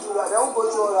 They won't do that. They won't go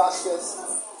through all that stress.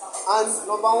 And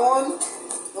number one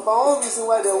reason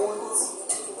why they won't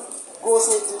go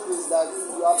so deep is that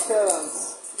you are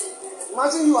parents.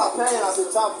 Imagine you are parent as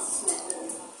a child.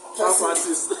 Trap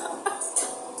artist.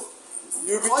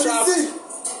 You be trapped.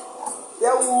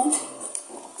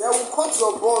 They will cut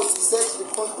your balls to set the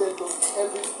content of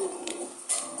everything.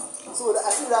 So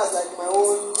I think that's like my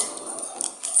own.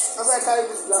 That's why I carry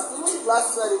this glass. Even the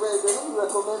glasses I wear, they're not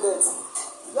recommended.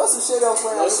 Just to shade off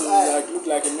when just I look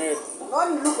like a nerd.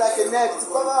 Not look like a nerd, to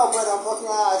cover up when I'm fucking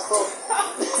high as fuck.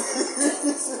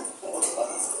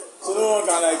 So no one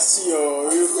can like see your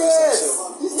real face. Yes,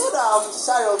 it's not that I'm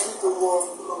shy of it, but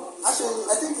actually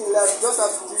I think in life you just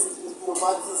have to deal with the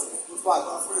diplomatic part.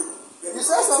 You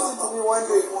said something to me one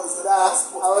day that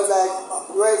I was like,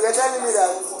 you were telling me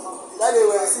that day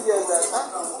when I see you that,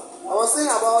 I was saying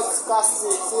about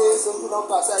casting, say something don't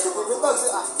pass. I people say,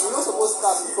 you're not supposed to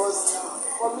cast because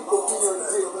public opinion,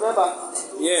 remember?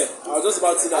 Yeah, I was just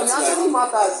about to say that. And it actually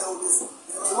matters.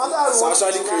 No matter how it's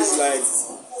actually crazy, like,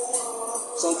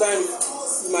 sometimes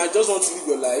you might just want to live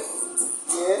your life.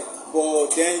 Yeah.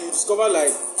 But then you discover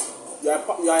like you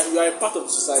are a part of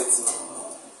the society.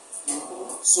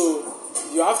 So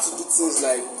you have to do things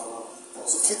like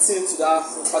to fit into that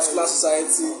particular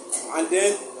society, and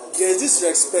then there's this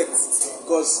respect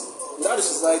because without the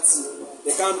society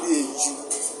there can't be a you.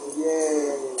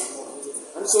 Yeah.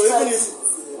 And so even if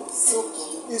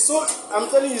it's so, I'm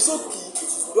telling you, it's so key.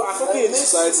 Though I fucking hate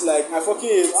society, like I fucking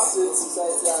hate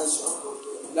society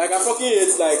and like I fucking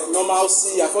hate like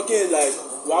normalcy. I fucking hate like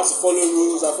you have to follow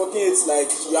rules. I fucking hate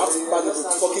like you have to be part of the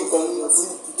fucking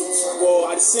community.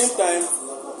 But at the same time,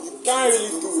 you can't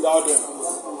really do without them.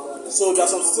 So there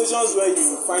are some situations where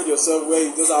you find yourself where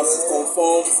you just have to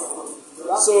conform.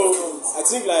 So I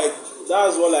think like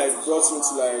that's what like brought me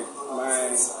to like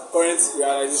my current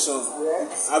realization,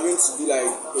 having to be like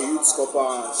a youth scopper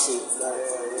and shit.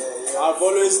 I've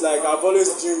always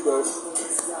dreamed of,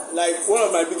 like, one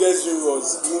of my biggest dreams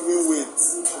was moving weight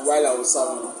while I was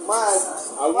serving. Man,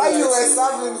 while you were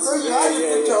serving, so you had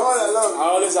the picture all along.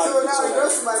 I always had so picture. So now,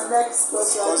 just my next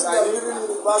question. I'm giving you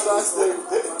the background story.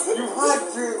 You had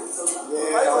dreams.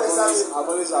 Yeah, while you were serving. I've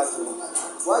always had dreams.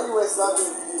 While you were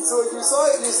serving. So you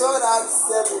saw that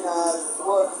seminar,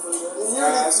 what? In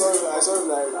Unity. I saw it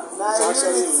like, it's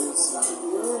actually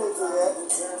Unity,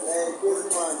 yeah? Crazy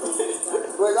man.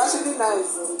 But it's actually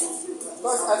nice.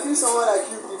 Because I feel someone like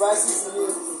you devices me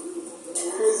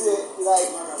crazy, like,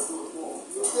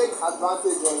 you take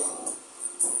advantage of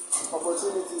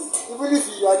opportunities. Even if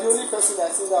you are the only person that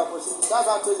sees that opportunity, that's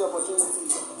how crazy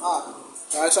opportunities are.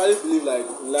 I actually believe, like,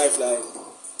 in life, like,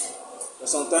 there's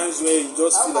sometimes where you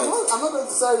just feel like... I'm not going to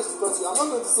say this because I'm not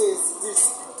going to say it's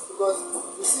this because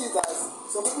you see it as,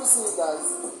 some people see it as,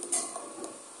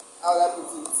 how will I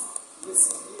put it, you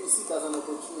see it as an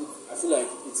opportunity. I feel like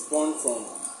it's born from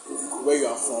where you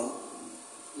are from.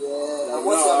 Yeah, like, and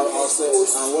what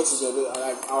is your,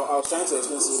 like, I was trying to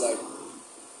explain to you, like,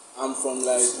 I'm from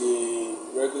like a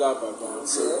regular background,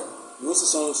 so you will see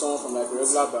someone from like a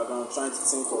regular background trying to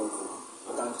think of,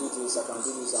 I can do this, and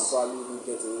probably even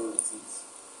get away with it.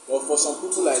 But for some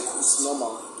people, like, it's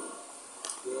normal.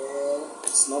 Yeah.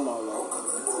 It's normal,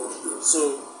 like.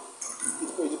 So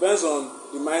it depends on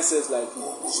the mindset, like, you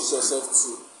choose yourself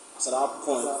to at that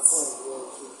point.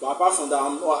 But apart from that,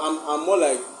 I'm more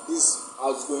like this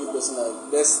outgoing person, like,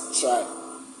 let's try.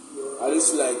 I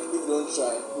just feel like if you don't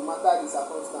try, no matter the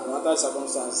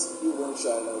circumstance, you won't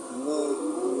try, like, you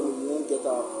won't get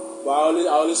out. But I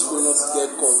always feel not to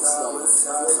get caught, like,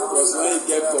 because when you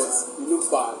get caught, you look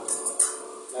bad.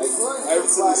 Like,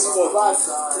 everything is fucked. Bag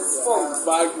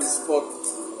is fucked.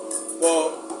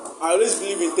 But I always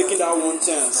believe in taking that one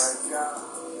chance.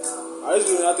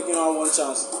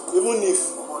 Even if,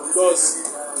 because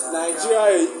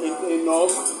Nigeria is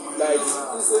enough, like,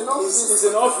 it's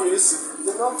enough risk.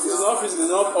 There's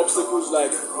enough obstacles, like,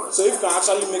 so if you can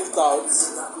actually make it out,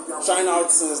 trying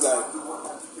out things, like,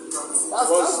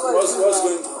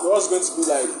 what's going to be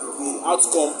like the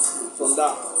outcome from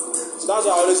that. So that's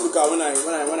what I always look at when I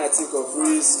think of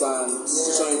risk and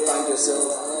situation you find yourself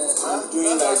and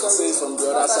doing, like, things from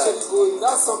the other side.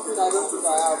 That's something I don't think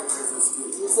I have. In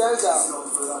the sense that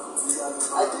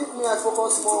I think I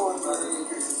focus more on the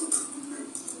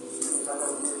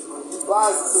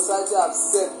bars society have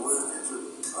set.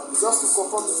 Just to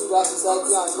conform to that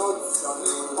society and not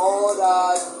all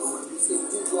that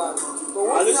individual. I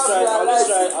just try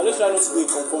not to be a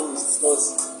conformist, because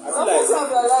I feel like once you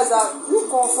have realized that you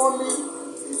conforming,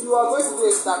 you are going to be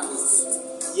a statistic.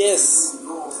 Yes.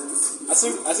 I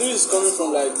think it's coming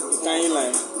from, like, the kind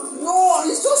line. No,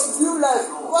 it's just real life.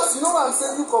 Because you know what I'm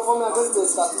saying, you conforming are going to be a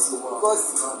statistic, because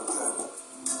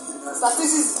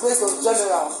statistics is based on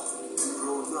general.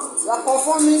 You are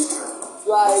conforming,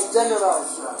 you are a general.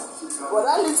 But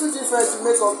that little difference you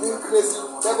make of being crazy,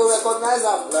 they will recognize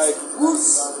that. Like, good,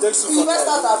 you may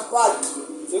start as bad.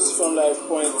 Takes you from, like,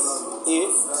 point A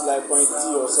to, like, point T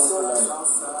or something, like,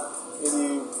 in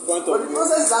the point of view. But the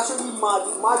process is actually mad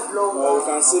long. Or you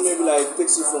can say maybe, like,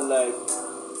 takes you from, like,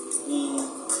 the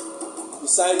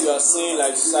side you are seeing,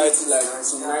 like, society, like,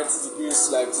 to 90 degrees,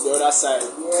 like, to the other side.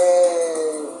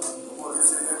 Yeah.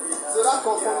 So that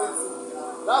conformity,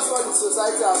 that's what the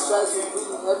society has tried to bring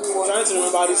in everyone. I'm trying to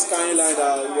remember this kind line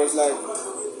that it was like,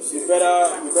 you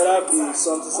better be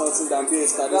something than be a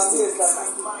statistic.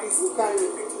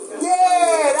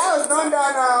 Yeah, that was done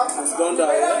down now. It's done down.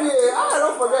 I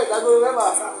don't forget, I will remember.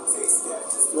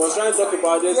 He was trying to talk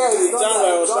about this. Yeah, the genre I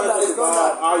was trying to talk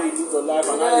about how you live your life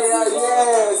and how you feel.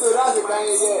 Yeah. So that's the kind,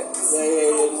 Yeah. It's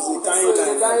the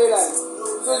kind line.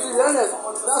 So to be honest,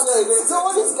 that's what it is. So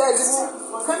all these guys,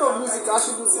 what kind of music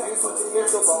actually do we listen to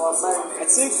makes up our mind? I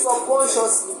think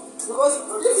subconsciously. Because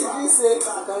if you didn't say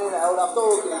I would have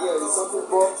thought, okay, yeah, it's something,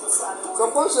 but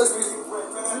subconsciously,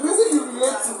 the music you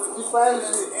relate to defines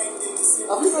you.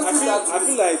 I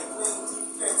feel like,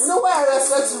 you know why I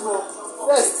respect you more?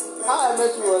 First, how I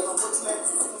met you was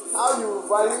how you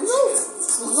value. You know,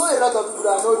 there's not a lot of people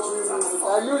that know drill music.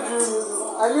 I knew drill music.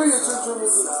 I knew you too drill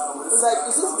music. It's like,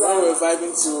 is this guy? When we were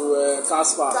vibing to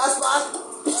Casper.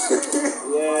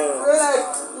 Yeah. We're like,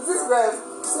 is this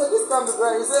guy? So this time the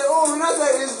guy, he said, oh, we're not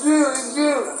saying it's drill.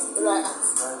 We're like,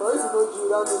 but if you don't drill,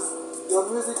 that means your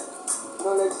music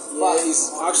knowledge is bad. Yeah,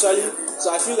 it's actually, so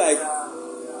I feel like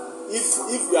if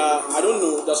you are, I don't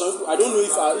know, there's some people, I don't know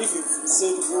if you've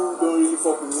seen people who don't really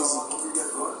fuck with music.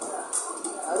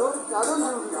 I don't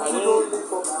know really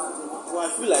fuck with music. Well, I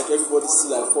feel like everybody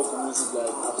still like fuck with music, like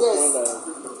at the point, like,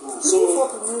 so people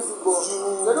fuck with music, but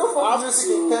they don't fuck with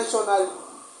music intentionally.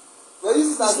 They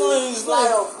use it as a fly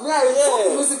off. Me, I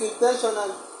put music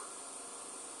intentionally.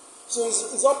 So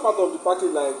it's all part of the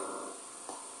package. Like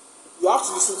you have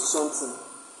to listen to something,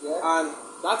 and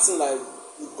that thing like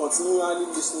you continually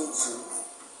listening to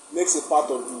makes a part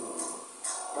of you.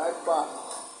 Viper.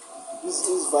 This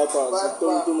is Vipers,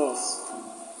 Thomas.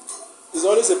 It's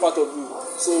always a part of you.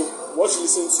 So what you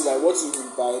listen to, like what you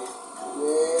imbibe,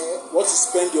 what you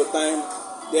spend your time.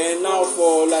 Then now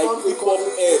for like hip hop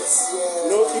heads,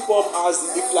 hip hop has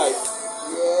the hip life.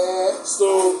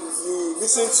 So you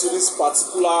listen to this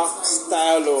particular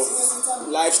style of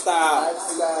lifestyle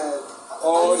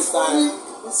all the time.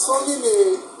 It's forming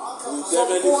You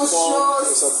definitely form a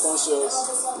subconscious.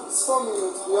 It's forming,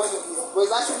 to be honest, but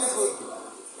it's actually good.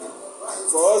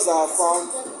 For us that have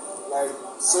found like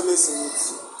solace in it,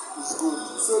 it's good.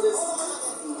 Solace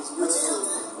is beautiful.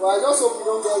 Well, I just hope you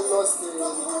don't get lost in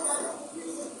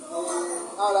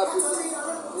how that people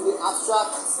in the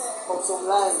abstract of some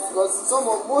lines, because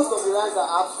most of the lines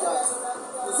are abstract.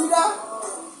 You see that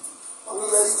we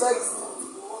respect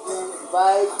the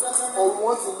vibe or we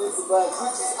want to live the vibe,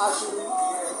 which is actually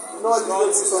not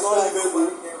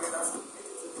livable.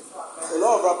 A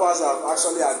lot of rappers have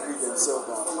actually agreed themselves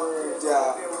that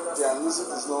their music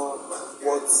is not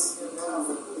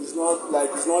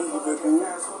livable,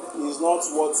 is not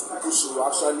what people should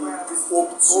actually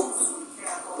hope to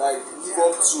like give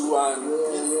up to, and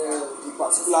the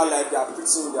particular life they are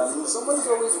preaching in their music. Somebody's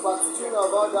always particular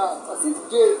about that. I think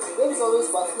Dave is always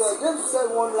particular. Dave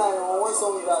said one line on one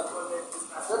song that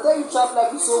they tell you trap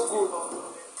life is so good.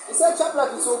 He said trap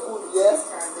life is so good, yes.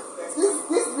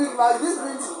 This brings back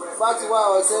to what I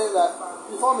was saying, that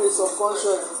you form a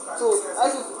subconscious. So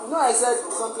I said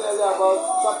something earlier about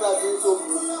trap life being so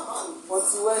good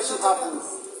until when shit happens.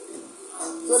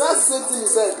 So that's the same thing he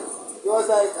said. He was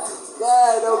like,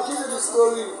 yeah, they'll give you the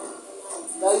story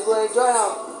that you will enjoy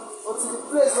now until the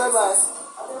place whereby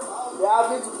they're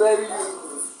having to bury you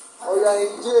or you are in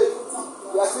jail.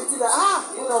 You are thinking that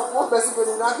one person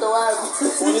going to knock your wife.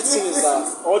 Funny thing is that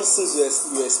all the things you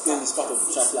explain is part of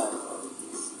the trap life.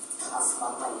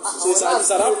 So it's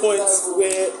at that point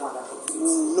where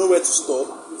you know where to stop.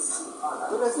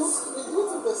 But there's no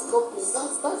stopping.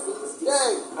 That's it.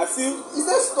 Yeah. I feel. Is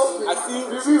there stopping?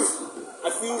 I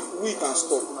feel we can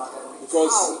stop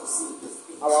because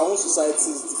our own society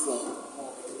is different.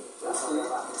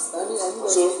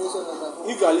 So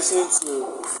if you are listening to,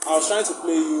 I was trying to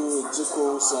play you a J.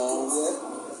 Cole song.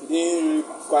 It didn't really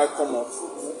quite come up.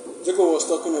 J. Cole was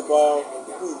talking about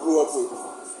who he grew up with.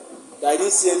 That I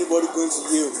didn't see anybody going to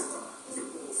Yale.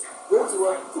 Going to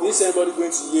what? He didn't see anybody going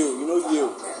to Yale. You know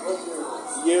Yale?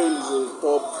 Yale is a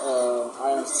top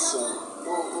higher institution.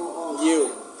 Yale.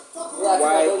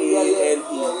 YALE.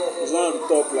 It's one of the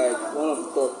top,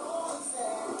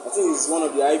 I think it's one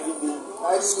of the Ivy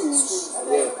League schools.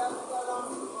 Yeah.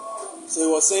 So he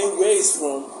was saying where he's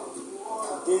from,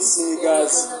 these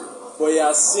niggas, but he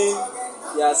has seen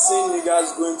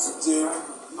niggas going to jail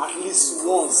at least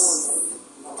once.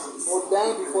 Or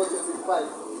dying before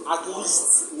 25. At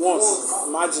least once.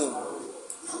 Imagine.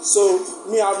 So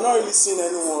me, I've not really seen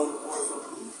anyone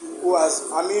who has.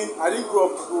 I didn't grow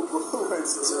up who went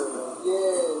to jail.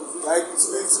 Yes. Like to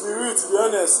be real, to be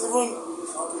honest, even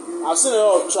I've seen a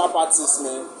lot of trap artists,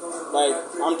 man. Like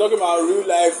I'm talking about real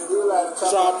life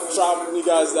trap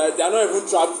niggas. Like they're not even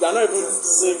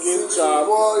singing trap,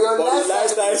 but the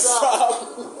lifestyle is trap.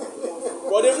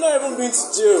 But they've not even been to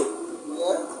jail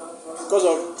because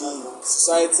of the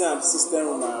society and the system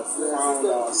we have found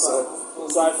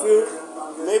ourselves. So I feel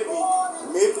maybe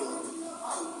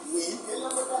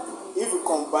if we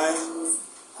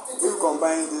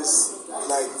combine this,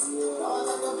 like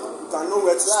you can know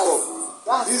where to stop.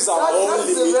 These are all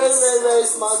limits. That's a very, very, very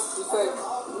smart defense.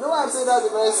 You know why I'm saying that's a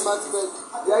very smart defense?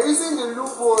 They are using the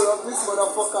loophole of this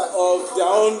motherfucker. Of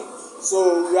their own,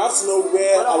 so we have to know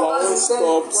where our own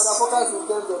stops. Motherfuckers in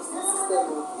terms of the system.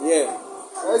 Yeah.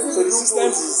 So the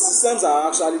systems are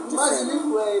actually different. Imagine if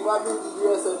we were probably in the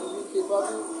US or the UK,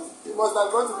 probably you must have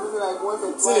gone to prison like once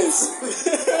or twice.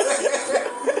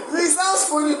 It sounds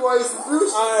funny, but it's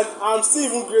bullshit. And I'm still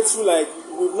even grateful, like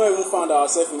we've not even found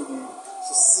ourselves in the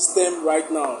system right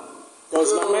now,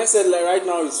 because my mindset like right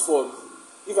now is fogged.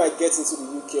 If I get into the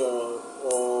UK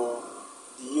or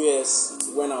the US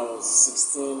when I was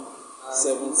 16,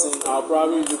 17, I'll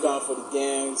probably look out for the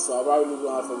gangs, so I'll probably look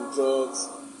out for the drugs.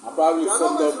 I'll probably you're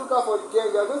not going to look out for the gang,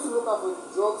 you're going to look out for the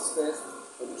drugs first.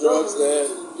 The drugs there,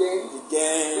 the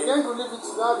gang will leave it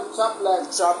to now the trap life.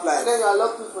 And then you are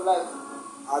locked in for life.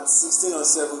 At 16 or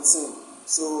 17.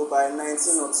 So by 19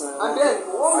 or 20. And then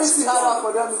what makes it harder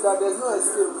for them is that there's no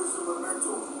escape.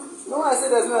 You know why I say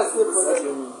there's no escape for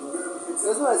them?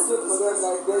 There's no escape for them.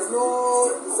 Like there's no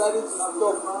deciding to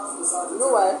stop. You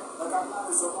know why?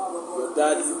 Your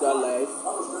dad lived that life.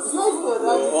 It's not even your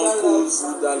dad. Your uncles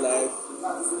lived that life.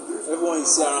 Everyone you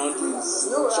see around you is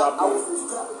You know, trapping.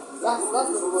 that's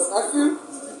the word. I feel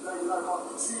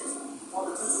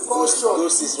culture.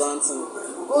 Ghost is ranting.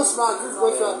 Ghost man, this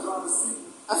ghost man.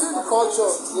 I feel the culture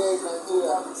here in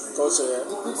Nigeria. Culture, yeah.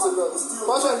 It picks a lot.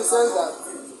 Culture in the sense that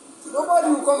nobody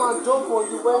will come and jump on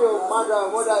you when your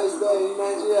mother is there in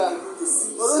Nigeria.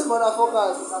 But those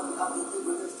motherfuckers,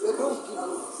 they don't give a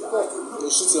fuck. You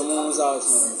shoot your mom's house,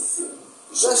 man.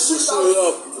 They shoot you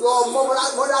up. your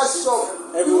mother's shop.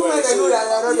 Everywhere. Even when they know that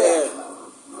they are not there.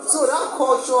 Yeah. So that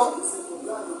culture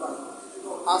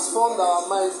has formed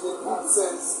our minds in a good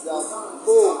sense that,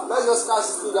 oh, let's just catch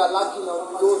people that are lacking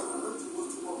on his own.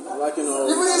 Like, Even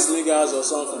if- niggas or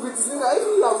something. With the nigga,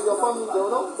 even you are with your family, they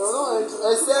will not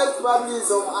except probably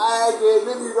some high grade,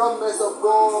 maybe you don't mess up,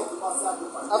 go.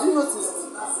 Have you noticed?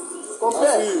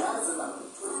 Compare.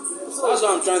 That's why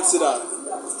I'm trying to say that.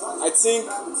 I think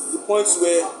the point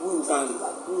where we can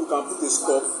put a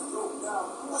stop,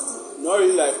 not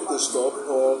really like put a stop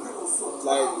or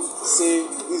like say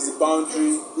this is the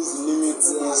boundary, this is the limit,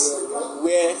 is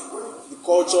where the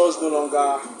cultures no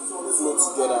longer flow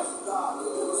together.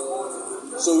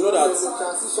 So you know that There's a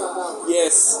transition now.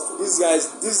 yes, these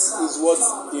guys, this is what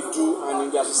they do, and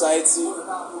in their society,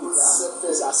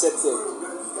 it's accepted.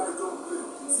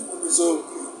 So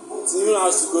it even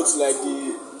has to go to like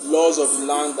the laws of the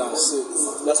land and shit.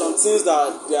 There are some things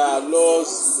that their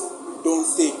laws don't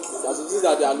take. There are some things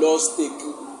that their laws take.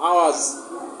 I was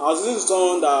listening to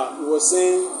someone that was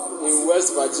saying in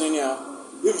West Virginia,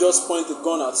 if you just point a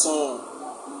gun at someone's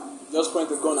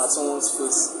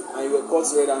face and you were caught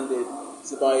red-handed,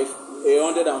 it's about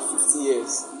 150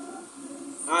 years.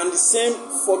 And the same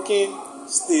fucking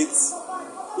state,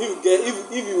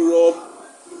 if you rob,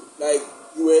 like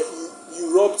you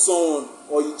robbed someone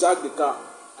or you jacked the car,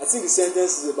 I think the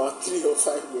sentence is about 3 or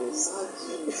 5 years.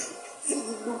 See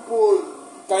the loophole.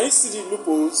 Can you see the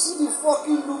loopholes? See the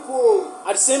fucking loophole.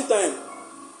 At the same time,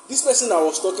 this person that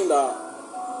was talking that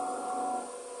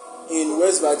in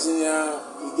West Virginia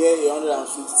he get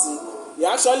 150, he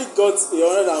actually got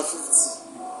 150.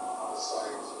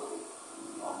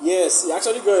 Yes, he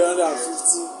actually got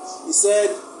 150. He said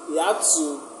he had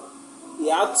to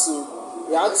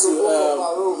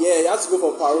go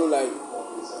for parole like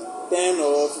 10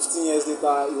 or 15 years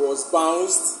later. He was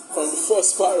bounced from the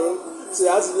first parole, so he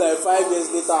had to be like 5 years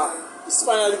later. He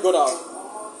finally got out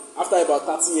after about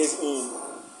 30 years in.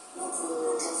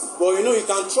 But you know, you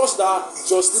can trust that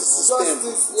justice system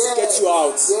to get you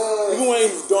out, even when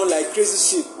you've done like crazy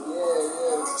shit.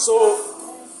 So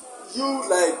you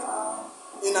like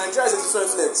in Nigeria is a different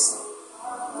flex.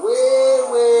 Way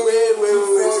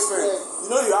different. You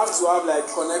know, you have to have like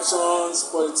connections,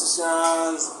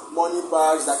 politicians, money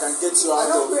bags that can get you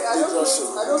out of dangerous shit.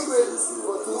 I don't pray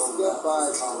for things to get bad,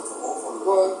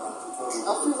 but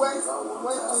I feel when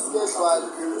things get bad,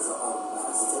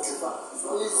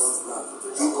 is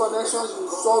through connections you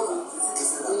solve it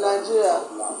in Nigeria,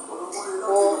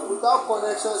 or without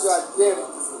connections you are damned.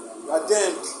 You are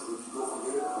damned.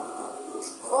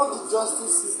 Fuck the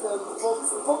justice system,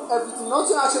 fuck everything,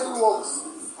 nothing actually works.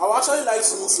 I would actually like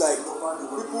to meet like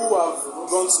people who have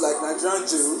gone to like Nigerian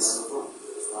jails,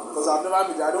 because I've never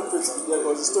been there. I don't pray to be there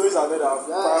because the stories I've heard are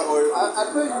quite horrible.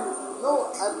 I pray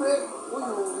when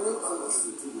you meet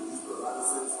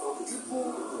people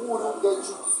who wouldn't get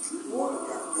you. You know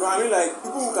what I mean? Like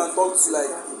people who can talk to, like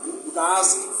you can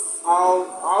ask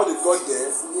how they got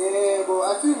there. Yeah, but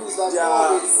I think it's like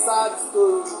more of a sad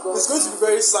story. It's going to be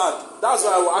very sad. That's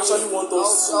why I will actually want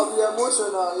us I'll be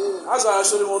emotional, yeah. That's why I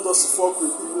actually want us to fuck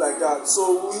with people like that.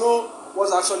 So we know what's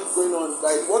actually going on.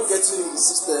 Like what gets you in the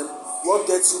system, what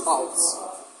gets you out. So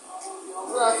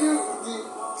I feel the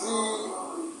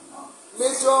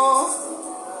major,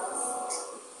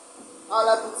 how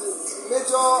I put it,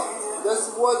 this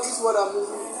is what I'm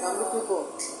looking for.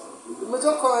 The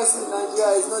major currency in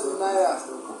Nigeria is not the naira,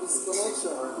 it's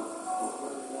connection.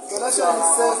 Connection in the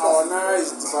sense that our naira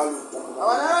is devalued.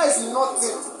 our naira is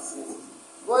nothing,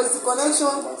 but it's the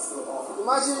connection.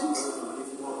 Imagine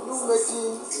you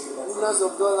making millions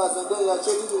of dollars and then you are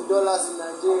trading in dollars in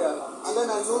Nigeria, and then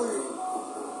I know you.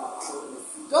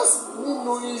 Just me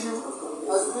knowing you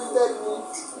has lifted me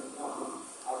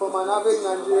from an average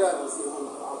Nigerian.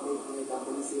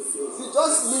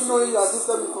 Just me knowing you has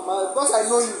lifted me from an, because I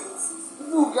know you.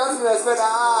 People who give me respect,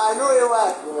 I know AY.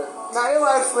 Now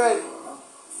AY friend.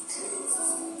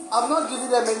 I'm not giving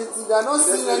them anything, they are not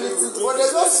seeing anything, but they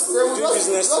will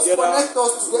just connect us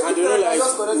together. And they know like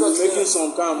we're making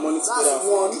some kind of money together. That's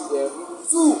one. Yeah.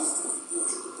 Two,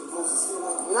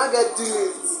 now get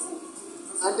dealings,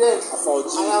 and then I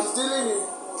am dealing in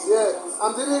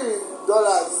I'm dealing in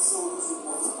dollars.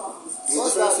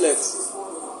 What's that? Flex.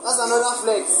 That's another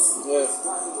flex. Yeah.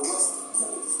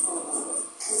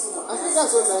 I think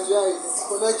that's what Nigeria is,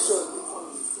 connection.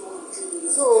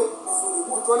 So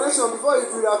the connection, before you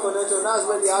do that connection, that's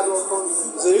where the hard work comes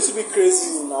in. So it used to be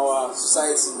crazy in our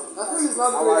society. I feel it's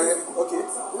not crazy. Okay.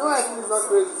 You know why I feel it's not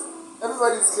crazy?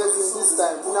 Everybody's crazy in this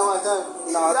time, in our time.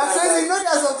 In our time, crazy. You know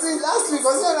there's something last week,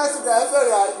 or last week, I felt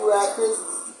you were crazy.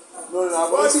 No,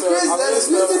 I've But always the felt, crazy, there's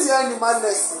beauty behind the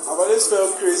madness. I've always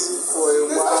felt crazy for a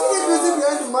There's actually beauty while.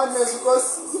 behind the madness because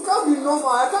you can't be normal.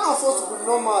 I can't afford to be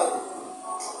normal.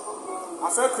 I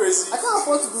felt crazy. I can't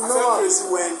afford to be I normal. felt crazy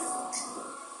when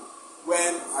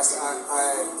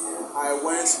I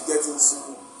went to get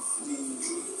into the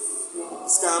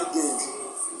scam game.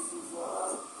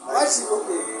 Why she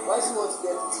want to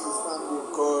get into this scam game?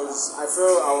 Because I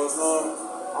felt I was not,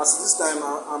 as this time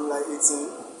I'm like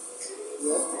 18.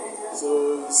 Yeah.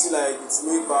 So you see, like it's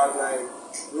way back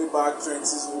 20s, way back.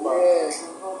 Yeah.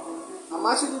 I'm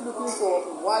actually looking for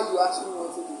why you actually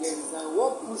wanted to get this and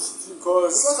what pushed you.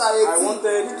 Because I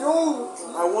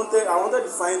wanted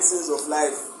to find things of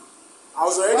life. I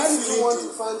was already Why did you want to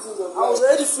feeling find things of I was life?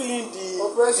 already feeling the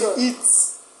heat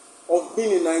of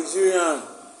being a Nigerian.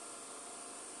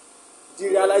 The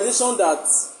realization that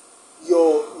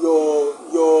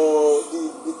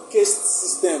the caste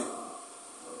system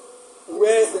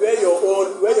where your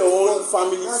own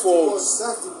family falls.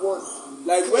 That's the word.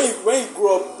 Like when you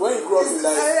grow up in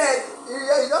life. You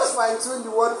just fine tune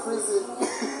the word prison.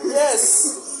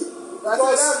 Yes.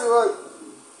 That's the word.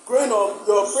 Growing up,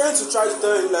 your parents will try to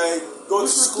tell you like go to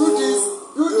school,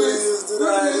 do this.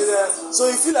 So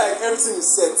you feel like everything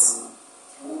is set.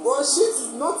 But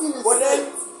shit, nothing is But set.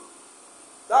 then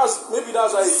that's why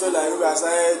you felt like maybe I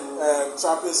started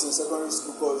trapping in secondary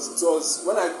school, because it was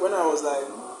when I was like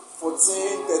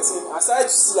 14, 13, I started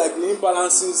to see like the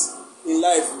imbalances in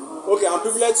life. Okay, I'm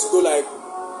privileged to go like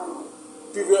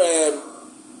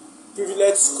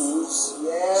privileged schools,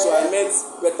 so I met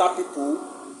better people.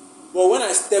 But when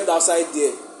I stepped outside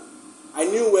there, I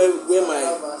knew where my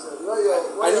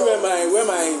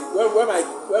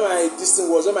distance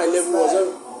was, where my level was.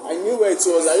 I knew where it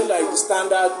was. I knew like the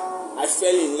standard I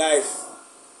fell in life.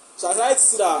 So I started to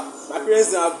see that my parents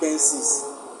didn't have Benzes,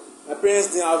 my parents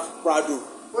didn't have Prado.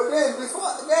 But then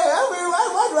why do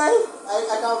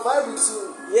I can vibe with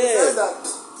you? Yeah. Because that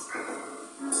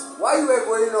while you were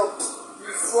growing up,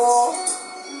 before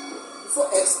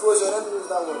exposure, let me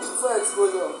use that word. Before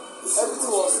exposure,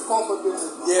 everything was comfortable.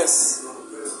 Yes.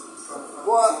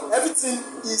 But Everything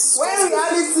is. when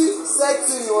reality set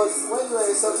in was when you were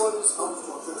in secondary school.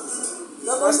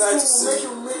 Secondary school will make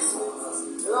you mix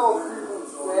with a lot of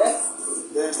people. Yeah.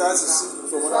 Then start to see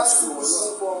from other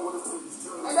schools.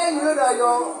 And then you know that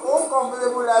your own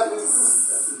comfortable life is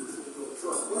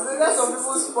either some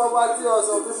people's poverty or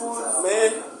some people's.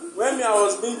 Man, when I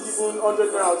was being given 100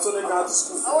 naira or 200 naira to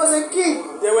school, I was a kid.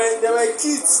 there were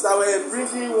kids that were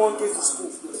bringing 1K to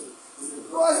school.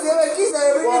 Because there were kids that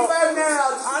were bringing 5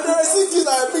 naira. And there were still kids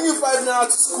that were bringing 5 naira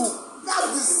to school. That's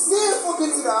the same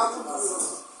fucking thing that happened to me.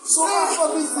 So Same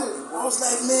fucking thing. I was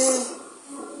like,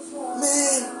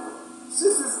 man,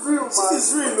 Shit is real, man. this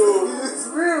is real though. It's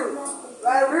real.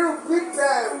 Like real big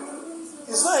time.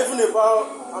 It's not even about,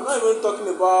 I'm not even talking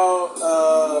about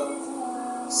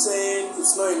saying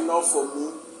it's not enough for me.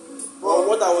 But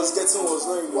what I was getting was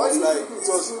not enough. What do you Like, think it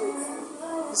was,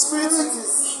 the spirit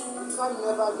is you can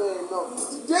never get enough.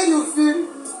 The day you feel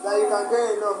that you can get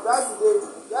enough, that's the day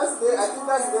I think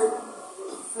that's the day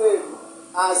you fail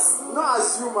as not as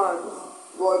human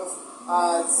but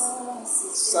as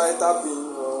societal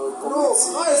being or community. no,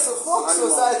 not as a folk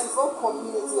society, folk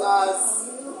community as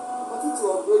wanting to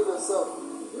upgrade yourself.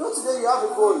 You know today you have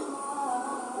a goal.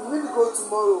 You meet the goal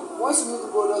tomorrow. Once you meet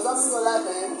the goal, does that mean your life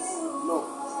ends? No.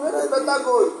 Create a better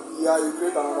goal. Yeah, you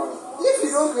create another one. If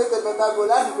you don't create a better goal,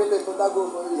 life will create a better goal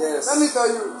for you. Yes. Let me tell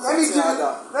you. Let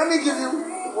me give you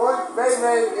one a very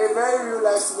real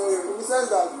life scenario. In the sense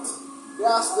that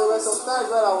there were some times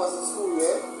when I was in school,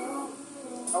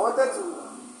 I wanted to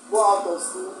go out of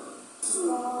school to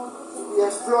be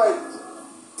employed.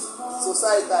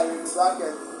 Society in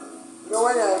bracket. You know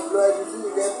when you're employed, you feel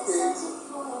you get paid.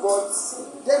 But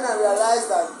then I realized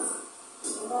that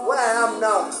where I am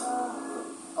now,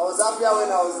 I was happier when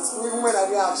I was in school, even when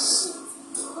I didn't have shit.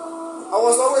 I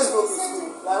was always broke in school.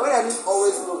 Like when I mean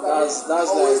always broke, I mean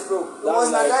always broke. It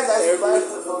was my guys that used to buy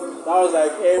food for me. That was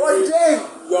like every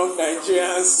young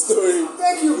Nigerian story.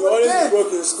 Thank you, You always be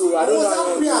broke in school. I don't know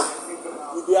how you happier.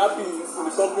 you'll be happy in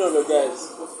the company of your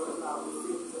guys.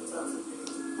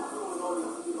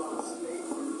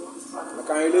 I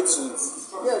can relate to it.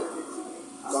 Yeah.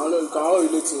 You can all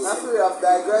relate to I it. feel we have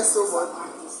digressed so much.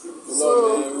 A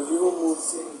lot, man. We've even moved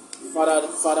farther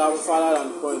than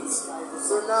the point.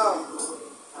 So now,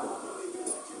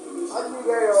 how do you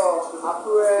get your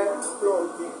Akure plug?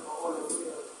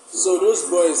 So those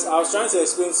boys, I was trying to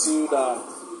explain to you that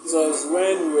it was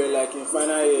when we were like in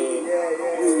final year,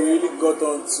 we really got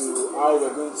on to how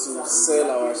we're going to sell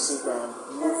our shit and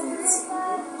move it.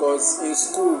 Because in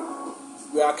school,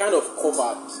 we are kind of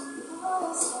covered.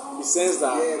 In the sense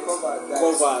that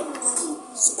covered.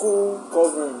 School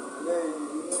covering.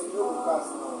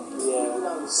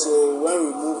 Yeah. So when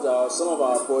we moved out, some of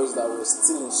our boys that were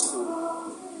still in school,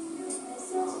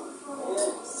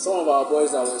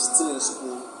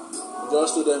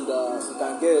 just told them that you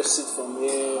can get a shit from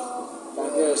here, you can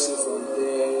get a shit from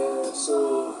there.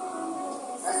 So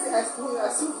I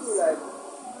still feel like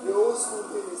the old school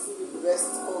thing is still the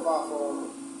best cover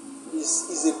for.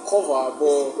 it's a cover,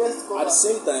 but at the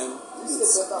same time,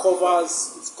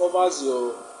 it covers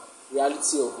your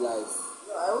reality of life.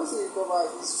 No, I won't say it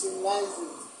covers, it streamlines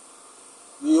it.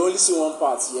 You only see one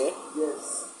part, yeah?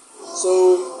 Yes.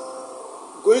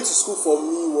 So going to school for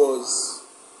me was,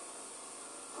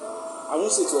 I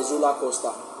won't say it was roller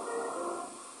coaster,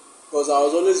 because I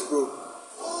was always broke.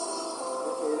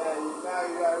 Okay, now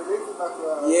you are relating back to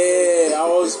Yeah, I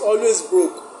was always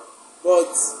broke,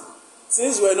 but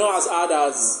things were not as hard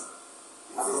as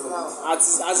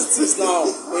it is now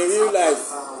in real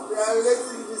life. you are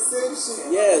relating to the same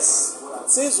shit. Yes,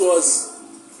 things was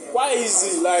quite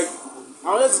easy. Like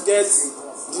I wanted to get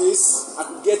this, I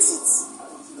could get it.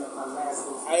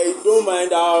 I don't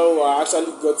mind how I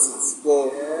actually got it,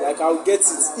 but like I'll get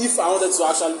it if I wanted to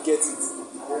actually get it.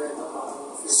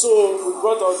 So we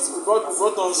brought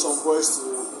on some boys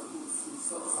to.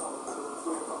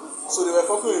 So they were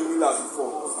fucking with Mila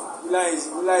before. Mila is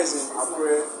in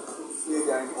Akure,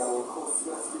 they are in Owo.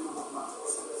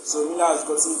 So Mila has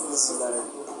gotten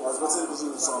busy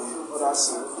with some other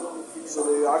shit. So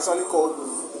they actually called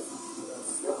me.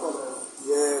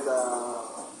 Yeah, that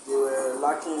they were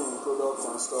lacking in products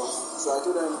and stuff. So I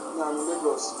told them, I'm in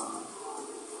Lagos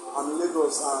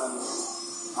and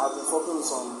I've been fucking with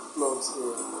some plugs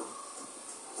here.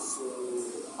 So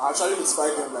I actually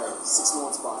notified them like 6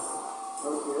 months back.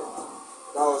 Okay.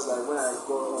 That was like when I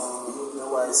got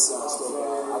NYC and stuff.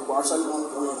 I could actually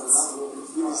move weight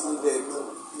if it's needed.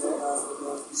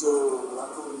 So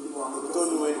they told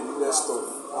me when they needed stuff,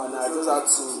 and I just had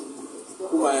to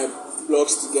put my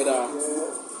blocks together.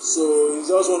 So it's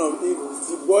just one of the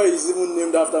boy is even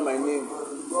named after my name.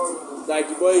 Like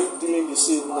the boy dealing the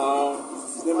shit now,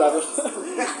 he's named after.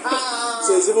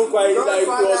 So it's even quite like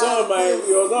it was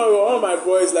one of my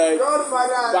boys like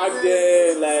back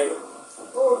then like.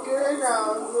 Okay,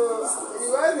 now, so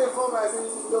you guys inform my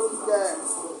don't guy.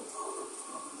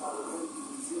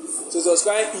 So it was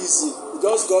quite easy. He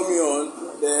just got me on,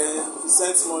 then he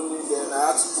sent money, then I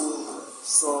had to put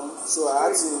some, so I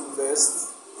had to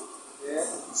invest. Yeah.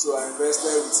 So I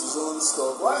invested with his own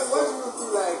stuff. What do you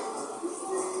feel like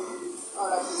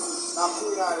the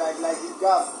like the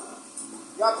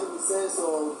gap in the sense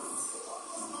of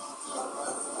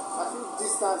I think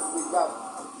distance is the gap.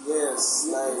 Yes,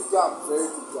 The like big gap. very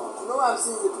big gap. You know why I'm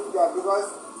saying the big gap? Because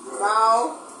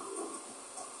now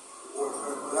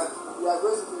we are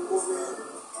going to be moving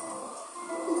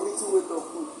a little weight of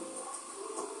food.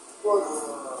 But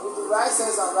with the right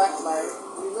sense and right mind,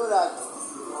 we know that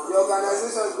the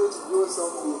organization is going to grow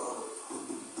someday.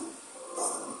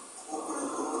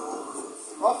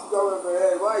 Off the top of my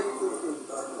head, what are you thinking?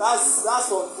 That's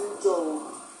for future.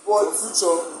 For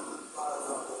future.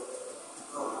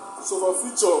 So for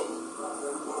future,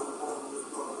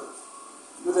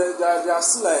 there are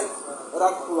still like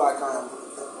other people I can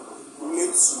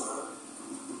relate to.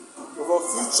 But for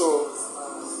future,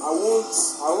 I won't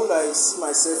like see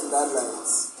myself in that light.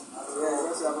 Yeah,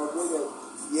 because you have upgraded.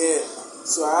 Yeah,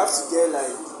 so I have to get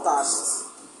like detached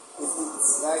with it.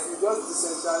 Like you just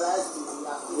decentralize the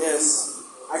activity. Yes,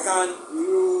 I can.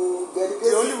 You dedicate.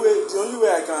 The only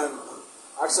way I can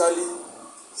actually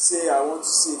say I want to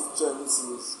see a future in this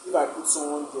is if I put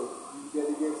someone there. You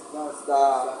delegate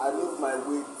That I move my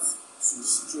weight to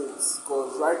straight,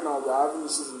 because right now we are having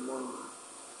issues with money.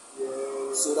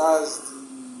 Yeah. So that's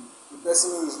the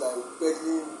person who is like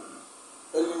peddling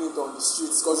it on the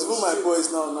streets. Because even my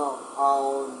boys now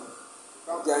are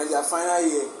they are in their final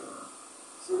year.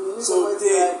 So you need So to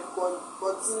like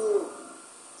continue.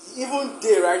 Even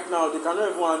they right now they cannot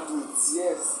even handle it.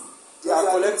 Yes. They are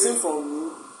collecting from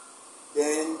me,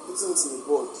 then putting it in the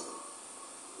board.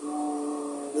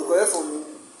 They collect from me,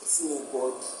 putting it in the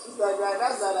board. It's like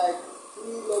that's like 3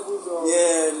 levels of.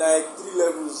 Yeah, like 3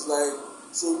 levels. Like,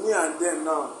 so me and them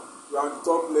now, we are on the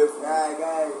top level.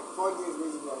 Guy, funding is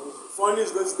going to be an issue. Funding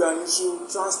is going to be an issue.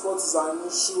 Transport is an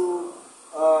issue.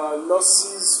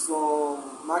 Losses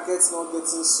from markets not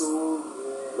getting sold.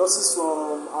 Losses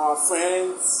from our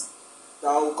friends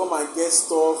that will come and get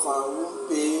stuff and won't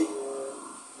pay.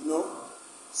 You know,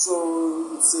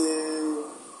 so it's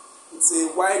a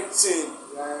wide chain.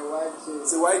 Yeah, wide chain.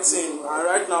 It's a wide chain, and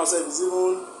right now, so it's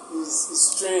even is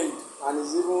strained, and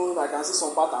it's even I can see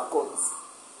some part are cut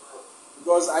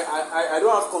because I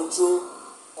don't have control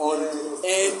on the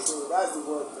end That's the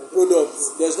word.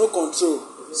 product. There's no control.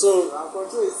 So And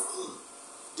control is key.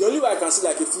 the only way I can see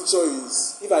like a future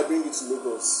is if I bring it to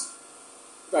Lagos.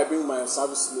 If I bring my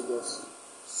service to Lagos.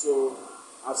 So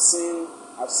I've seen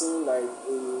like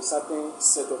a certain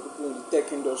set of people in the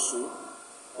tech industry,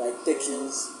 like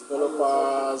techies,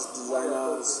 developers,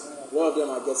 designers. A lot of them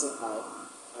are getting high.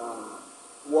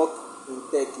 Work in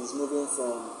tech is moving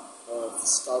from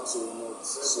physical to remote.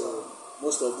 So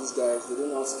most of these guys, they don't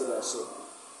know how to get their shit.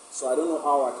 So I don't know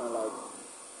how I can like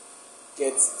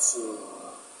get to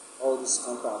all these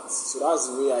contacts. So that's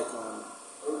the way I can.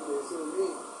 Okay, so me,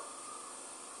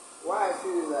 what I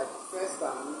feel is like first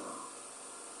time,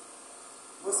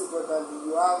 most importantly,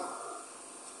 you have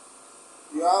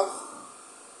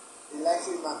a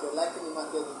likely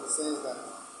market in the sense that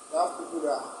you have people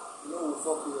that will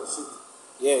fuck with your shit.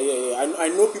 Yeah. I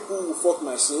know people who fuck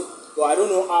my shit, but I don't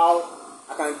know how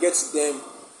I can get to them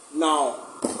now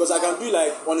because I can do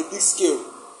like on a big scale.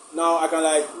 Now I can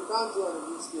like. You can't do on a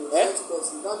big scale. Eh?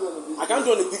 You can't do on a big scale. I can't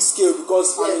do on a big scale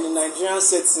because I'm in a Nigerian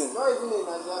setting. Not even in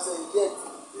Nigerian setting yet.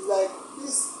 It's like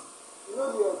this. The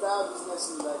entire business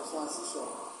is like transition.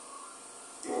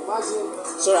 Imagine.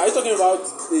 Sorry, are you talking about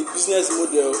the business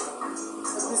model? A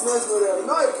business model,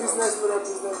 not a business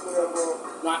model,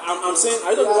 but. No, I'm saying,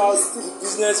 are you talking about the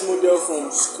business model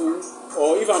from school,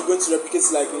 or if I'm going to replicate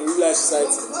it like in real life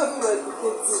society? Not even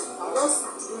replicating. I'm just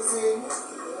using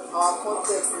our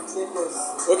context in Lagos.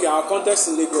 Okay, our context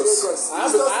in Lagos. I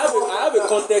have a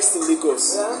context in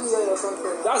Lagos. Yeah, let me hear your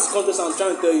context. That's the context I'm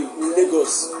trying to tell you in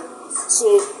Lagos.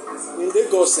 So in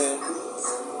Lagos,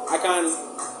 I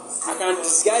can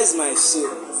disguise my shit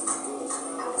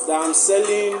that I'm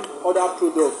selling other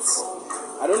products.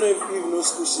 I don't know if you know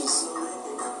squishes.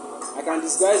 I can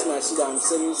disguise my shit that I'm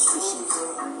selling squishes.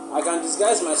 I can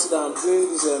disguise my shit that I'm doing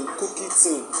this cookie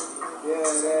thing.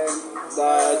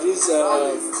 That these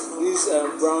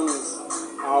brownies,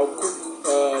 I'll cook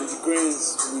the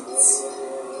grains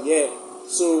with. Yeah.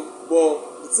 So,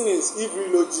 but the thing is, if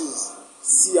real OGs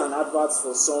see an advert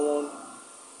for someone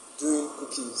doing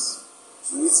cookies,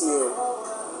 you hit me up.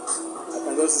 I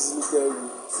can just easily tell you,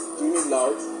 do you need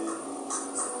loud?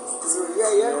 So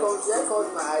here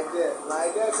comes my idea. My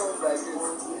idea comes like this.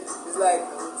 It's like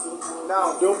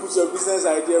now. Don't put your business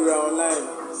idea where online.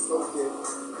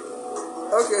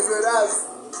 Okay, so that's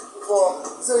for.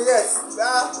 So yes,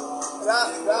 that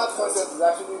concept is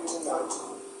actually really mad.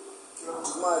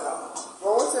 But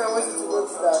one thing I want you to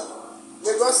notice that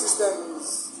Lagos system is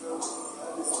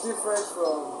different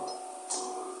from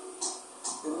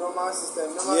the normal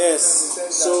system. Yes. System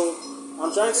in the sense So I'm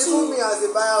trying that even to. me as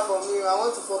a buyer for me, I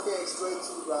want to fucking exploit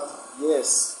you, bro.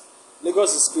 Yes.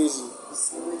 Lagos is crazy.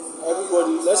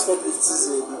 Everybody, let's fuck with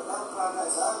TZ.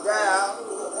 Yeah,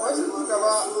 what you think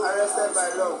about Arrested by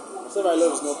Love? Arrested by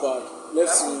Love is not bad. Left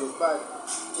to me. Bad.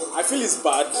 I feel it's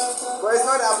bad. But it's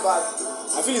not that bad.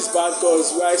 I feel it's bad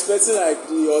because we are expecting like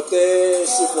the hotel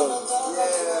shift.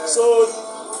 Yeah. So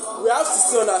we have to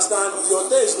still understand the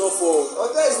hotel is not for.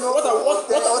 Hotel is not What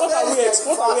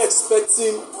are we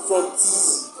expecting from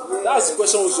TZ? That's the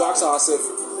question we should ask ourselves.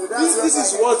 This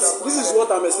is what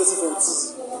I'm expecting from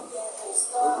TZ.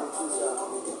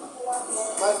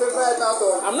 My favorite out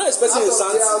of. I'm not expecting a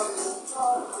Santi.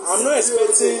 I'm not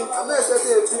expecting a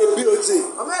BOJ.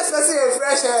 I'm not expecting a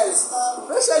Fresh Air.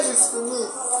 Fresh Air is to me.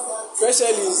 Fresh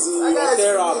Air is the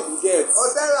hotel rap you get.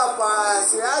 Hotel rap,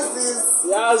 he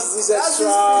has this extra.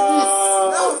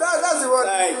 That's the word.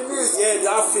 Like, yeah,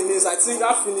 that finish. I think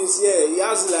that finish. Yeah, he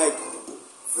has like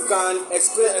you can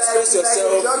express yourself. Like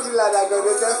a drug dealer that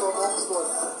graduated from Oxford.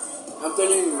 I'm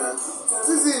telling you, man.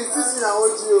 TZ na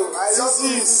OGO. I love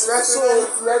TZ.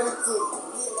 Everything.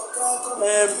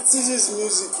 TZ's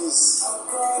music is,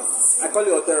 I call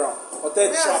it hotel rap, hotel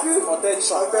trap.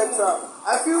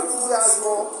 I feel TZ has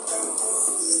more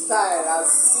style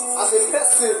as a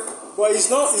person. But he's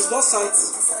not Santi.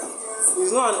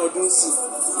 He's not an Odunsi.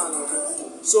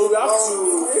 So we have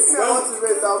to. If I want to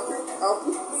rate,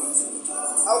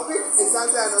 I'll pick a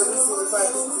Santi and Odunsi if I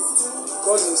pick TZ.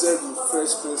 Calls himself the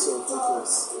Fresh Prince of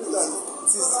Lagos.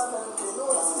 TZ,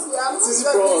 I'm Tizzy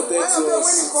brought when that to it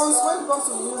us. comes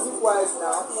to music wise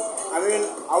now, I mean,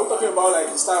 are we talking about like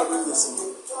the style of doing this?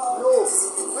 no.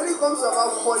 When it comes to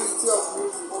about quality of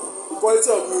music, Quality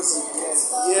of music.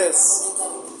 Yes.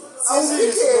 I will Tizzy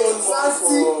pick is a known more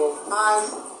Santi for and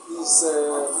his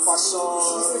he's fashion,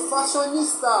 a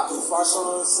fashionista.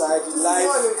 fashion side, He's life,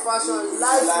 not a fashion,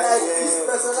 life like his the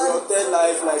personality. hotel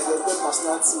life, like the hotel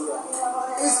personality.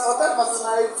 His hotel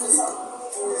personality, his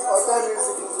hotel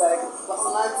music is like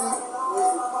personality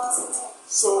music.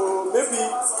 So maybe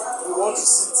we want to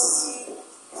see Tizzy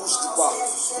push the bar.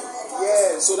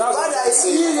 Yeah. So that's what I'm trying to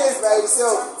say. He is by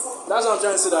himself. That's what I'm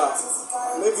trying to say, that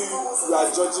maybe you are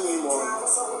judging him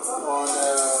on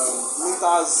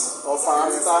meters or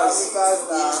parameters. It's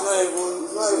not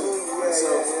even so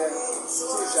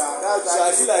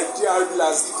I feel like JRB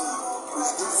last is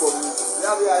good for me.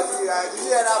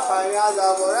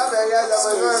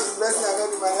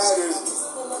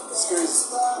 It's crazy.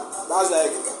 That's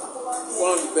like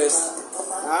one of the best.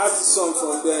 I have this song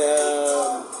from the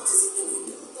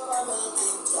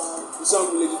song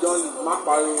with Lady Don, Mark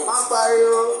Pario.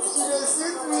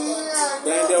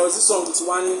 Then there was this song with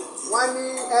Wani.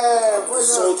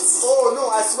 Salt. Oh no,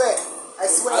 I swear.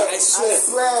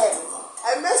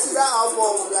 I messed with that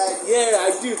album like. Yeah, I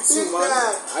did too, man.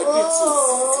 I did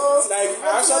too. Like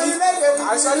I actually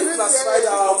classified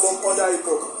that album under hip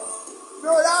hop.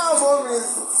 No, that album is.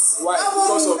 Why? That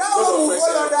Because of will fresh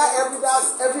fall air. under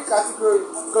every category.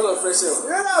 Because of fresh air. You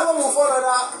know that album will fall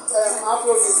under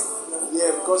Afrobeat. Yeah,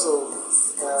 because of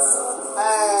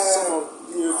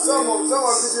some of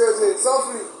videos.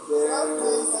 Softly. People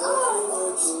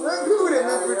they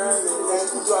make good music.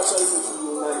 People actually make it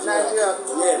in Nigeria.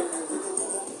 Yeah.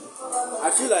 I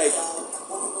feel like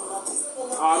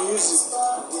our music,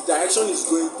 the direction is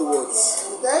going towards.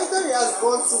 The direction it has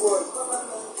gone towards.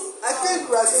 I think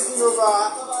we are taking over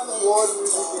world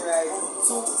music in like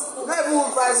not even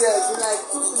 5 years, in like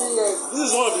 2-3 years. This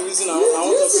is one of the reasons I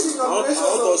want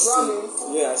us to.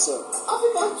 Yeah, I saw.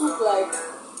 Africa took like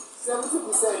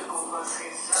 70%.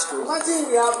 Imagine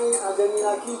we having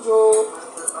Angelina Kidjo.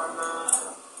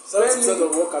 70% of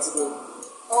what category?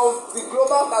 Of the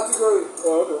global category.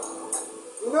 Oh, okay.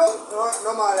 You know,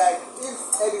 normal like if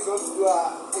Ed is going to do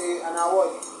an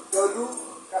award, they'll do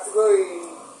category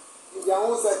in their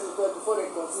own setting first before they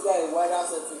consider a wider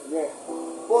setting. Yeah.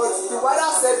 But the wider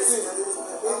setting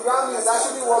in Grammy is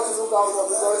actually what to look out for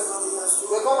because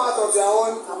they come out of their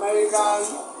own American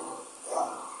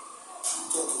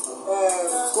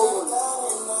global.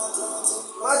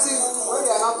 Imagine when they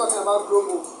are now talking about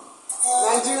global,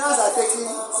 Nigerians are taking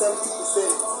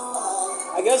 70%.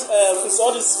 I guess it's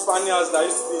all these Spaniards that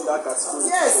used to be in that category.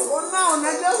 Yes, but now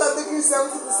Nigerians are taking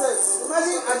 70%.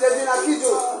 Imagine Angelina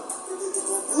Kidjo,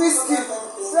 Whiskey,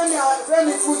 Femi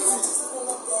Kuti,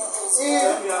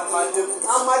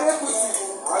 Amade Kuti.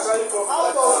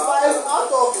 Out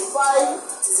of five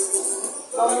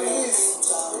nominees,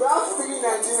 we have 3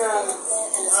 Nigerians.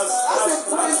 That's a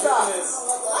pointer.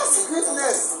 That's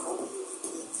greatness.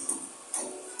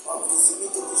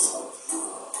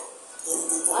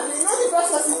 And you know the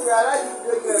first person to realize this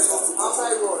greatness from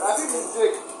outside world, I think it's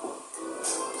Drake.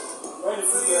 When you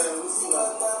put Whiskey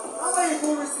down. How many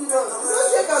people Whiskey down? You know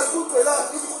Drake has put a lot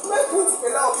of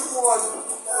people on,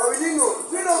 but we didn't know.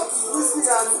 Do you know Whiskey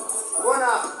and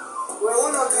Ghana were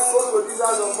one of the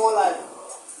co-producers of More Life?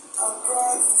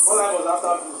 More Life was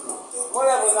after Blues. More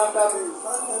Life was after Blues.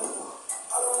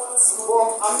 But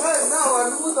I'm not now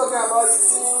when people talking about the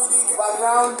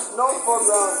background, not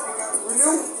foreground, we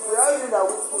all knew that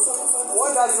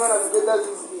one that's one of the greatest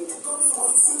music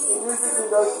in music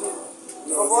industry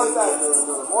of all time.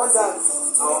 One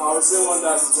dance. I would say One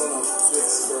Dance is one of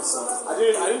Drake's best songs. I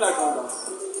didn't like One Dance.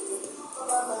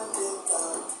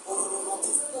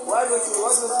 What don't you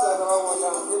like about One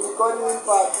Dance? The recording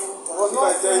part was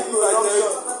not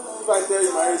If I tell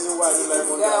you my reason why I don't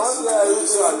like One Dance,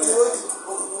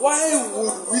 why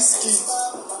would Whiskey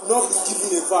not be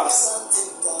given a verse?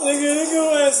 Is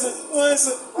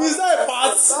that a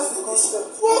part?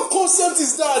 What concept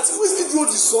is that? Whiskey wrote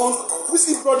the song,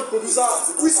 Whiskey brought the producer,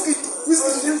 Whiskey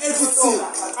did everything.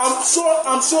 I'm sure.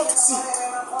 See,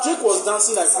 Drake was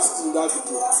dancing like Whiskey in that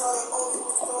video.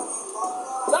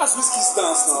 That's Whiskey's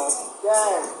dance now.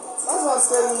 Yeah, that's what I'm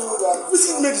telling you that.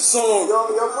 Whiskey made the song. Your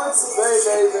point is very,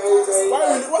 very, very, very.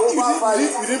 Why you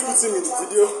didn't put him in the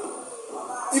video?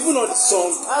 Even on the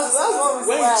song. That's one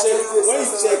reason when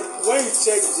why you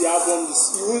check the album,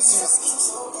 you won't see Whiskey.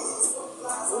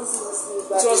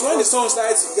 It was when the song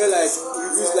started to get like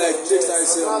reviews, like Drake started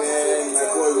saying, man, my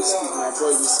boy Whiskey. And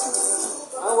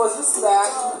was this that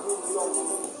actually good song?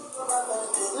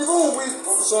 Even with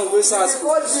Song wey SARS.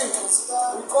 Record Jim.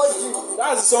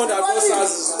 That's the song that got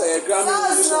SARS Grammy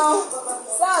nomination.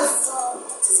 SARS.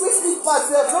 Sweet part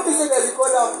sef. No be say dem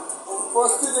record am for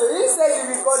studio. He said he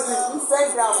record it. He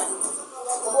send am.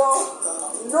 Well,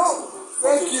 no.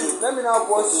 Thank you. Let me now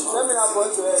watch to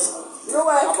it. You know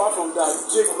why? Apart from that,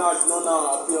 Jake now did not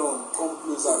now appear on Come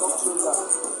Closer.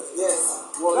 Yes.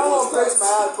 Well, That one breaks my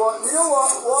heart. But you know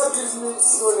what gives me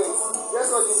solace? Guess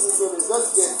what gives me solace?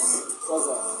 Just get. What's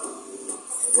that?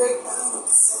 Jake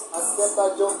has better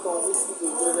jumped on Whiskey to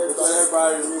Jake.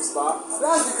 Everybody remix back.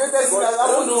 That's the greatest thing that I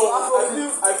don't happened to know.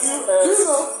 Afrobeat. I feel. Do you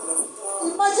know?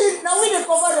 Imagine now when they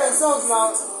cover their songs now.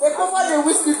 They cover the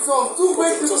Whiskey song. Two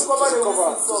great people cover the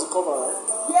Whiskey song. Cover, right?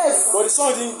 Yes. But the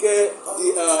song didn't get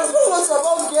the. I don't know what's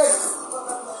about get.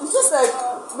 It's just like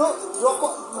no your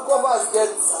covers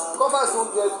don't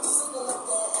get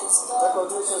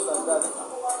recognition like that.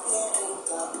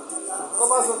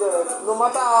 Covers don't get no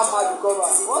matter how much you cover.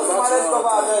 What's the maddest cover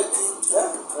I've heard? Yeah?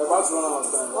 We're about to run out of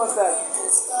time. What's that?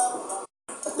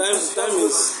 Time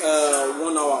is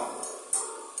 1 hour.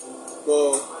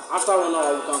 But after 1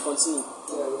 hour we can continue.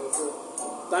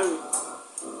 Time.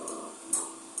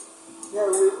 Yeah,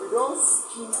 we don't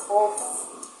skim off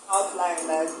outline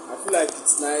like. I feel like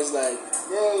it's nice, like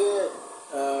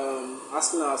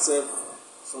asking ourselves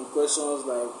some questions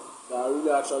like that are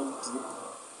really actually deep,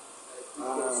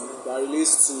 that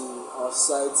relates to our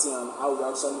society and how we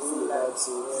actually feel about it.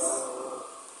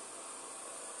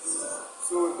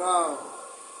 So now,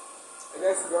 I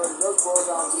guess just go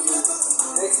down to the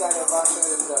next kind of version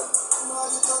is that.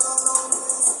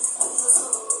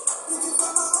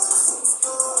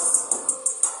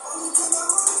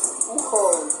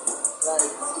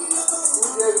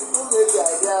 Who gave the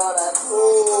idea that them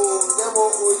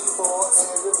all owe you for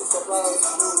maybe supply of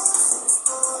food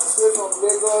straight from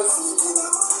Lagos to.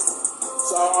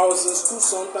 So I was in school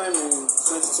sometime in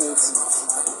 2020.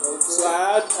 So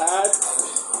I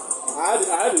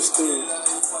had a story.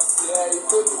 Yeah, you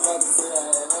told me about it. I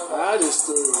remember. I had a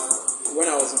story when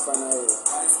I was in final year. You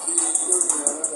told me.